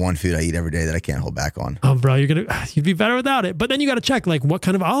it's like one food I eat every day that I can't hold back on. Oh, bro, you'd be better without it. But then you got to check like what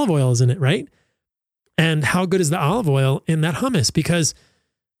kind of olive oil is in it, right? And how good is the olive oil in that hummus? Because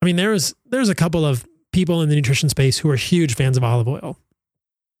there's a couple of people in the nutrition space who are huge fans of olive oil,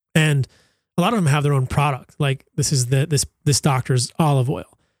 and a lot of them have their own product. Like this is this doctor's olive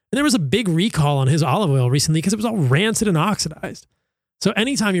oil, and there was a big recall on his olive oil recently because it was all rancid and oxidized. So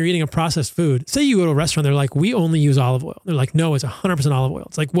anytime you're eating a processed food, say you go to a restaurant, they're like, we only use olive oil. They're like, no, it's 100% olive oil.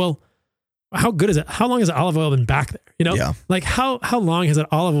 It's like, well, how good is it? How long has that olive oil been back there? Yeah. Like how long has that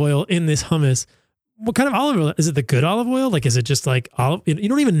olive oil in this hummus? What kind of olive oil? Is it the good olive oil? Like, is it just like olive? You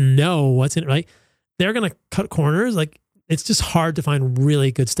don't even know what's in it, right? They're going to cut corners. Like, it's just hard to find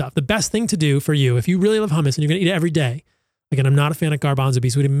really good stuff. The best thing to do for you, if you really love hummus and you're going to eat it every day, again, I'm not a fan of garbanzo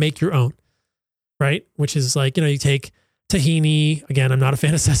beans, so we make your own, right? Which is like, you take tahini. Again, I'm not a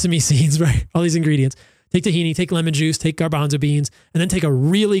fan of sesame seeds, right? All these ingredients. Take tahini, take lemon juice, take garbanzo beans, and then take a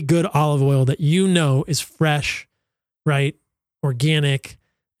really good olive oil that is fresh, right? Organic,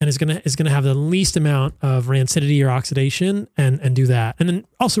 and is gonna have the least amount of rancidity or oxidation, and do that. And then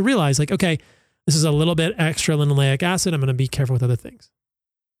also realize like, okay, this is a little bit extra linoleic acid. I'm gonna be careful with other things.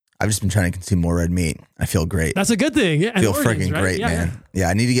 I've just been trying to consume more red meat. I feel great. That's a good thing. Yeah, I feel freaking great, yeah, man. Yeah,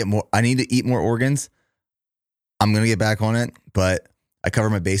 I need to get more. I need to eat more organs. I'm gonna get back on it, but I cover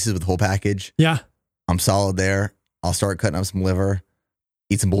my bases with the whole package. Yeah, I'm solid there. I'll start cutting up some liver,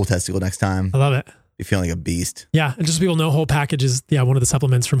 eat some bull testicle next time. I love it. You feel like a beast. Yeah, and just so people know, whole package is one of the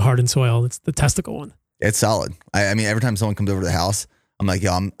supplements from Heart and Soil. It's the testicle one. It's solid. I mean, every time someone comes over to the house, I'm like,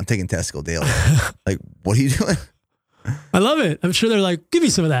 yo, I'm taking testicle daily. Like, what are you doing? I love it. I'm sure they're like, give me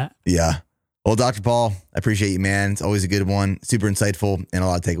some of that. Yeah. Well, Dr. Paul, I appreciate you, man. It's always a good one. Super insightful and a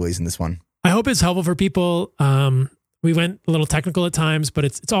lot of takeaways in this one. I hope it's helpful for people. We went a little technical at times, but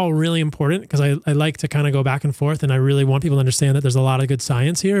it's all really important because I like to kind of go back and forth, and I really want people to understand that there's a lot of good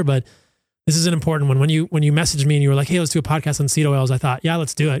science here, but this is an important one. When you messaged me and you were like, hey, let's do a podcast on seed oils, I thought, yeah,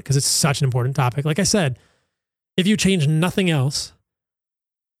 let's do it because it's such an important topic. Like I said, if you change nothing else,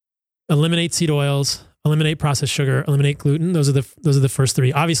 eliminate seed oils, eliminate processed sugar, eliminate gluten. Those are the first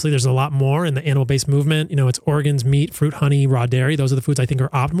three. Obviously, there's a lot more in the animal-based movement. It's organs, meat, fruit, honey, raw dairy. Those are the foods I think are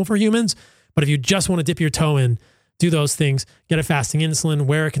optimal for humans. But if you just want to dip your toe in, do those things. Get a fasting insulin,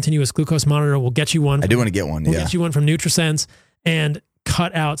 wear a continuous glucose monitor. We'll get you one. I do want to get one. We'll get you one from NutriSense, and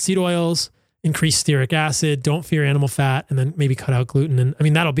cut out seed oils, increase stearic acid, don't fear animal fat, and then maybe cut out gluten. And I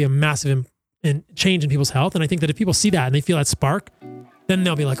mean, that'll be a massive change in people's health. And I think that if people see that and they feel that spark, then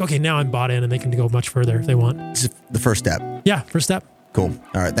they'll be like, okay, now I'm bought in, and they can go much further if they want. This is the first step. Yeah, first step. Cool.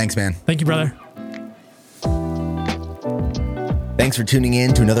 All right. Thanks, man. Thank you, brother. Thanks for tuning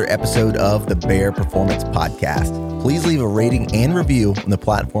in to another episode of the Bear Performance Podcast. Please leave a rating and review on the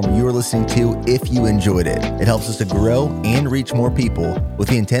platform you are listening to if you enjoyed it. It helps us to grow and reach more people with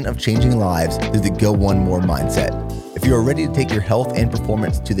the intent of changing lives through the Go One More mindset. If you are ready to take your health and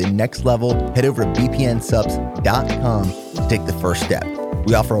performance to the next level, head over to bpnsubs.com to take the first step.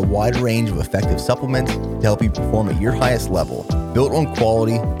 We offer a wide range of effective supplements to help you perform at your highest level, built on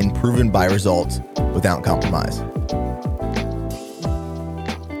quality and proven by results without compromise.